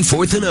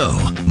 44th and O.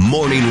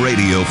 Morning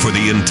radio for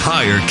the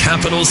entire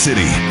capital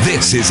city.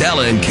 This is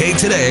LNK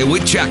Today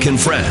with Jack and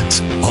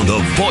Friends on the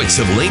voice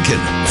of Lincoln,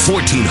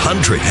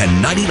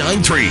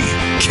 1499.3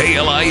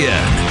 KLIN.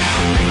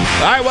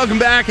 All right, welcome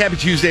back. Happy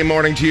Tuesday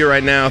morning to you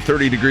right now.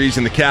 30 degrees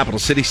in the capital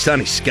city.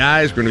 Sunny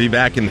skies. We're going to be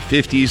back in the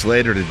 50s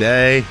later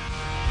today.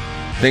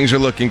 Things are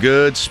looking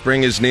good.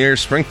 Spring is near.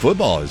 Spring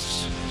football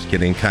is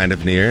getting kind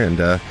of near,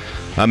 and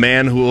a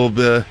man who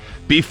will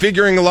be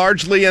figuring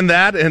largely in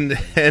that and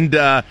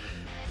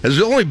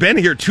has only been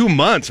here 2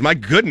 months. My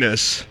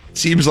goodness.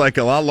 Seems like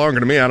a lot longer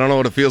to me. I don't know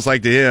what it feels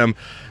like to him.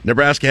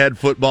 Nebraska head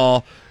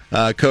football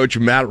coach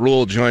Matt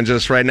Rhule joins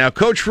us right now.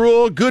 Coach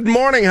Rhule, good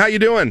morning. How you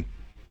doing?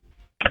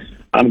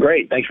 I'm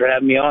great. Thanks for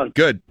having me on.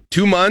 Good.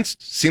 2 months?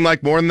 Seems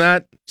like more than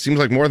that? Seems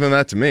like more than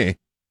that to me.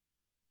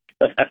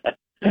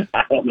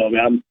 I don't know,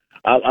 man.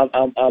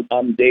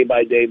 I'm day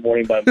by day,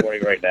 morning by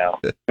morning right now.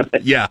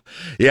 Yeah,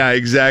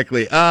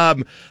 exactly. So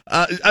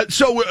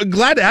we're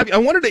glad to have you. I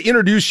wanted to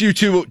introduce you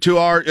to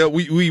our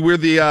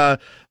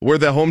we're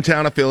the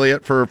hometown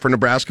affiliate for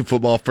Nebraska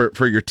football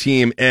for your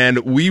team, and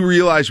we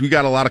realized we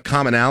got a lot of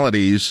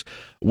commonalities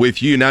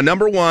with you. Now,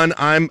 number one,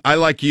 I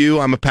like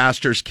you. I'm a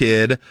pastor's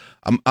kid.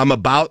 I'm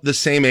about the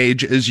same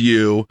age as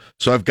you,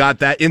 so I've got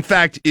that. In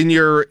fact, in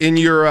your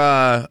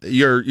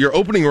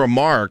opening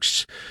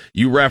remarks,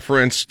 you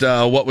referenced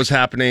what was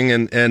happening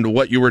and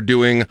what you were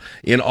doing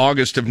in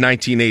August of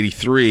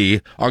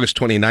 1983, August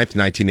 29th,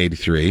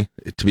 1983,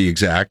 to be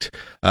exact,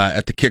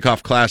 at the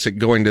Kickoff Classic.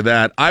 Going to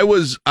that, I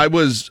was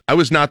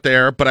not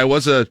there, but I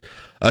was a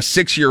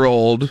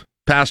 6-year-old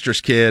pastor's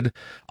kid,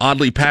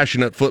 oddly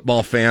passionate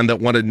football fan that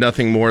wanted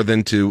nothing more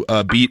than to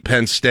beat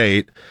Penn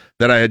State,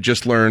 that I had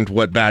just learned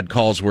what bad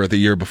calls were the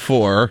year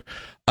before.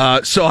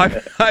 So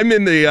I'm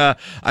in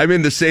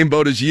the same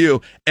boat as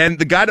you. And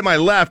the guy to my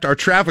left, our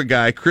traffic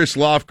guy, Chris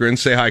Lofgren.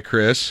 Say hi,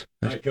 Chris.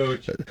 Hi,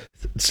 Coach.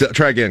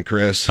 Try again,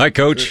 Chris. Hi,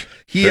 Coach.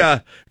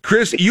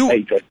 Chris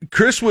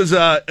was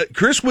at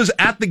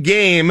the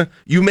game.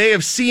 You may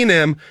have seen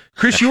him.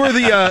 Chris, you were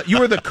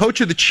the coach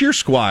of the cheer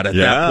squad at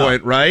that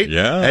point, right?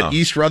 Yeah. At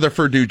East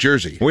Rutherford, New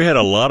Jersey. We had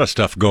a lot of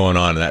stuff going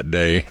on that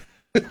day.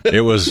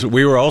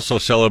 We were also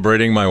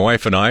celebrating, my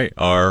wife and I,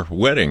 our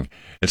wedding.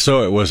 And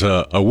so it was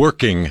a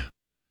working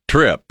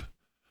trip.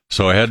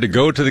 So I had to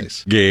go to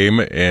the game,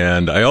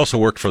 and I also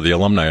worked for the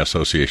Alumni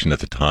Association at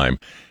the time.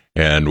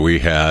 And we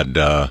had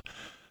the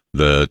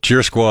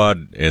cheer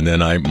squad, and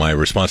then my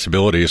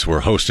responsibilities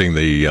were hosting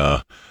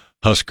the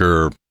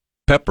Husker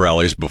pep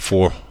rallies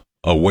before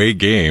away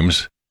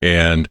games,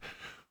 and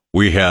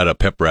we had a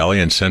pep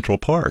rally in Central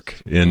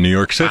Park in New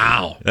York City.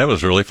 Wow. That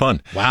was really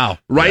fun. Wow.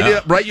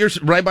 Right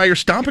by your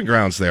stomping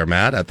grounds there,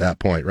 Matt, at that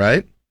point,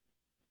 right?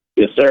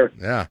 Yes, sir.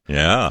 Yeah.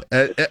 Yeah.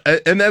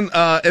 And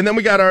then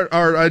we got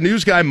our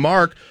news guy,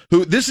 Mark,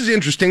 who, this is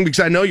interesting because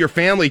I know your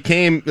family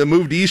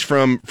moved east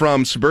from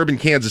suburban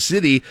Kansas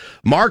City.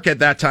 Mark, at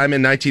that time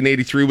in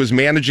 1983, was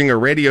managing a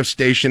radio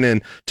station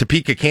in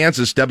Topeka,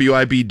 Kansas,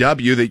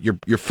 WIBW, that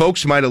your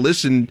folks might have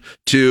listened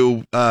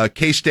to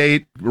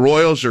K-State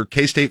Royals or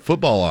K-State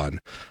football on.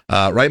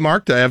 Right,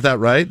 Mark? Do I have that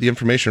right? The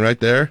information right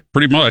there?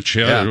 Pretty much,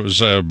 yeah. It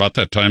was about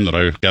that time that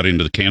I got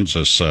into the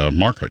Kansas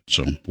market.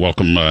 So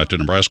welcome to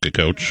Nebraska,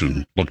 Coach,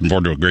 and looking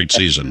forward to a great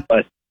season.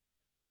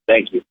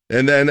 Thank you.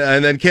 And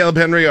then Caleb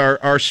Henry,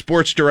 our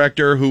sports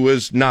director, who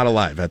was not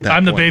alive at that point.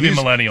 I'm the baby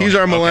millennial. He's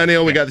our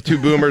millennial. We got the two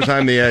boomers.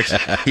 I'm the X.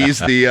 He's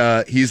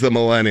the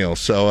millennial.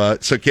 So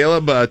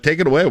Caleb, take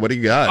it away. What do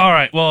you got? All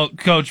right. Well,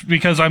 Coach,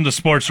 because I'm the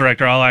sports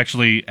director, I'll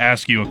actually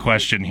ask you a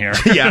question here.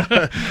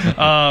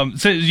 Yeah.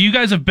 So you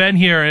guys have been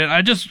here, and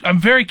I'm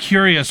very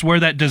curious where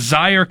that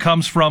desire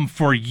comes from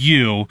for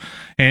you.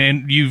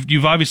 And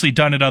you've obviously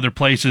done it other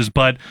places,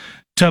 but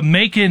to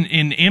make an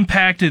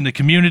impact in the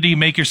community,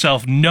 make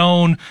yourself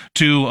known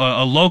to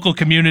a local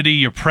community,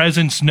 your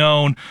presence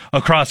known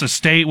across a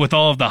state with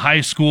all of the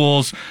high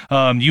schools.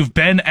 You've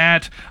been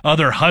at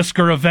other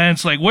Husker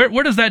events. Like,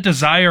 where does that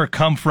desire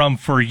come from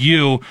for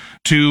you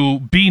to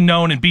be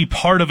known and be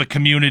part of a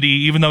community,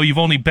 even though you've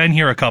only been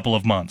here a couple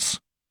of months?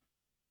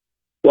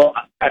 Well,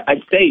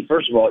 I'd say,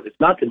 first of all, it's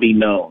not to be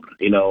known, but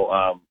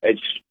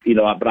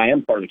I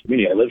am part of the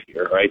community. I live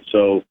here, right?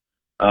 So,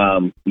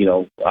 I'm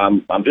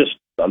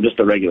just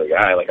a regular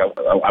guy. Like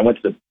I went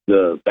to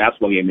the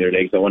basketball game the other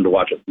day because I wanted to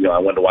watch it. I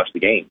wanted to watch the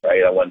game,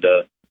 right? I wanted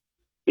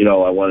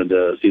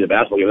to see the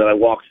basketball game. And then I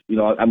walked.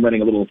 I'm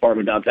renting a little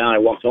apartment downtown. I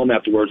walked home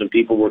afterwards, and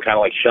people were kind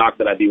of like shocked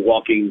that I'd be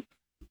walking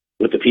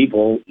with the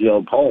people,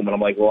 home. And I'm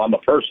like, well, I'm a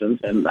person,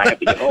 and I have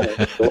to get home.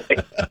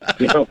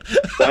 So,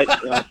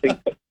 I think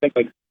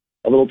like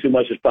a little too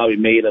much is probably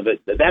made of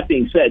it. That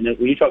being said,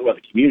 when you talk about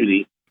the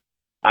community,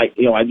 I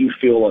do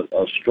feel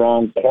a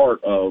strong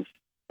part of,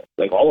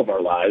 like, all of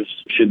our lives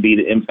should be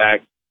to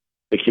impact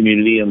the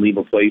community and leave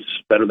a place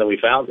better than we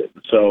found it.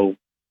 So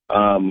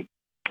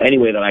any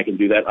way that I can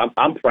do that,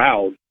 I'm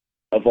proud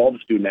of all the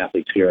student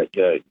athletes here at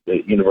the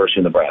University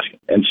of Nebraska.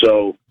 And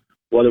so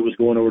whether it was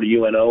going over to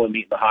UNO and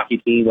meeting the hockey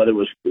team, whether it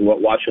was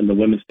watching the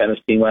women's tennis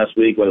team last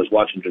week, whether it was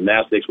watching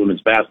gymnastics,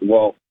 women's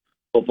basketball,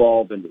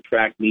 football, then the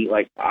track meet,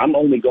 like, I'm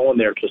only going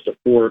there to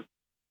support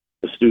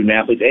the student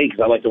athletes, A,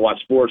 because I like to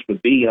watch sports,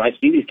 but B, I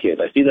see these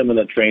kids. I see them in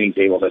the training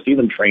tables. I see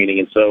them training.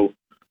 And so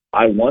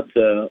I want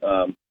to,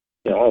 I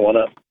want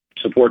to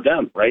support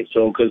them, right?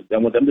 So, because I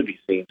want them to be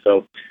seen.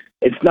 So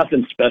it's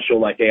nothing special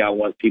like, hey, I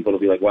want people to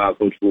be like, wow,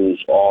 Coach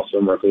Rhule's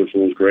awesome, or Coach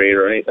Rhule's great,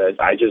 or anything.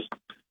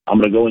 I'm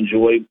going to go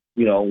enjoy,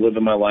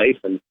 living my life,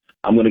 and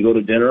I'm going to go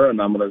to dinner,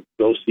 and I'm going to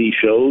go see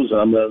shows, and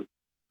I'm going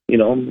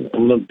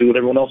to do what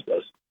everyone else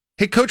does.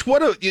 Hey, Coach,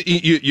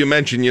 you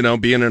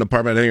mentioned, being in an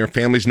apartment and your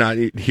family's not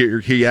here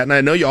yet, and I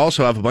know you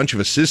also have a bunch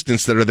of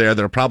assistants that are there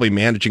that are probably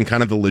managing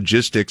kind of the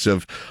logistics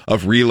of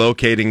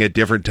relocating at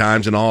different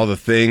times and all the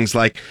things.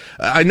 Like,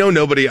 I know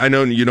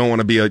you don't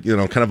want to be a,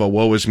 kind of a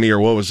woe is me or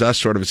woe is us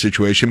sort of a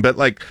situation, but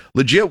like,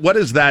 legit, what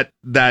is that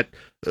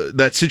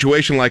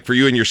situation like for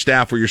you and your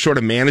staff, where you're sort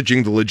of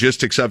managing the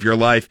logistics of your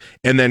life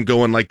and then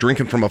going like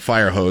drinking from a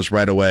fire hose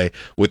right away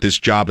with this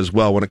job as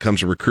well when it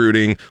comes to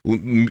recruiting,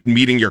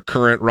 meeting your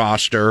current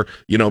roster,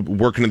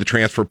 working in the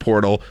transfer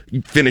portal,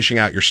 finishing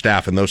out your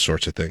staff and those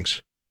sorts of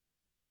things?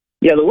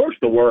 Yeah, the work's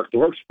the work. The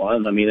work's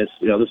fun. I mean, it's,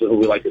 this is what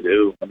we like to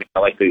do. I mean,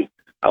 I like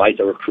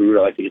to recruit.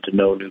 I like to get to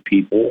know new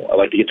people. I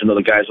like to get to know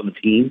the guys on the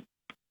team.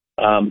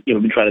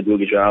 We've been trying to do a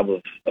good job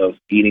of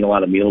eating a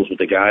lot of meals with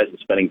the guys and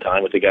spending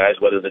time with the guys,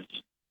 whether that's,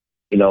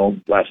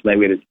 last night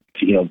we had,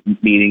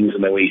 meetings,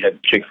 and then we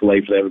had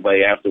Chick-fil-A for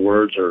everybody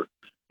afterwards, or,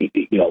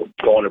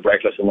 going to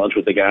breakfast and lunch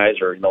with the guys,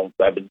 or,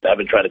 I've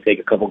been trying to take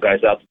a couple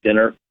guys out to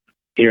dinner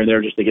here and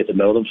there just to get to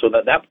know them. So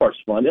that part's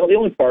fun. The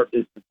only part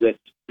that's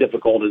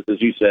difficult is,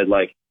 as you said,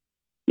 like,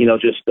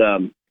 just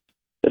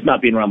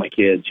not being around my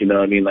kids,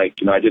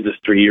 I did this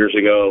 3 years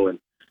ago, and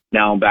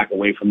now I'm back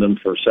away from them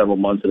for several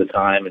months at a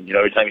time. And,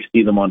 every time you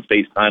see them on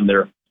FaceTime,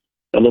 they're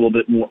a little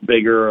bit more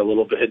bigger, a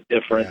little bit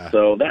different. Yeah.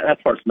 So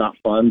that part's not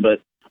fun,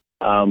 but,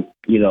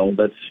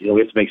 we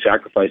have to make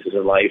sacrifices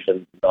in life,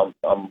 and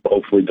I'm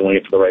hopefully doing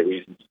it for the right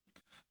reasons.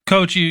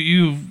 Coach,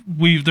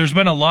 there's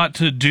been a lot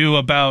to do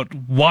about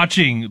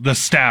watching the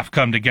staff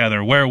come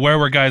together. Where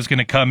were guys going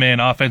to come in?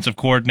 Offensive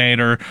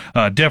coordinator,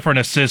 different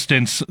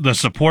assistants, the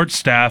support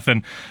staff,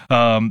 and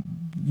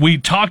we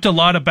talked a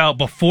lot about,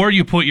 before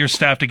you put your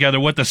staff together,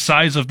 what the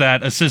size of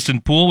that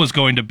assistant pool was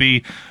going to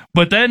be.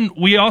 But then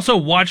we also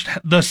watched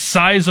the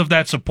size of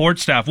that support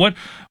staff.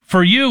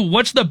 For you,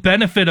 what's the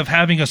benefit of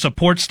having a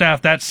support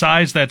staff that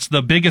size that's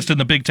the biggest in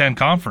the Big Ten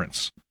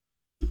Conference?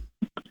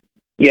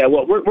 Yeah,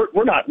 well, we're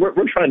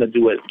trying to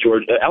do it.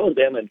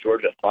 Alabama and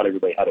Georgia taught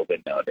everybody how to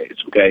win nowadays.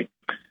 Okay,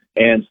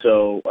 and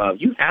so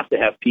you have to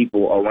have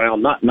people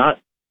around. Not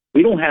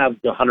we don't have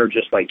 100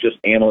 just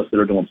analysts that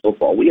are doing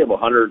football. We have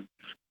 100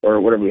 or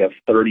whatever. We have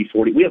 30,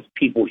 40. We have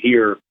people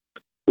here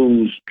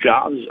whose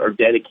jobs are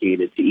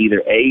dedicated to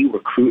either A,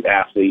 recruit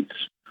athletes,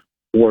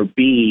 or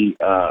B,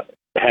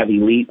 have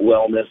elite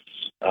wellness,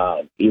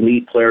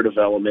 elite player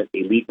development,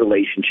 elite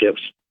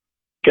relationships.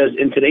 Because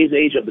in today's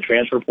age of the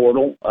transfer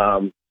portal,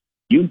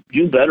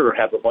 you better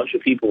have a bunch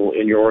of people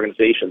in your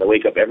organization that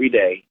wake up every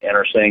day and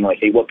are saying, like,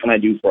 hey, what can I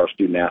do for our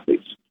student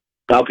athletes?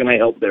 How can I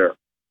help their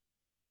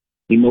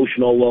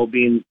emotional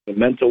well-being,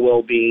 mental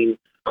well-being,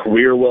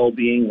 career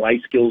well-being,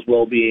 life skills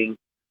well-being?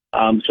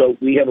 So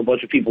we have a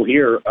bunch of people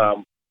here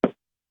that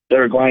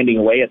are grinding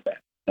away at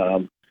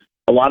that.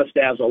 A lot of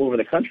staffs all over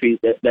the country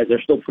that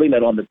they're still putting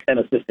that on the 10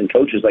 assistant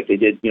coaches like they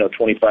did,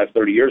 25,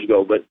 30 years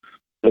ago. But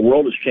the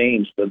world has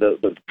changed.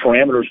 The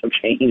parameters have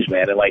changed,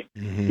 man.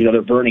 And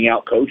they're burning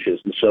out coaches.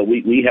 And so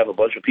we have a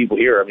bunch of people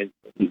here. I mean,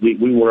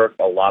 we work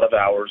a lot of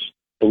hours,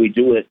 but we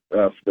do it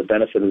for the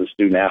benefit of the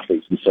student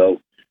athletes. And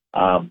so,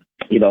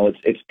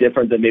 it's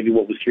different than maybe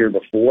what was here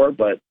before,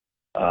 but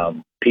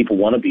people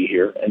want to be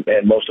here. And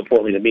most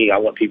importantly to me, I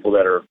want people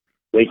that are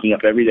waking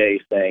up every day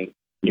saying,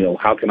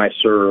 how can I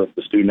serve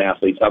the student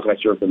athletes? How can I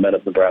serve the men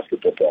of Nebraska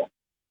football?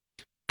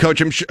 Coach,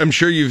 I'm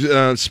sure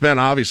you've spent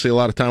obviously a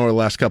lot of time over the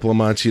last couple of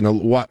months,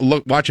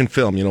 watching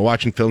film,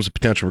 watching films of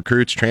potential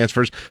recruits,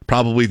 transfers,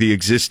 probably the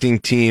existing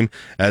team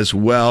as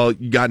well.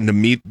 You gotten to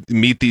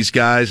meet these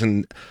guys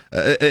and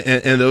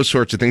those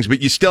sorts of things,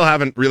 but you still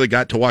haven't really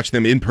got to watch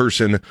them in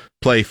person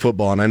play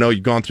football. And I know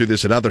you've gone through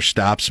this at other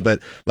stops,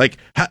 but like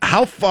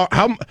how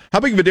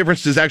big of a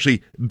difference does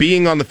actually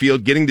being on the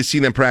field, getting to see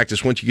them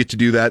practice once you get to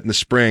do that in the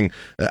spring?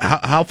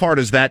 How far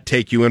does that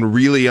take you in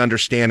really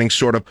understanding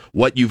sort of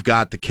what you've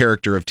got, the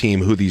character of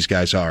team, who these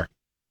guys are?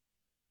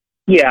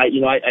 Yeah,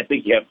 I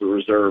think you have to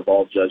reserve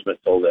all judgment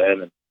till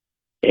then,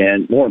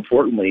 and more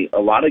importantly, a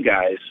lot of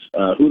guys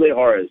who they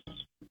are as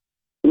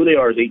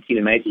 18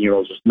 and 19 year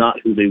olds is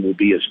not who they will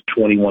be as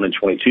 21 and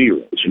 22 year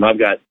olds.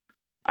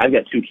 I've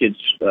got two kids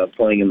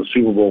playing in the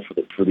Super Bowl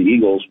for the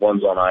Eagles.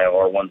 One's on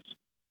IR,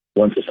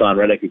 one's Hassan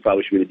Reddick, who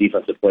probably should be the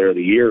Defensive Player of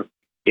the Year.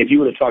 If you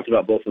would have talked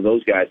about both of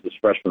those guys as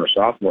freshmen or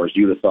sophomores,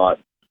 you would have thought,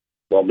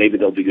 well, maybe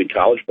they'll be good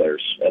college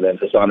players. And then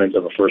Hassan ends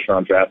up a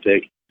first-round draft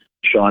pick.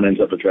 Sean ends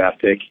up a draft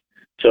pick.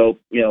 So,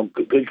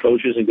 good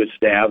coaches and good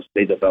staffs,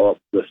 they develop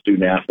the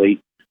student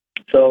athlete.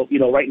 So,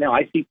 right now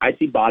I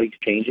see bodies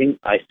changing.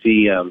 I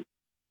see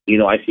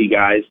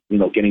guys,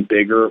 getting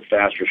bigger,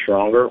 faster,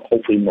 stronger,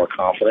 hopefully more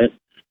confident.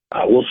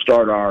 We'll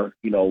start our,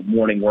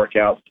 morning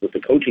workouts with the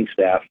coaching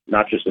staff,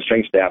 not just the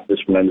strength staff, this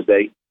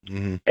Wednesday.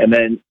 Mm-hmm. And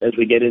then as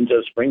we get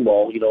into spring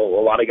ball,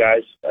 a lot of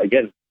guys,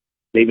 again,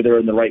 maybe they're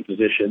in the right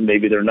position,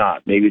 maybe they're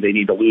not. Maybe they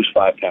need to lose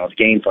 5 pounds,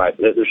 gain 5.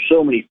 There's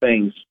so many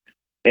things.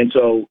 And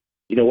so,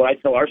 what I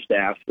tell our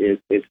staff is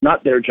it's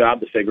not their job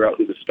to figure out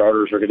who the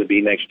starters are going to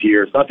be next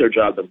year. It's not their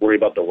job to worry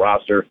about the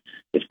roster.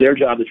 It's their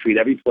job to treat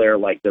every player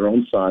like their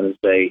own son and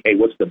say, hey,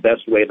 what's the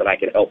best way that I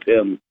can help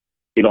him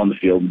get on the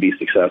field and be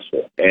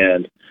successful?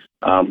 And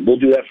we'll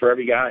do that for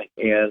every guy.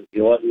 And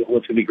what's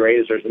going to be great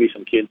is there's going to be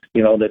some kids,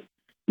 that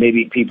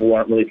maybe people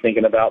aren't really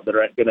thinking about that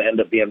are going to end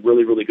up being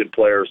really, really good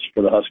players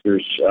for the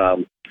Huskers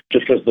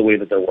just because of the way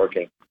that they're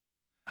working.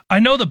 I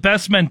know the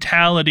best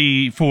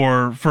mentality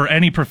for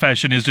any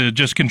profession is to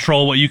just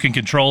control what you can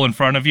control in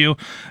front of you.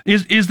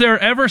 Is there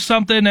ever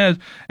something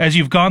as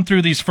you've gone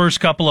through these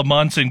first couple of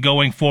months and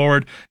going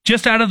forward,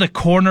 just out of the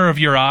corner of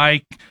your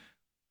eye,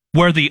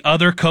 where the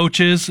other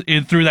coaches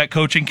through that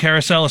coaching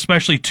carousel,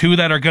 especially 2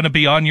 that are going to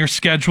be on your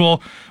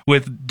schedule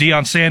with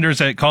Deion Sanders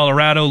at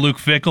Colorado, Luke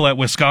Fickell at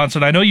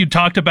Wisconsin. I know you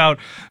talked about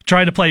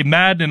trying to play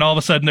Madden and all of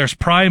a sudden there's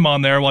Prime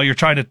on there while you're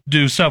trying to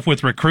do stuff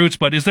with recruits,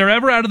 but is there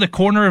ever out of the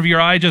corner of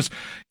your eye just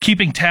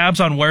keeping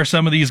tabs on where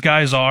some of these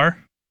guys are?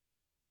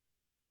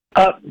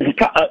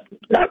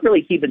 Not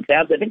really keeping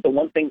tabs. I think the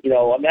one thing, I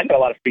got a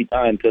lot of free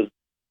time because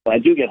when I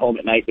do get home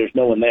at night, there's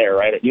no one there,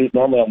 right?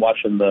 Normally I'm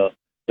watching the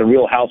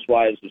Real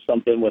Housewives or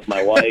something with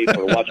my wife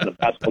or watching a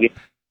basketball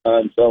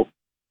game. So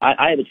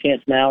I have a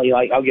chance now.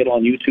 I'll get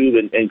on YouTube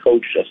and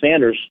Coach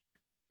Sanders.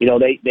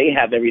 They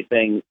have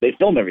everything. They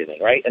film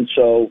everything, right? And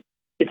so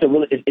it's a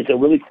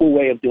really cool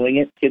way of doing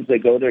it. Kids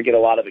that go there get a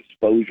lot of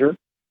exposure.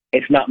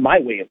 It's not my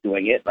way of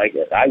doing it. Like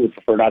I would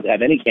prefer not to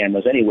have any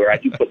cameras anywhere. I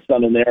do put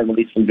some in there and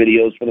release some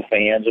videos for the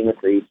fans and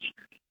recruits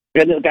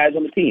and the guys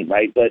on the team,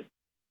 right? But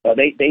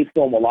they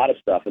film a lot of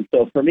stuff. And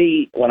so for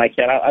me, when I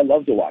can, I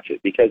love to watch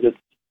it because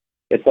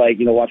it's like,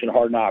 watching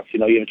Hard Knocks, you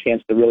have a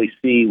chance to really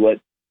see what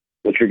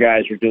your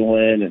guys are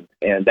doing.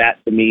 And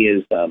that to me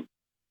is,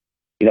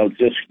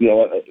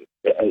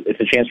 it's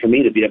a chance for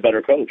me to be a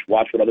better coach,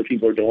 watch what other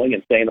people are doing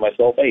and saying to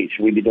myself, hey,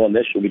 should we be doing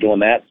this? Should we be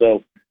doing that?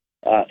 So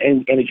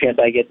any chance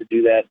I get to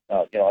do that,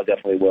 I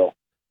definitely will.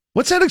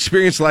 What's that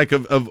experience like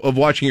of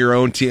watching your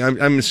own team?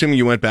 I'm assuming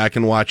you went back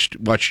and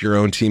watched your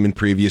own team in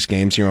previous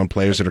games, your own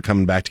players that are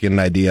coming back to get an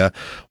idea.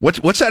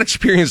 What's that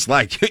experience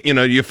like? Do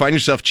you find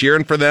yourself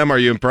cheering for them? Are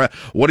you impressed?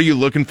 What are you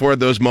looking for at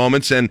those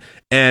moments? And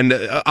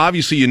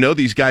obviously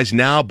these guys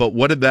now, but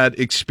what did that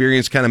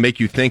experience kind of make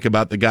you think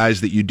about the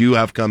guys that you do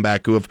have come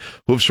back who have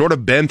sort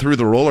of been through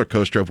the roller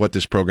coaster of what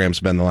this program's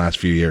been the last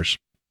few years?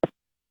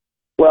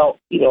 Well,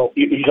 you're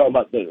talking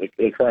about the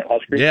current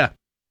Huskers? Yeah.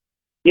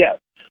 Yeah.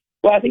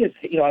 Well, I think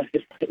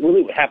it's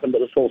really what happened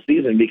this whole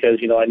season because,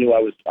 I knew I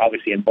was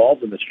obviously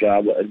involved in this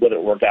job. Whether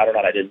it worked out or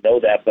not, I didn't know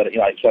that. But,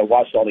 so I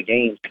watched all the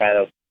games kind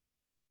of,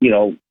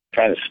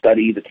 trying to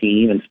study the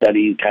team and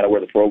study kind of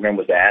where the program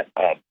was at.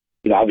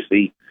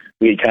 Obviously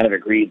we had kind of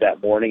agreed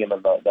that morning and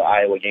then the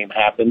Iowa game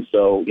happened.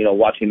 So,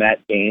 watching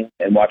that game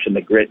and watching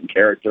the grit and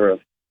character of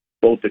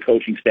both the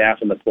coaching staff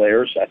and the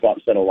players, I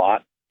thought said a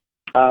lot.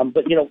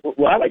 But,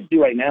 what I like to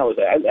do right now is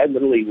I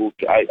literally will,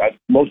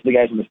 most of the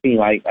guys on this team,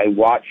 I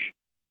watch,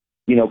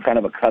 kind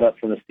of a cut up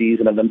from the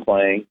season of them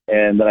playing,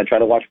 and then I try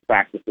to watch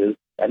practices.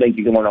 I think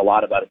you can learn a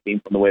lot about a team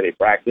from the way they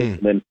practice.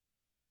 And then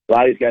a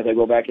lot of these guys, I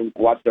go back and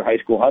watch their high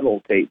school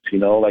huddle tapes,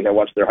 like I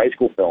watch their high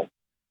school film.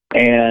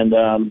 And,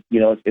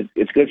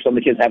 it's good. Some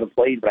of the kids haven't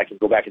played, but I can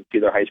go back and see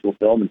their high school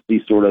film and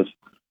see sort of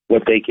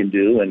what they can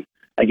do. And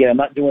again, I'm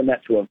not doing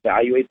that to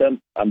evaluate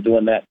them. I'm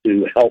doing that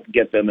to help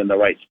get them in the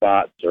right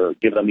spots or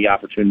give them the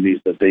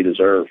opportunities that they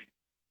deserve.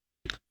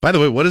 By the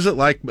way, what is it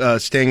like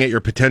staying at your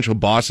potential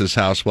boss's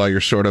house while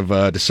you're sort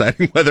of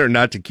deciding whether or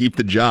not to keep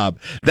the job?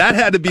 That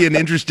had to be an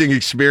interesting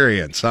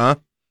experience, huh?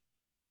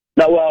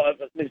 No, well,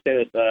 let me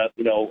say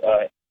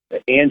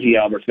this. Angie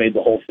Alberts made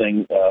the whole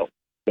thing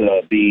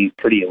be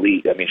pretty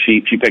elite. I mean,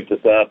 she picked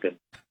us up, and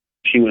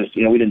she was,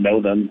 we didn't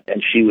know them,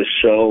 and she was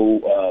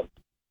so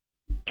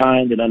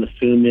kind and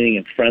unassuming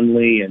and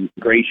friendly and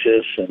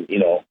gracious, and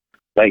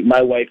like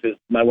my wife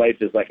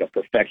is like a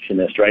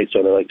perfectionist, right?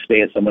 So to like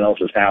stay at someone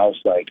else's house,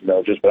 like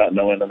just without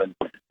knowing them,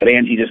 but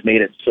Angie just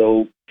made it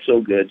so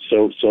good,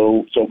 so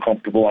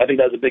comfortable. I think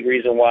that's a big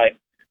reason why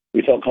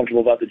we felt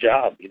comfortable about the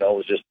job. It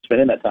was just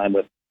spending that time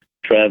with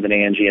Trev and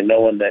Angie and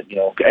knowing that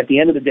at the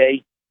end of the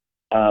day,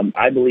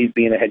 I believe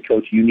being a head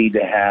coach, you need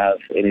to have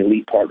an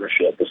elite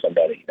partnership with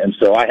somebody, and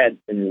so I had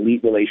an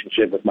elite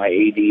relationship with my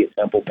AD at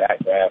Temple,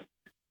 Pat Graff,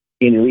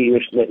 an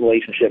elite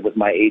relationship with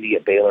my AD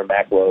at Baylor,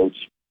 Mac Rhodes.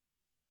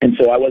 And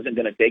so I wasn't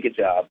going to take a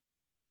job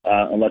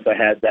unless I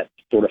had that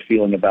sort of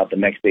feeling about the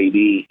next AD,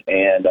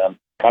 and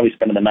probably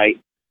spending the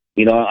night.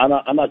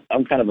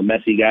 I'm kind of a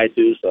messy guy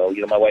too, so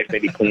my wife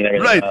made me clean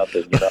everything up.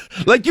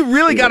 And, like you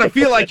really got to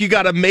feel like you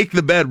got to make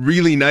the bed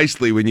really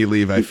nicely when you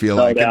leave. I feel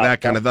like and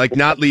that kind of like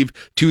not leave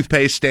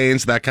toothpaste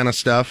stains, that kind of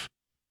stuff.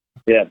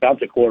 Yeah,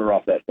 bounce a quarter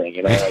off that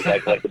thing,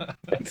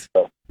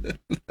 so.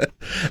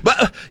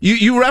 But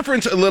you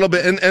reference a little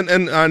bit,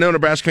 and I know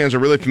Nebraska fans are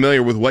really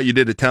familiar with what you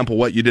did at Temple,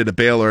 what you did at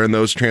Baylor, and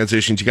those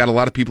transitions. You got a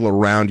lot of people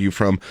around you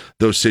from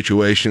those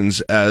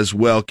situations as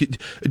well.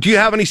 Do you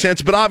have any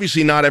sense? But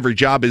obviously, not every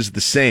job is the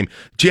same.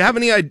 Do you have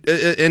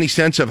any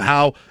sense of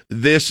how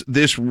this I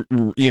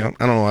don't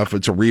know if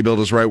it's a rebuild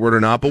is the right word or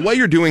not, but what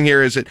you're doing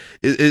here is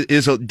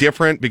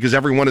different because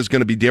everyone is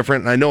going to be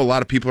different. And I know a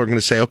lot of people are going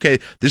to say, okay,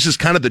 this is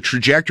kind of the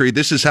trajectory.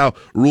 This is how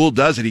Rule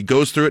does it. He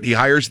goes through it. He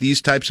hires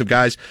these types of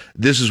guys.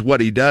 This is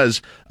what he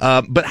does.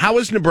 But how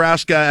is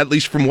Nebraska, at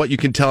least from what you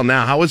can tell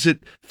now, how does it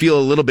feel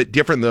a little bit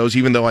different, those,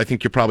 even though I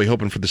think you're probably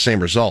hoping for the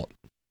same result?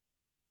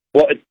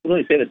 Well, let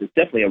me say this. It's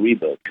definitely a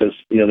rebuild because,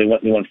 they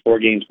won 4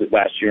 games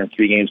last year and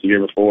 3 games the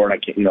year before,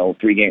 and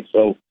 3 games.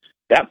 So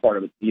that part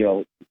of it,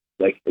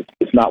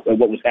 it's not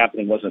what was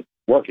happening wasn't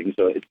working.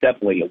 So it's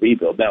definitely a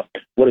rebuild. Now,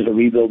 what does a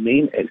rebuild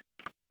mean?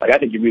 I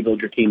think you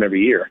rebuild your team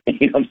every year.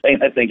 You know what I'm saying?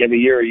 I think every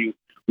year you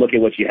look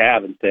at what you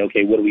have and say,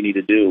 okay, what do we need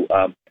to do?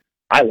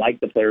 I like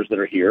the players that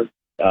are here.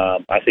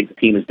 I think the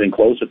team has been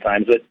close at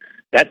times, but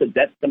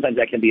sometimes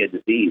that can be a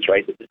disease,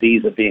 right? The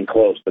disease of being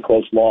close, the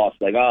close loss.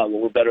 Like,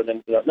 we're better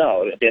than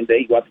no. At the end of the day,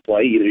 you go out to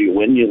play. Either you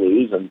win, you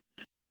lose, and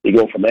you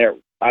go from there.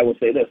 I will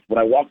say this: when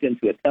I walked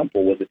into a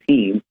Temple with a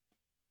team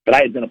that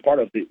I had been a part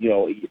of, a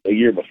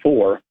year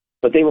before,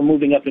 but they were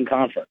moving up in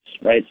conference,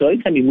 right? So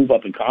anytime you move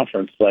up in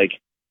conference, that's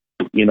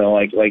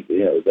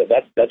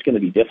going to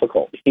be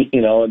difficult,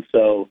 and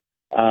so.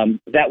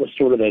 That was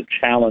sort of the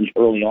challenge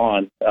early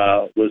on,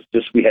 was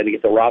just we had to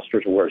get the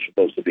rosters where it's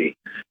supposed to be.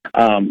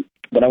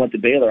 When I went to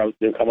Baylor,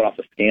 they were coming off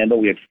a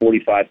scandal. We had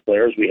 45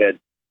 players. We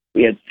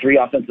had 3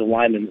 offensive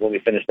linemen when we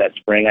finished that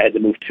spring. I had to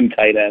move 2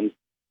 tight ends,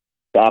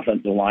 the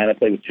offensive line. I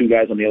played with 2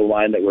 guys on the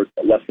O-line that were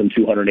less than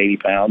 280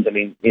 pounds. I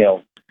mean,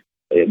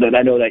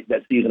 I know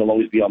that season will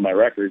always be on my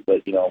record,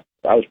 but,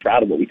 I was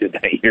proud of what we did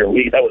that year.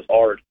 That was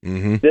hard.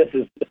 Mm-hmm. This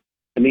is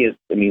a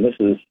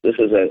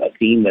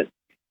team that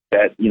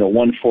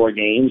won 4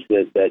 games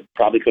that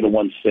probably could have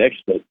won 6,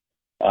 but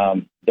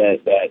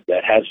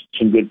that has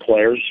some good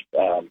players.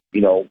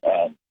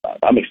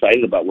 I'm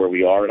excited about where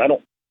we are, and I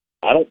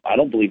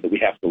don't believe that we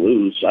have to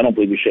lose. I don't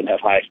believe we shouldn't have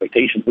high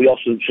expectations. We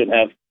also shouldn't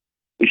have.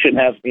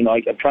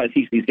 I'm trying to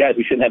teach these guys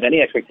we shouldn't have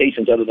any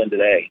expectations other than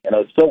today.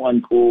 It's so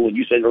uncool. And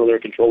you said earlier,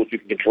 control what you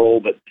can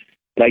control, but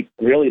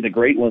really the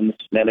great ones,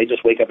 man, they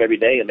just wake up every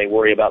day and they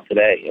worry about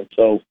today. And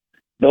so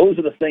those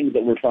are the things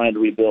that we're trying to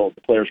rebuild: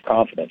 the players'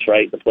 confidence,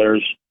 right? The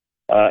players'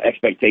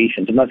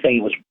 expectations. I'm not saying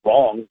it was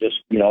wrong.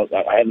 Just,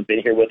 I haven't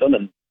been here with them,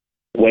 and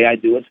the way I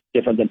do it's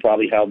different than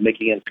probably how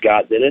Mickey and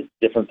Scott did it,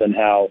 different than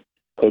how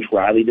Coach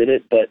Riley did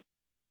it. But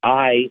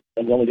I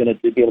am only going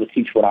to be able to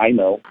teach what I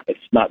know. It's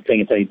not saying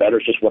it's any better.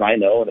 It's just what I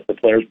know. And if the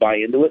players buy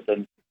into it,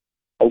 then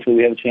hopefully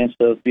we have a chance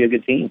to be a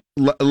good team.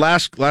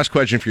 Last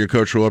question for you,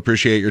 Coach Rule.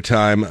 Appreciate your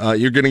time.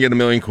 You're going to get a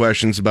million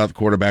questions about the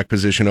quarterback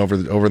position over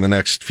the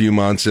next few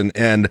months, and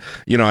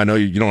I know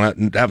you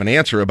don't have an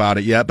answer about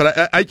it yet.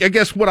 But I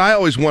guess what I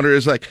always wonder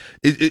is like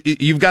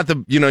you've got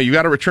you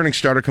got a returning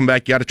starter come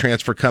back, you got a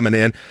transfer coming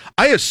in.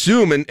 I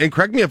assume, and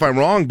correct me if I'm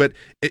wrong, but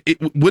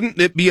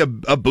wouldn't it be a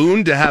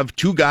boon to have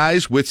two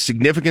guys with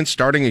significant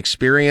starting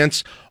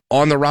experience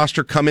on the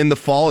roster come in the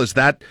fall? Is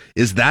that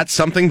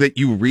something that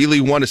you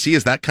really want to see?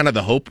 Is that kind of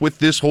the hope with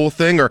this whole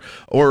thing?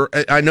 Or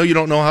I know you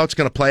don't know how it's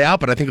going to play out,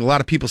 but I think a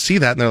lot of people see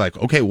that and they're like,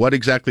 okay, what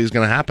exactly is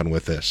going to happen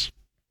with this?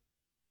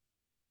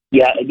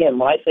 Yeah, again,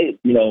 when I say,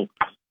 no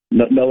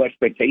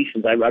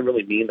expectations, I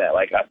really mean that.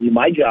 Like,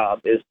 my job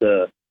is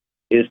to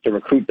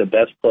recruit the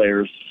best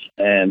players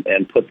and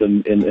put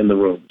them in the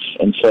rooms.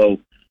 And so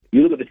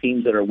you look at the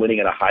teams that are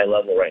winning at a high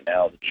level right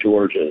now, the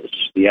Georgias,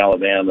 the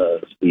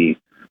Alabamas, the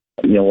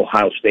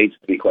Ohio State's,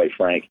 to be quite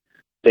frank,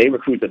 they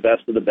recruit the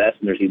best of the best,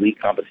 and there's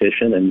elite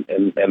competition, and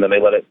then they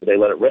let it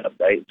rip,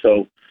 right?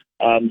 So,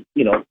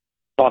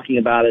 talking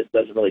about it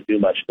doesn't really do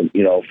much.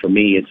 For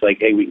me, it's like,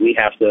 hey, we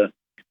have to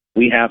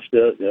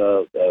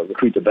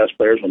recruit the best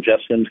players. When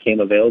Jeff Sims came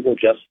available,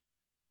 Jeff's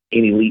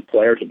an elite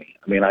player to me.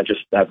 I mean,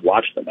 I've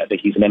watched him. I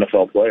think he's an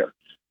NFL player.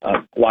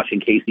 Watching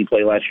Casey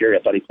play last year, I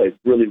thought he played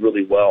really,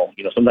 really well.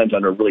 Sometimes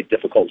under really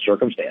difficult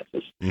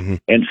circumstances,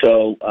 and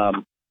so.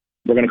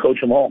 We're going to coach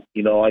them all.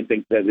 I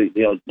think that,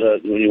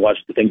 when you watch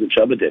the things that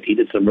Chubba did, he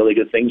did some really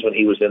good things when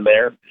he was in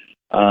there.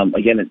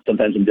 Again, it's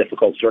sometimes in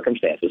difficult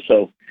circumstances.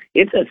 So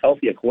it's as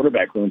healthy a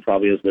quarterback room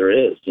probably as there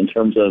is in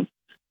terms of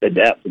the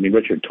depth. I mean,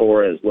 Richard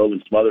Torres,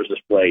 Logan Smothers has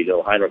played.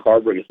 Heinrich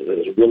Harburg is a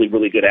really,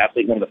 really good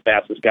athlete, one of the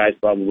fastest guys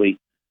probably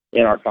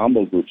in our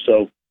combo group.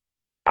 So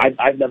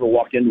I've never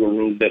walked into a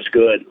room this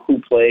good.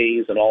 Who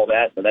plays and all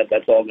that, and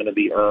that's all going to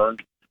be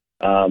earned.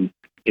 So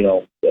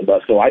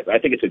I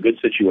think it's a good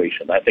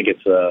situation. I think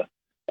it's a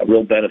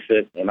real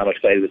benefit, and I'm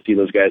excited to see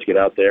those guys get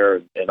out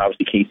there. And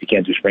obviously, Casey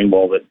can't do spring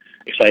ball, but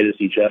excited to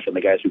see Jeff and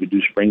the guys who could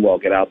do spring ball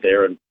get out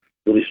there and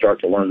really start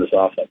to learn this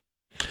offense.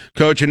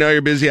 Coach, I know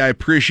you're busy. I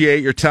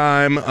appreciate your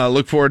time.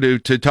 Look forward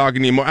to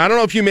talking to you more. I don't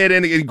know if you made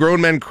any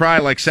grown men cry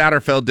like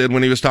Satterfield did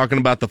when he was talking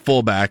about the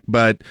fullback,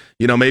 but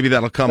maybe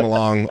that'll come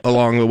along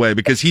the way,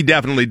 because he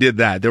definitely did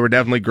that. There were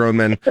definitely grown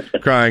men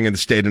crying in the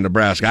state of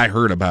Nebraska. I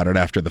heard about it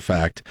after the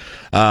fact.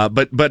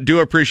 But do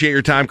appreciate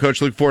your time,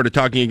 Coach. Look forward to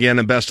talking again,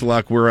 and best of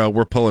luck.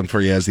 We're pulling for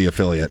you as the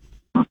affiliate.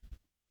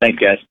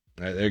 Thanks, guys.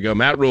 All right, there you go.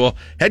 Matt Rule,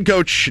 head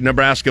coach,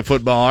 Nebraska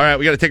football. All right,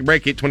 we got to take a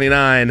break,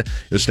 8:29.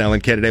 It's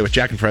LNK Today with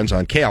Jack and Friends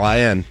on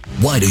KLIN.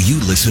 Why do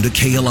you listen to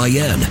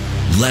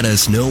KLIN? Let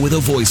us know with a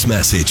voice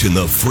message in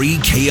the free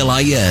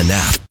KLIN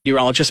app.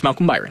 Urologist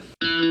Malcolm Byron.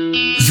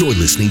 You're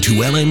listening to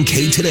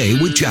LNK Today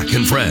with Jack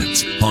and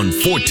Friends on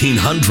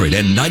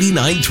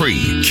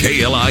 1499.3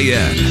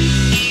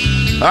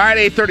 KLIN. All right,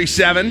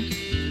 8:37.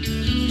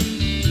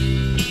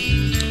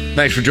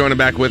 Thanks for joining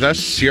back with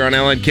us here on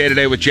LNK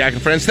Today with Jack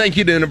and Friends. Thank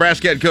you to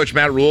Nebraska head coach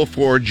Matt Rule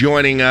for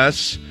joining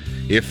us.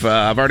 If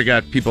I've already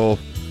got people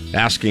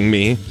asking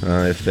me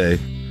if they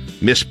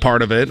missed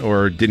part of it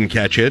or didn't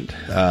catch it,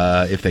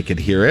 if they could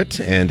hear it,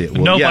 and it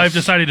will. Nope, yes. I've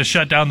decided to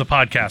shut down the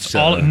podcast. It's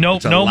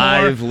a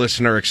live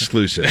listener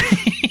exclusive.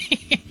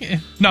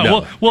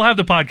 No, we'll have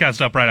the podcast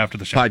up right after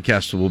the show.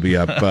 Podcast will be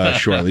up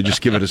shortly.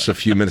 Just give us a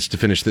few minutes to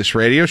finish this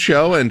radio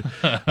show, and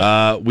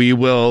we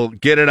will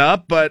get it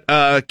up. But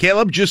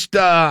Caleb, just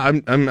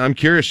I'm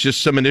curious,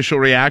 just some initial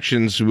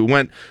reactions. We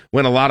went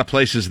a lot of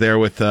places there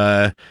with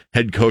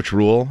head coach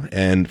Rule,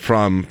 and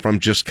from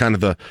just kind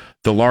of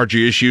the larger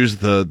issues,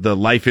 the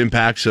life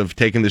impacts of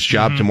taking this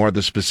job to more of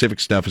the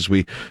specific stuff as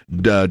we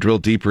drill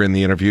deeper in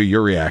the interview.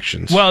 Your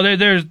reactions? Well,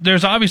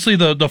 there's obviously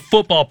the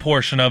football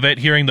portion of it.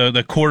 Hearing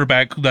the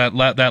quarterback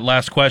that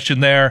last question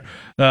there,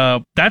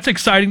 that's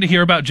exciting to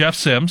hear about Jeff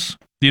Sims.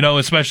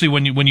 Especially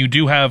when you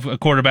do have a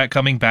quarterback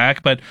coming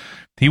back. But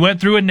he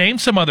went through and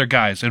named some other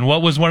guys, and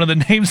what was one of the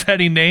names that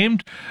he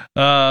named?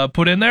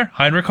 Put in there,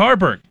 Heinrich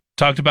Harburg.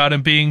 Talked about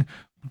him being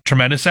a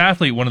tremendous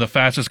athlete, one of the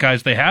fastest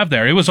guys they have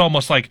there. It was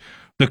almost like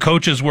the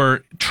coaches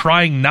were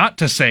trying not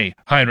to say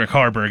Heinrich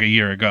Harburg a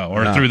year ago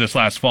or through this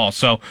last fall.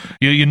 So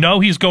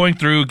he's going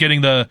through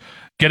getting to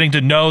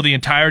know the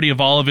entirety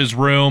of all of his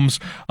rooms.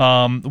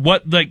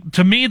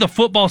 To me, the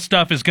football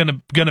stuff is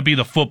gonna be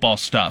the football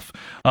stuff.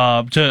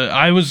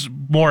 I was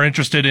more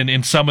interested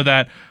in some of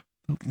that,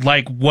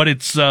 like what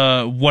it's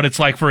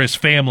like for his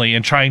family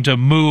and trying to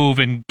move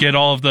and get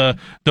all of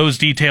those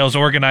details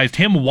organized.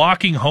 Him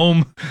walking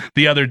home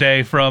the other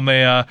day from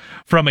a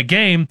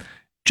game,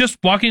 just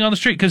walking on the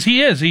street, because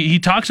he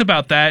talks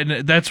about that,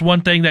 and that's one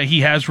thing that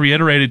he has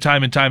reiterated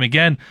time and time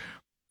again.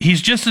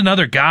 He's just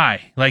another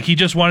guy. Like, he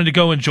just wanted to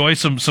go enjoy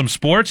some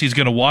sports. He's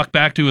going to walk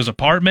back to his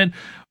apartment,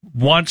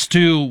 wants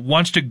to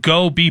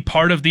go be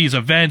part of these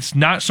events,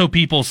 not so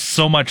people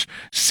so much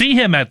see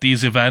him at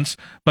these events,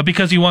 but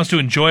because he wants to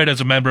enjoy it as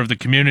a member of the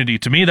community.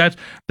 To me, that's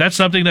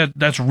something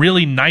that's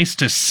really nice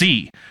to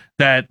see,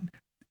 that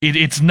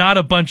it's not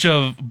a bunch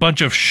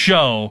of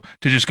show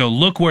to just go,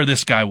 look where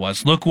this guy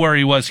was, look where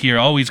he was here.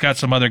 Oh, he's got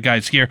some other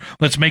guys here.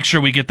 Let's make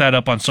sure we get that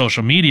up on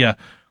social media.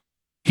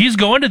 He's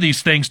going to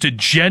these things to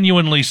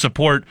genuinely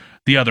support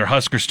the other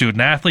Husker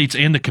student athletes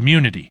in the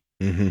community.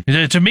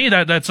 Mm-hmm. To me,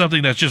 that's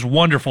something that's just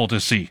wonderful to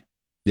see.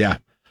 Yeah.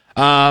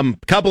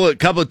 Couple of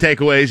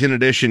takeaways in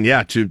addition,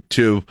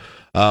 to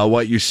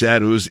what you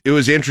said. It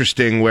was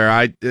interesting where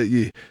I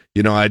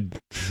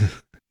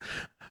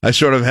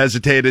sort of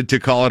hesitated to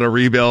call it a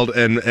rebuild,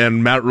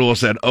 and Matt Rule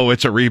said, "Oh,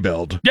 it's a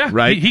rebuild." Yeah,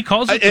 right. He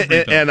calls it a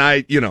rebuild. And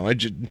I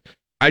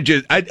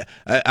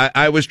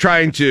was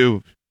trying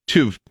to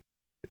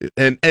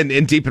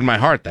and deep in my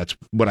heart, that's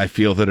what I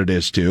feel that it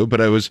is too.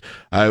 But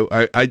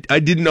I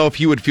didn't know if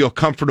he would feel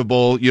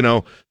comfortable,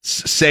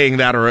 saying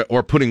that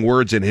or putting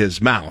words in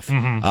his mouth.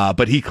 Mm-hmm.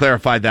 But he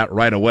clarified that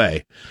right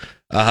away.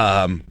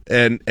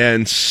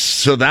 And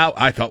so that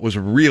I thought was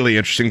really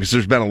interesting because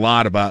there's been a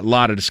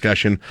lot of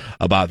discussion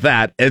about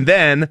that. And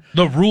then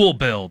the Rule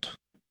build.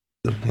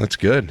 That's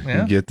good.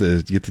 Yeah. Get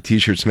the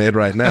t-shirts made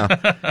right now.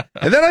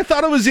 And then I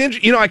thought it was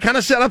interesting. I kind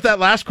of set up that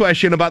last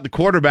question about the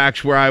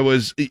quarterbacks where I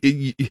was.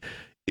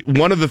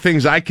 One of the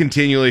things I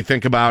continually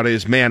think about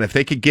is, man, if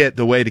they could get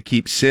the way to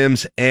keep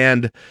Sims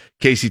and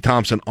Casey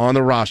Thompson on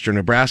the roster,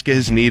 Nebraska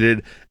has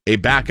needed a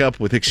backup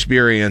with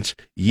experience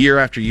year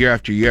after year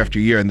after year after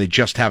year, and they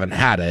just haven't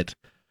had it.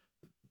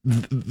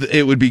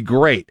 It would be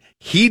great.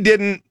 He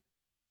didn't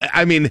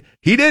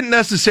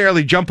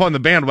necessarily jump on the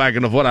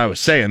bandwagon of what I was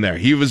saying there.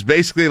 He was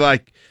basically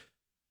like,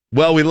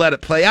 well, we let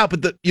it play out.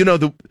 But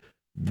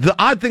the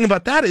odd thing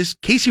about that is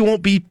Casey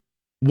won't be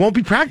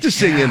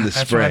practicing in the spring.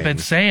 That's what I've been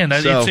saying.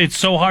 It's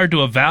so hard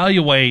to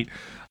evaluate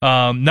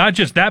not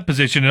just that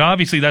position, and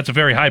obviously that's a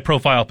very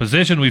high-profile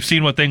position. We've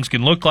seen what things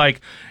can look like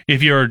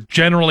if you're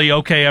generally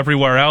okay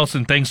everywhere else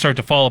and things start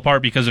to fall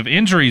apart because of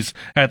injuries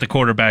at the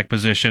quarterback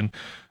position.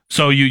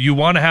 So you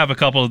want to have a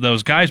couple of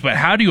those guys, but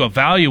how do you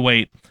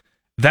evaluate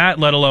that,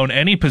 let alone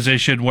any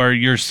position where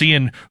you're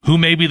seeing who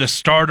may be the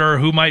starter,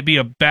 who might be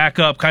a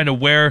backup, kind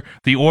of where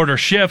the order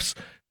shifts,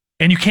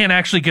 and you can't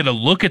actually get a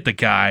look at the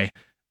guy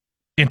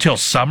until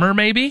summer,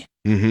 maybe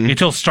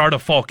until start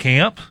of fall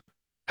camp.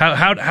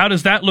 How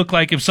does that look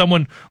like if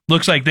someone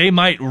looks like they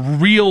might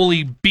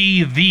really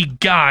be the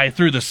guy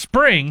through the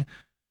spring,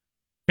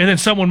 and then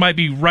someone might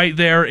be right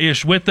there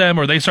ish with them,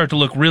 or they start to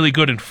look really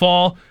good in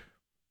fall?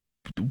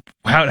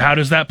 How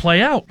does that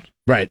play out?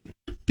 Right.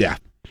 Yeah.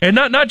 And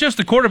not just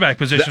the quarterback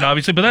position,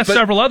 obviously, but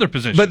several other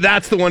positions. But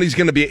that's the one he's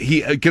going to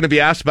be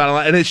asked about a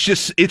lot, and it's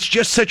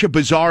just such a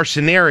bizarre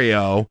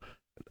scenario.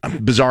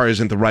 Bizarre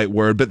isn't the right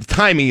word, but the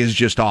timing is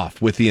just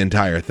off with the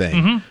entire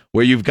thing.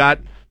 Where you've got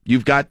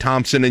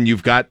Thompson and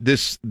you've got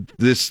this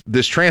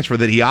transfer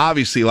that he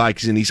obviously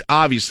likes and he's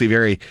obviously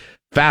very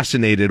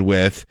fascinated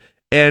with,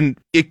 and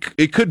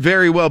it could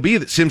very well be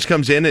that Sims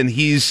comes in and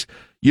he's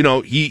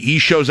he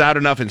shows out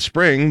enough in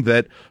spring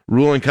that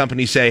Rule and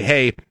company say,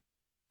 hey,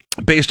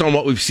 based on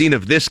what we've seen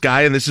of this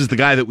guy, and this is the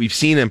guy that we've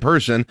seen in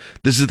person,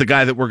 this is the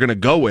guy that we're going to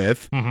go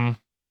with.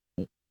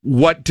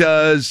 What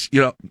does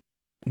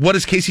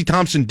Casey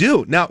Thompson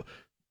do? Now,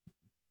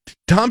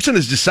 Thompson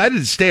has decided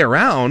to stay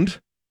around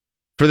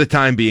for the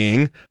time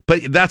being,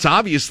 but that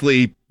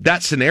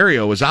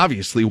scenario is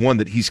obviously one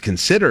that he's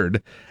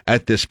considered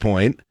at this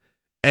point.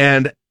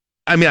 And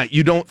I mean,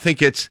 you don't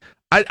think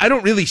I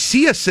don't really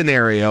see a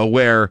scenario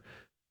where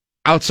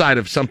outside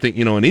of something,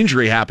 an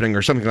injury happening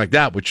or something like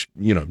that, which,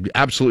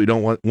 absolutely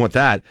don't want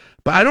that.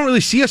 But I don't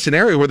really see a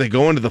scenario where they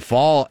go into the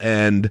fall,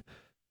 and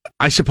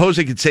I suppose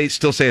they could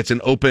still say it's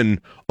an open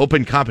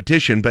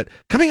competition, but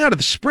coming out of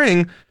the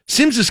spring,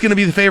 Sims is going to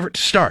be the favorite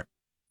to start.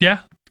 Yeah.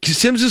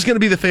 Sims is going to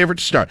be the favorite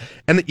to start.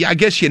 And I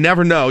guess you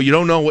never know. You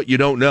don't know what you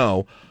don't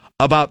know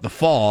about the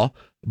fall,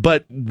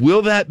 but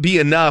will that be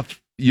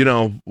enough,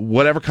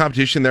 whatever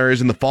competition there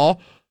is in the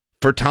fall,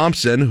 for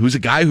Thompson, who's a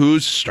guy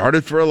who's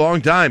started for a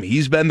long time?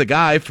 He's been the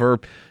guy for,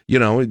 he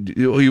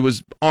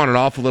was on and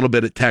off a little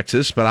bit at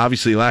Texas, but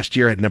obviously last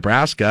year at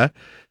Nebraska,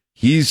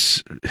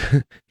 he's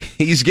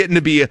getting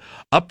to be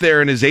up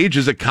there in his age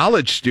as a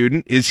college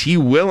student. Is he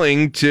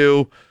willing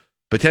to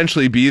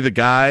potentially be the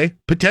guy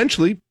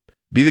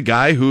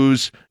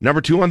who's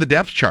number 2 on the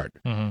depth chart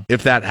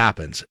if that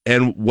happens?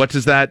 And what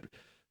does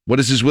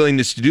his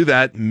willingness to do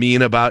that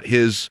mean about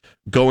his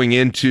going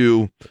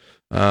into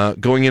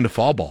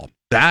fall ball?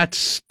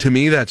 To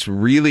me, that's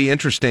really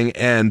interesting.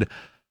 And,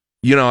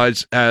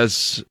 as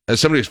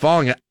somebody who's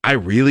following it, I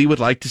really would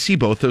like to see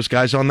both those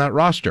guys on that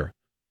roster.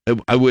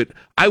 I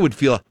would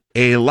feel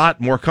a lot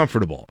more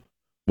comfortable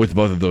with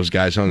both of those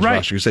guys on his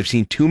roster, because I've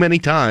seen too many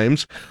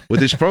times with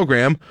this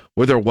program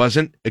where there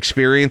wasn't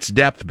experience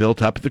depth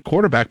built up at the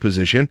quarterback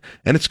position,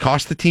 and it's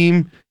cost the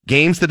team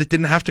games that it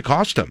didn't have to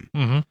cost them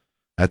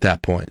at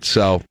that point.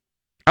 So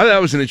I thought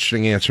that was an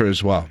interesting answer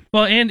as well.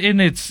 Well, and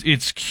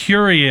it's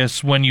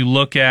curious when you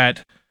look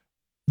at,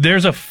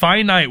 there's a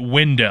finite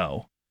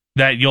window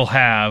that you'll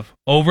have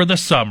over the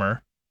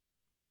summer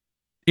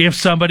if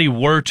somebody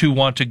were to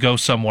want to go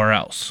somewhere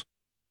else.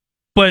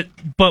 But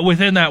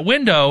within that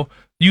window,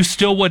 you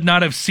still would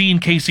not have seen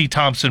Casey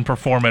Thompson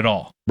perform at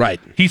all. Right.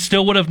 He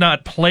still would have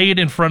not played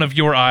in front of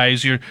your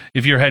eyes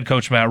if you're head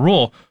coach Matt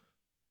Rule.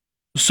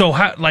 So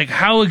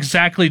how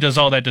exactly does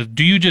all that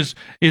do you just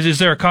is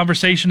there a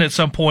conversation at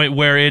some point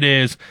where it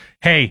is,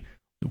 hey,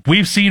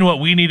 we've seen what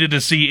we needed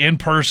to see in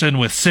person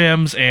with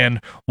Sims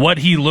and what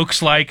he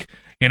looks like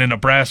in a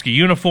Nebraska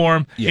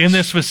uniform, in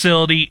this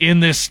facility, in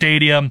this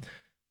stadium.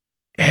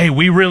 Hey,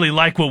 we really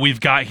like what we've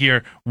got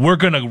here. We're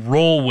going to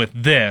roll with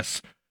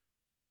this.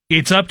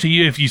 It's up to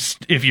you. If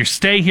you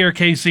stay here,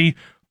 Casey,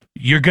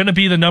 you're going to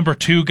be the number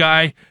 2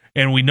 guy,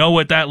 and we know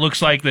what that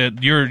looks like,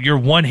 that you're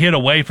one hit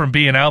away from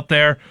being out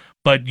there,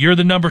 but you're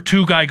the number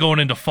 2 guy going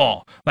into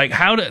fall. Like,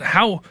 how does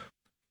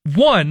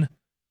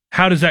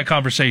that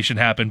conversation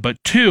happen? But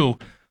 2,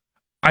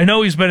 I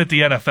know he's been at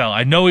the NFL.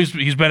 I know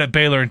he's been at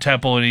Baylor and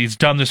Temple, and he's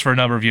done this for a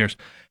number of years.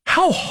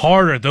 How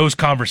hard are those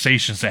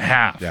conversations to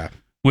have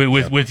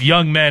with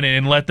young men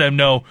and let them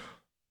know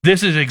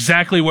this is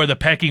exactly where the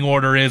pecking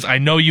order is? I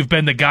know you've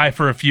been the guy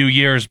for a few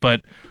years,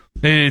 but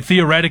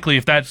theoretically,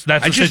 if that's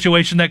the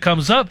situation that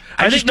comes up,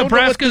 I think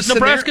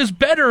Nebraska's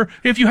better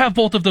if you have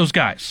both of those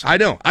guys. I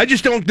know. I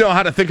just don't know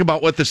how to think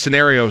about what the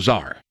scenarios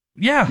are.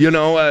 Yeah.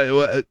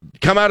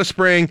 Come out of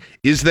spring.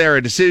 Is there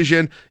a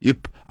decision?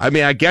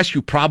 I guess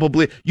you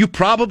probably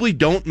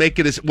don't make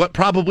it. What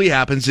probably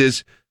happens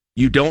is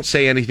you don't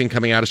say anything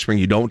coming out of spring.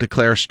 You don't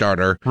declare a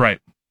starter. Right.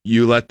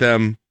 You let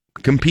them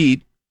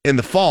compete in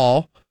the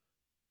fall.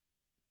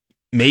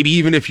 Maybe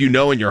even if you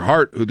know in your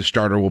heart who the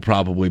starter will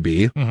probably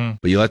be, but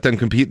you let them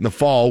compete in the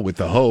fall with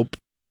the hope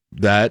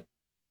that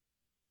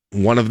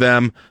one of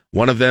them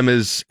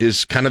is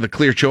kind of the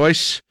clear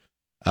choice,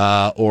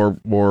 or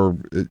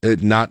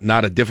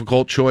not a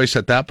difficult choice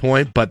at that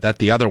point, but that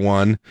the other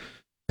one,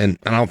 and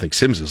I don't think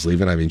Sims is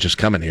leaving. I mean, just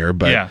coming here,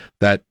 but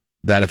that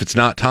if it's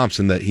not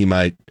Thompson, that he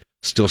might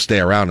still stay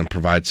around and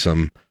provide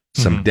some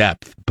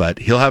depth, but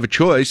he'll have a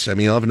choice. I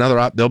mean, he'll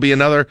have there'll be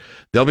another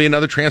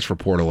transfer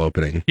portal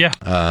opening.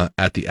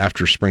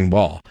 After spring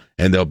ball,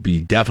 and there'll be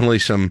definitely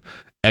some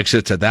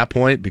exits at that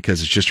point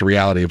because it's just a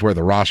reality of where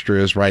the roster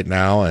is right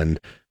now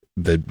and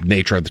the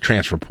nature of the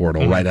transfer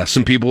portal right now.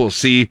 Some people will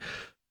see,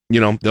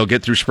 they'll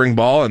get through spring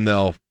ball and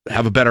they'll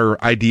have a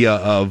better idea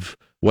of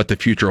what the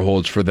future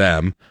holds for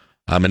them.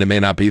 And it may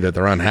not be that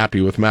they're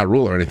unhappy with Matt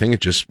Rule or anything.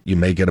 It's just you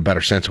may get a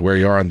better sense of where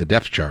you are on the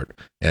depth chart,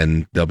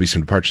 and there'll be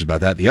some departures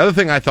about that. The other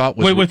thing I thought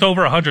was with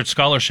over 100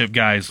 scholarship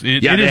guys, there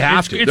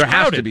has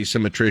to be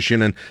some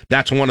attrition, and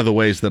that's one of the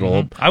ways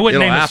that'll. I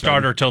wouldn't name happen. a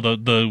starter till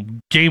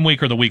the game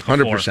week or the week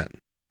before. 100%.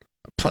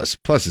 Plus,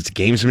 it's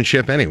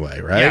gamesmanship anyway,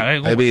 right?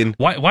 Yeah, I mean,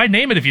 why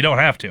name it if you don't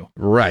have to?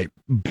 Right.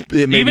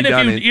 Even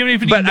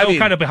if you know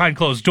kind of behind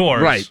closed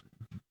doors, right?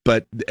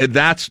 But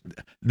that's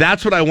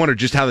what I wonder,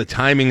 just how the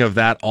timing of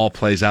that all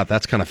plays out.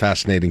 That's kind of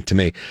fascinating to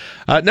me.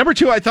 Number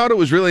 2, I thought it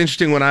was really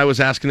interesting when I was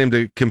asking him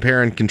to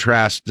compare and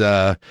contrast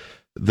the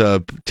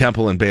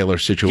Temple and Baylor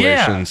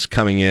situations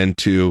coming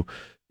into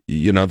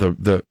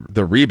the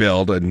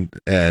rebuild,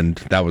 and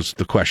that was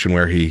the question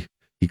where he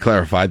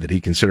clarified that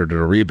he considered it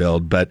a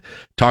rebuild, but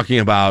talking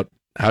about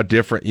how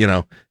different,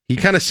 he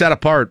kind of set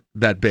apart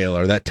that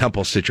Baylor, that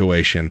Temple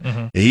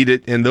situation. He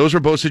did, and those were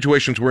both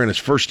situations where in his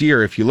first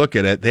year, if you look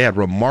at it, they had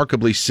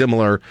remarkably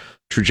similar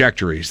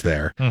trajectories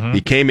there.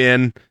 He came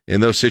in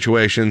those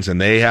situations,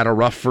 and they had a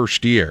rough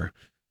first year.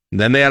 And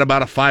then they had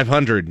about a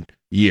 500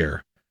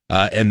 year.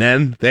 And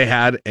then they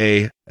had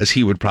as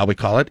he would probably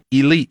call it,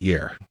 elite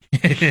year.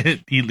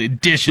 We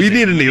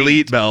need an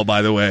elite bell,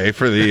 by the way,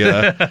 for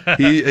the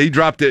he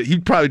dropped it. He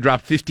probably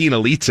dropped 15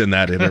 elites in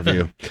that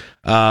interview.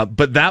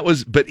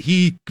 But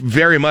he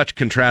very much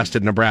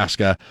contrasted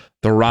Nebraska,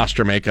 the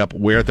roster makeup,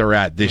 where they're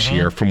at this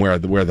year from where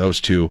those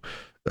two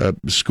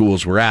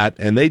schools were at,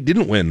 and they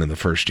didn't win in the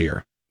first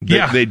year.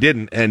 They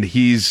didn't, and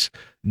he's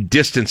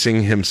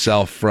distancing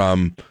himself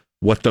from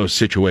what those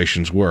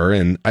situations were,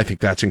 and I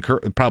think that's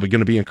probably going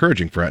to be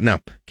encouraging for it. Now,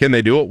 can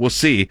they do it? We'll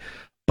see.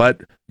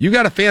 But you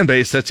got a fan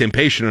base that's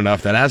impatient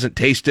enough that hasn't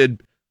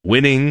tasted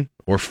winning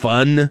or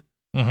fun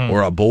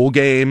or a bowl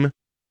game,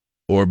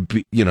 or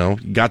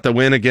got the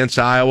win against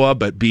Iowa,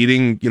 but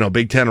beating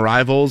Big Ten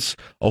rivals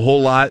a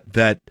whole lot.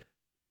 That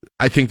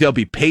I think they'll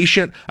be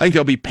patient. I think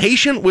they'll be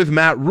patient with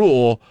Matt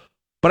Rule.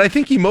 But I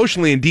think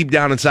emotionally and deep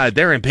down inside,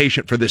 they're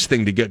impatient for this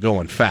thing to get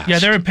going fast. Yeah,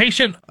 they're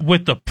impatient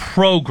with the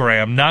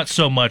program, not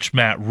so much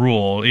Matt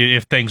Rule,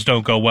 if things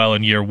don't go well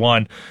in year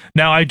one.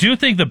 Now, I do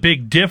think the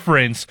big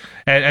difference,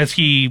 as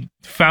he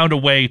found a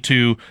way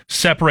to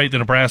separate the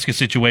Nebraska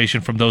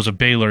situation from those of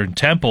Baylor and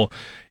Temple,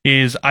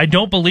 is I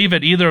don't believe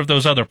at either of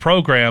those other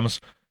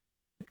programs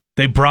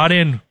they brought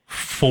in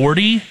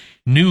 40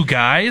 new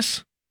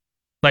guys.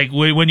 Like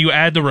when you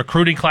add the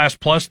recruiting class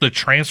plus the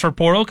transfer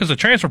portal, because the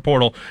transfer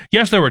portal,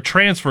 yes, there were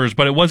transfers,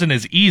 but it wasn't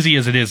as easy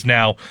as it is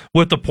now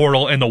with the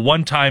portal and the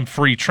one-time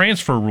free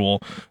transfer rule.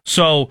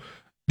 So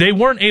they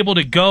weren't able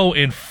to go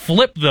and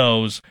flip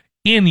those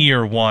in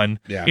year one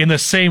in the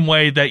same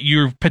way that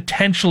you're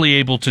potentially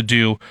able to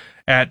do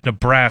at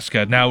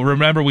Nebraska. Now,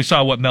 remember, we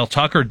saw what Mel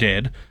Tucker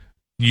did,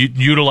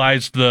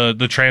 utilized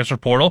the transfer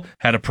portal,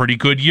 had a pretty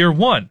good year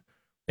one.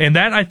 And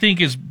that, I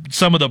think, is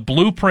some of the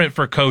blueprint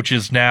for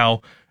coaches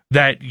now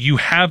that you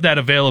have that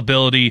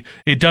availability.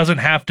 It doesn't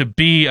have to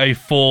be a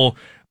full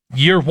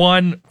year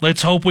one.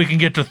 Let's hope we can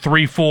get to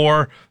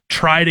 3-4,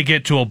 try to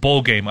get to a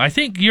bowl game. I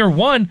think year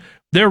one,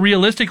 they're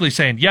realistically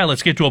saying, yeah,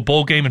 let's get to a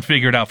bowl game and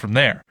figure it out from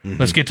there.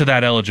 Let's get to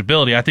that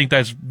eligibility. I think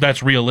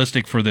that's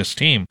realistic for this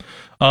team.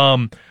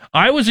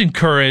 I was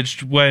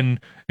encouraged when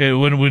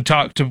we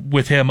talked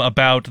with him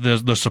about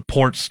the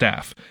support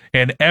staff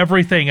and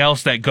everything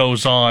else that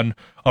goes on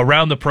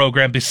around the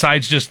program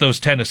besides just those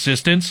 10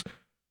 assistants.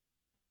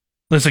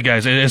 Listen,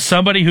 guys, as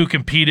somebody who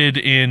competed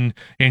in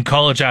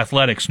college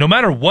athletics, no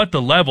matter what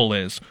the level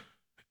is,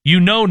 you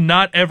know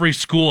not every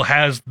school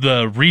has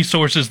the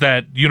resources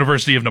that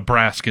University of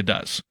Nebraska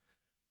does.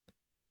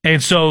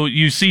 And so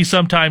you see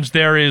sometimes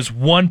there is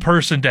one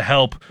person to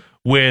help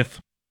with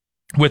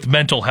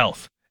mental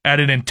health at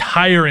an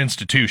entire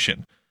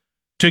institution.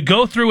 To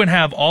go through and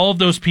have all of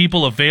those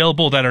people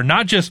available that are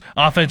not just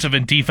offensive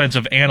and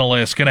defensive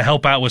analysts going to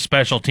help out with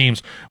special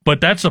teams,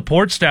 but that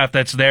support staff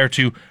that's there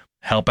to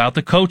help out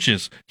the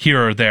coaches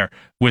here or there,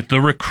 with the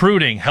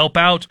recruiting, help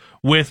out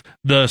with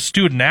the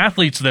student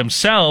athletes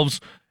themselves,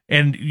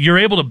 and you're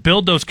able to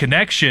build those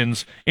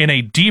connections in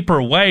a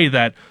deeper way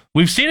that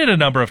we've seen it a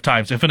number of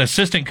times. If an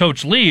assistant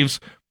coach leaves,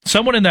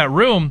 someone in that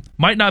room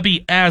might not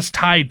be as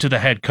tied to the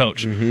head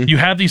coach. You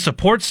have these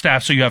support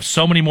staff, so you have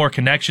so many more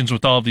connections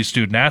with all of these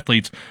student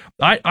athletes.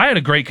 I had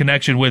a great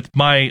connection with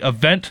my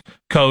event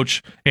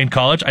coach in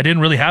college. I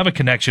didn't really have a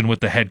connection with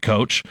the head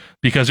coach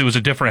because it was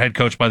a different head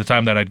coach by the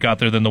time that I'd got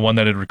there than the one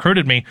that had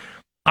recruited me.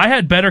 I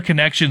had better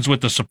connections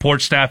with the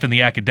support staff in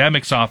the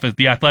academics office,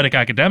 the athletic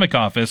academic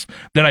office,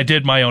 than I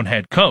did my own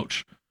head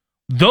coach.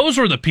 Those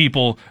were the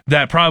people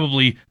that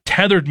probably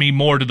tethered me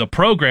more to the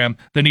program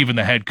than even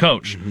the head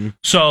coach.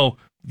 So,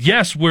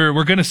 yes, we're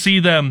going to see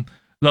them,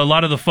 a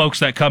lot of the folks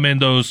that come in,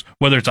 those,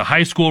 whether it's a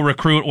high school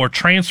recruit or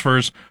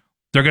transfers,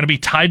 they're going to be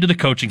tied to the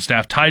coaching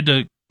staff, tied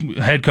to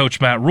head coach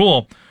Matt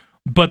Rule.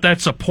 But that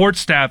support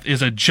staff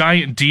is a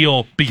giant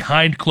deal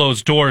behind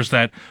closed doors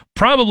that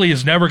probably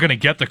is never going to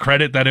get the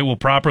credit that it will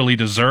properly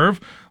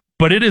deserve,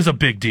 but it is a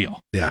big deal.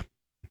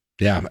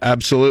 Yeah,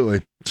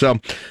 absolutely.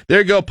 So there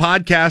you go,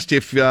 podcast.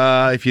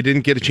 If you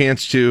didn't get a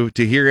chance to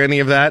hear any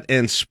of that,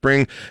 and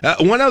spring.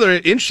 One other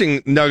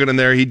interesting nugget in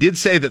there, he did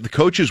say that the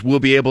coaches will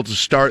be able to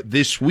start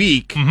this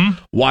week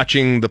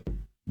watching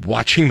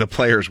the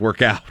players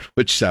work out,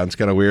 which sounds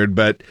kind of weird,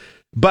 but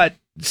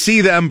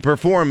see them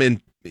perform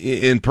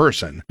in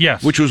person.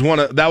 Yes. Which was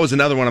that was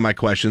another one of my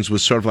questions,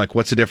 was sort of like,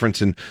 what's the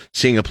difference in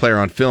seeing a player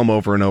on film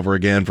over and over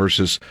again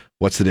versus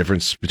what's the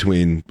difference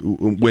between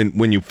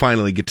when you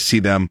finally get to see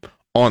them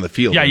on the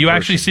field. Yeah, you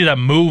actually see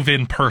them move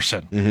in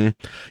person.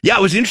 Yeah,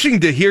 it was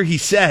interesting to hear he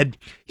said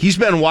he's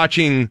been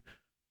watching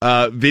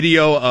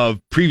video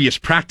of previous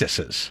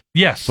practices.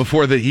 Yes.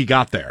 Before he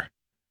got there,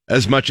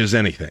 as much as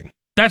anything.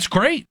 That's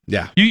great.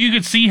 Yeah. You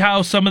could see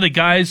how some of the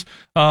guys,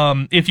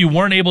 if you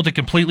weren't able to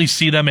completely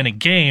see them in a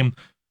game,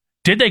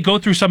 did they go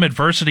through some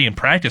adversity in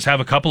practice, have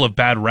a couple of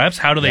bad reps?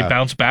 How do they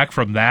bounce back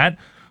from that?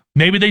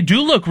 Maybe they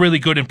do look really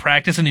good in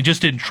practice and he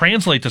just didn't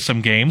translate to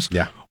some games.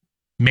 Yeah.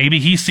 Maybe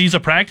he sees a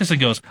practice and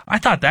goes, I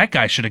thought that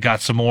guy should have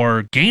got some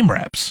more game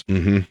reps.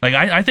 Like,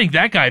 I think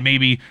that guy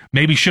maybe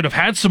should have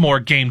had some more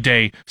game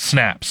day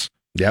snaps.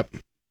 Yep.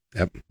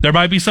 There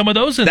might be some of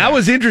those in there. That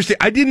was interesting.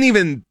 I didn't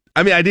even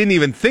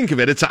think of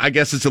it. I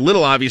guess it's a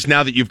little obvious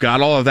now that you've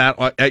got all of that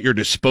at your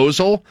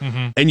disposal,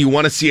 and you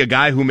want to see a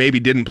guy who maybe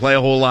didn't play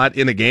a whole lot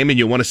in a game, and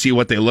you want to see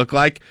what they look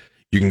like.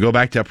 You can go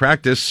back to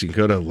practice. You can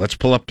go to let's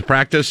pull up the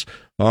practice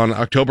on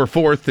October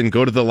 4th and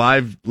go to the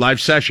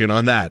live session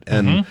on that,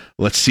 and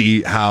let's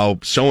see how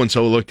so and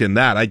so looked in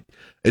that.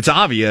 It's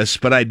obvious,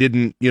 but I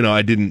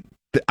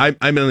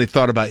mainly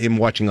thought about him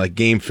watching like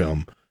game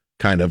film,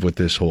 kind of with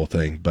this whole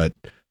thing, but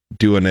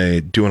doing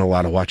a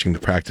lot of watching the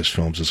practice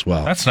films as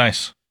well. That's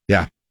nice.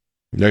 Yeah,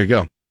 there you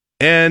go.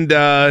 And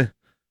I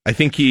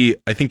think he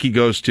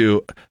goes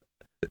to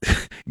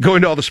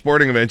going to all the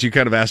sporting events. You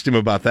kind of asked him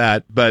about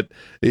that, but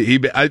he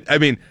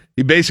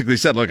basically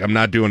said, "Look, I'm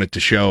not doing it to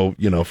show,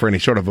 for any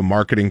sort of a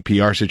marketing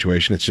PR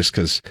situation. It's just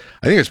because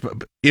I think it's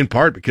in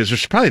part because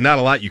there's probably not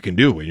a lot you can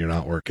do when you're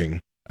not working.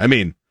 I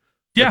mean,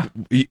 yeah,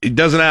 it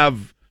doesn't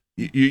have."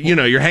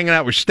 You're hanging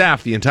out with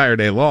staff the entire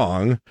day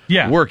long,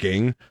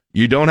 working.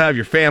 You don't have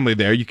your family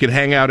there. You could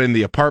hang out in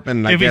the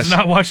apartment. And if he's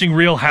not watching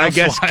Real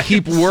Housewives, I guess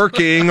keep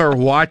working or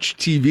watch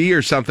TV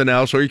or something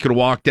else, or you could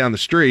walk down the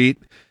street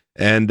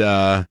and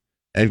go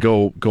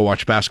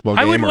watch a basketball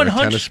game or a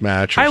tennis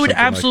match. Or I would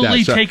absolutely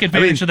like that. take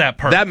advantage of that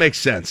perk. That makes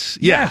sense.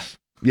 Yes.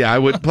 Yeah, I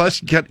would.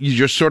 Plus, you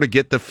just sort of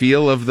get the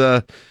feel of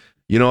the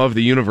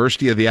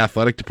university, of the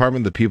athletic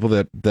department, the people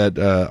that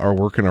are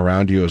working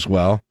around you as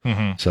well.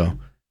 So.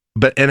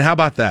 And how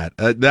about that?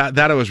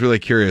 That I was really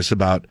curious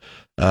about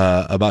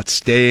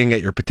staying at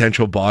your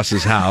potential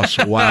boss's house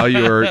while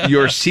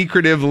you're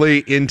secretively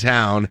in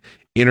town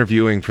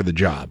interviewing for the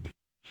job.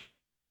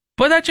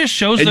 But that just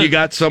shows. And you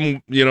got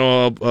some,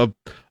 a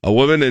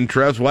woman and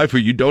Trev's wife who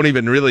you don't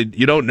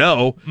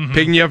know,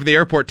 picking you up at the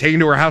airport, taking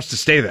you to her house to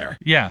stay there.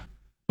 Yeah,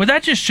 but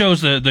that just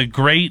shows the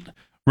great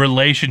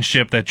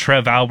relationship that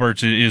Trev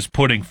Alberts is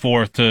putting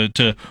forth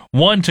to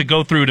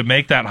go through to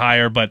make that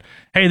hire, but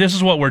hey, this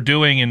is what we're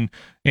doing,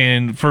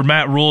 and for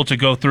Matt Rule to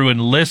go through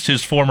and list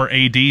his former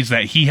ADs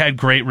that he had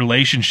great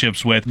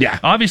relationships with. Yeah.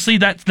 Obviously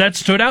that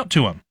stood out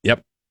to him.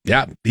 Yep.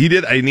 Yeah, he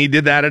did, and he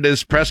did that at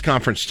his press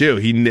conference too.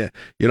 He,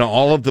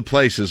 all of the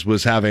places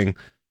was having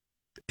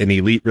an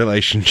elite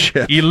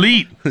relationship.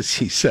 Elite, as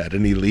he said,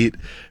 an elite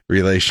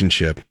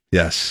relationship.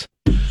 Yes.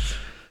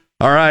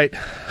 All right.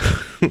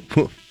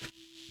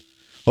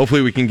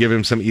 Hopefully, we can give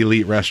him some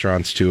elite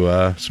restaurants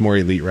some more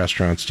elite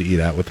restaurants to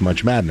eat at with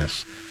Much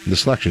Madness, the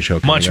selection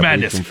show. Much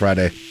Madness from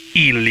Friday.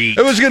 Elite.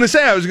 I was gonna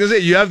say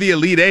you have the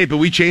Elite 8, but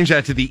we changed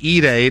that to the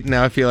Eat 8.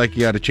 Now I feel like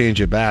you got to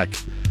change it back.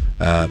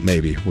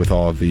 Maybe with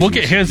all of these. We'll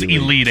get his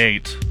Elite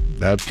 8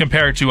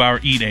 compared to our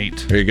Eat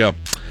 8. There you go.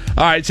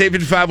 All right, it's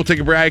 8:55. We'll take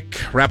a break.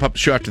 Wrap up the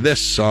show after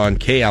this on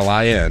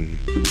KLIN.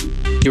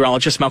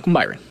 Urologist Malcolm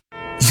Byron.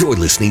 You're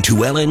listening to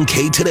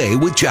LNK Today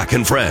with Jack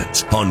and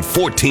Friends on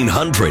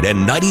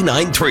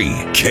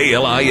 1499.3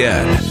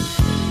 KLIN.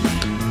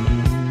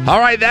 All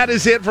right, that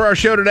is it for our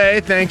show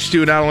today. Thanks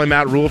to not only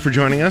Matt Rule for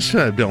joining us.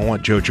 I don't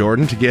want Joe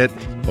Jordan to get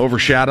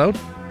overshadowed.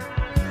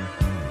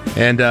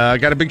 And I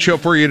got a big show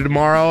for you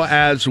tomorrow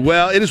as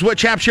well. It is What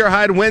Chaps Your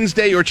Hide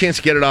Wednesday. Your chance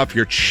to get it off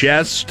your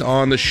chest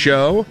on the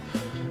show.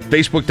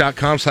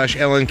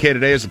 Facebook.com/LNK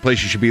Today is the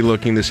place you should be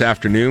looking this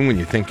afternoon when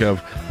you think of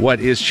what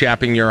is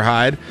chapping your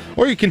hide.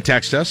 Or you can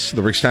text us,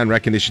 the Rick Stein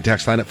Recognition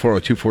text line at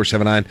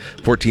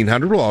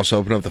 402-479-1400. We'll also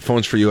open up the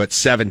phones for you at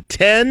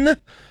 710.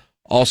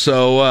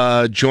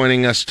 Also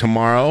joining us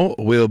tomorrow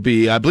will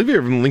be, I believe we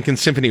have Lincoln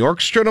Symphony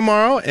Orchestra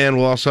tomorrow, and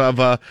we'll also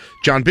have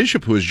John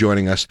Bishop, who is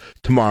joining us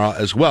tomorrow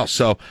as well.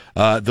 So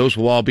those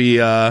will all be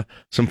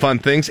some fun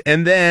things.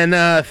 And then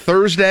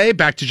Thursday,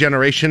 Back to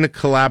Generation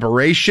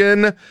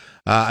collaboration.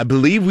 I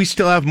believe we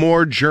still have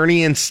more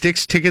Journey and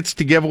Styx tickets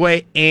to give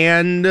away,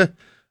 and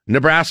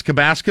Nebraska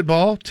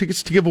basketball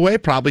tickets to give away,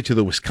 probably to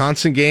the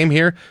Wisconsin game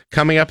here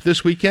coming up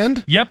this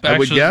weekend. Yep, I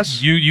would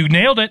guess. You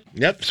nailed it.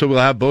 Yep, so we'll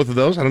have both of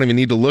those. I don't even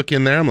need to look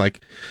in there. I'm like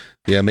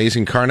the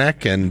amazing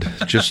Karnak and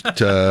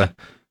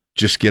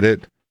just get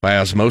it by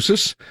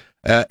osmosis.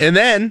 And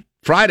then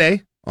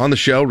Friday on the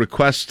show,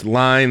 Request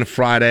Line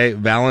Friday,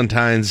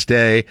 Valentine's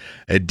Day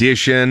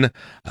edition.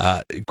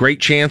 Great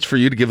chance for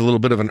you to give a little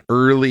bit of an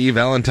early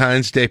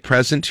Valentine's Day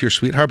present to your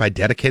sweetheart by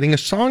dedicating a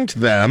song to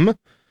them.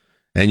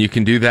 And you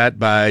can do that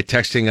by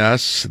texting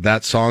us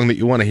that song that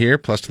you want to hear,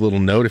 plus a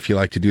little note if you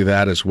like to do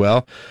that as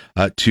well,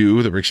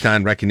 to the Rick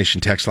Stein Recognition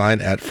text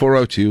line at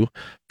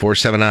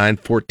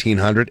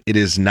 402-479-1400. It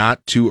is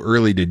not too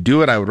early to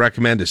do it. I would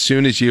recommend as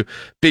soon as you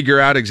figure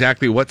out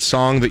exactly what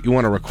song that you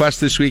want to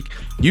request this week,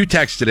 you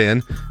text it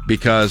in,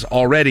 because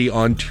already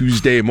on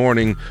Tuesday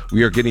morning,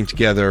 we are getting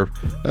together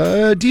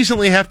a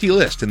decently hefty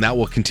list, and that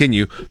will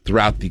continue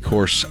throughout the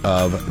course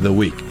of the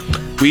week.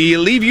 We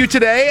leave you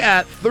today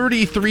at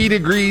 33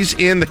 degrees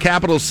in the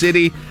capital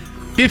city,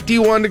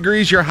 51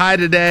 degrees your high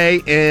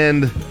today,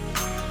 and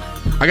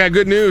I got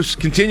good news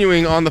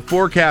continuing on the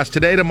forecast.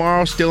 Today,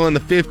 tomorrow, still in the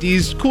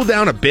 50s. Cool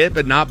down a bit,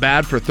 but not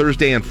bad for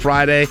Thursday and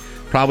Friday.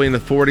 Probably in the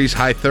 40s,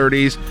 high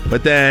 30s.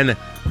 But then,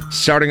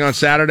 starting on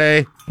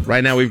Saturday,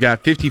 right now we've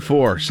got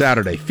 54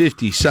 Saturday,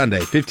 50 Sunday,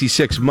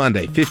 56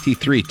 Monday,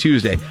 53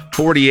 Tuesday,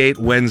 48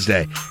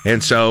 Wednesday.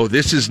 And so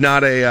this is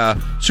not a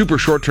super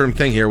short-term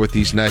thing here with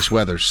these nice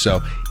weathers.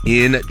 So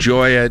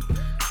enjoy it.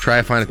 Try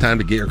to find a time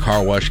to get your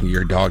car washed and get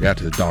your dog out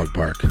to the dog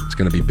park. It's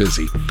going to be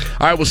busy.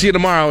 All right, we'll see you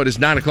tomorrow. It is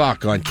 9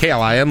 o'clock on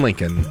KLIN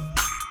Lincoln.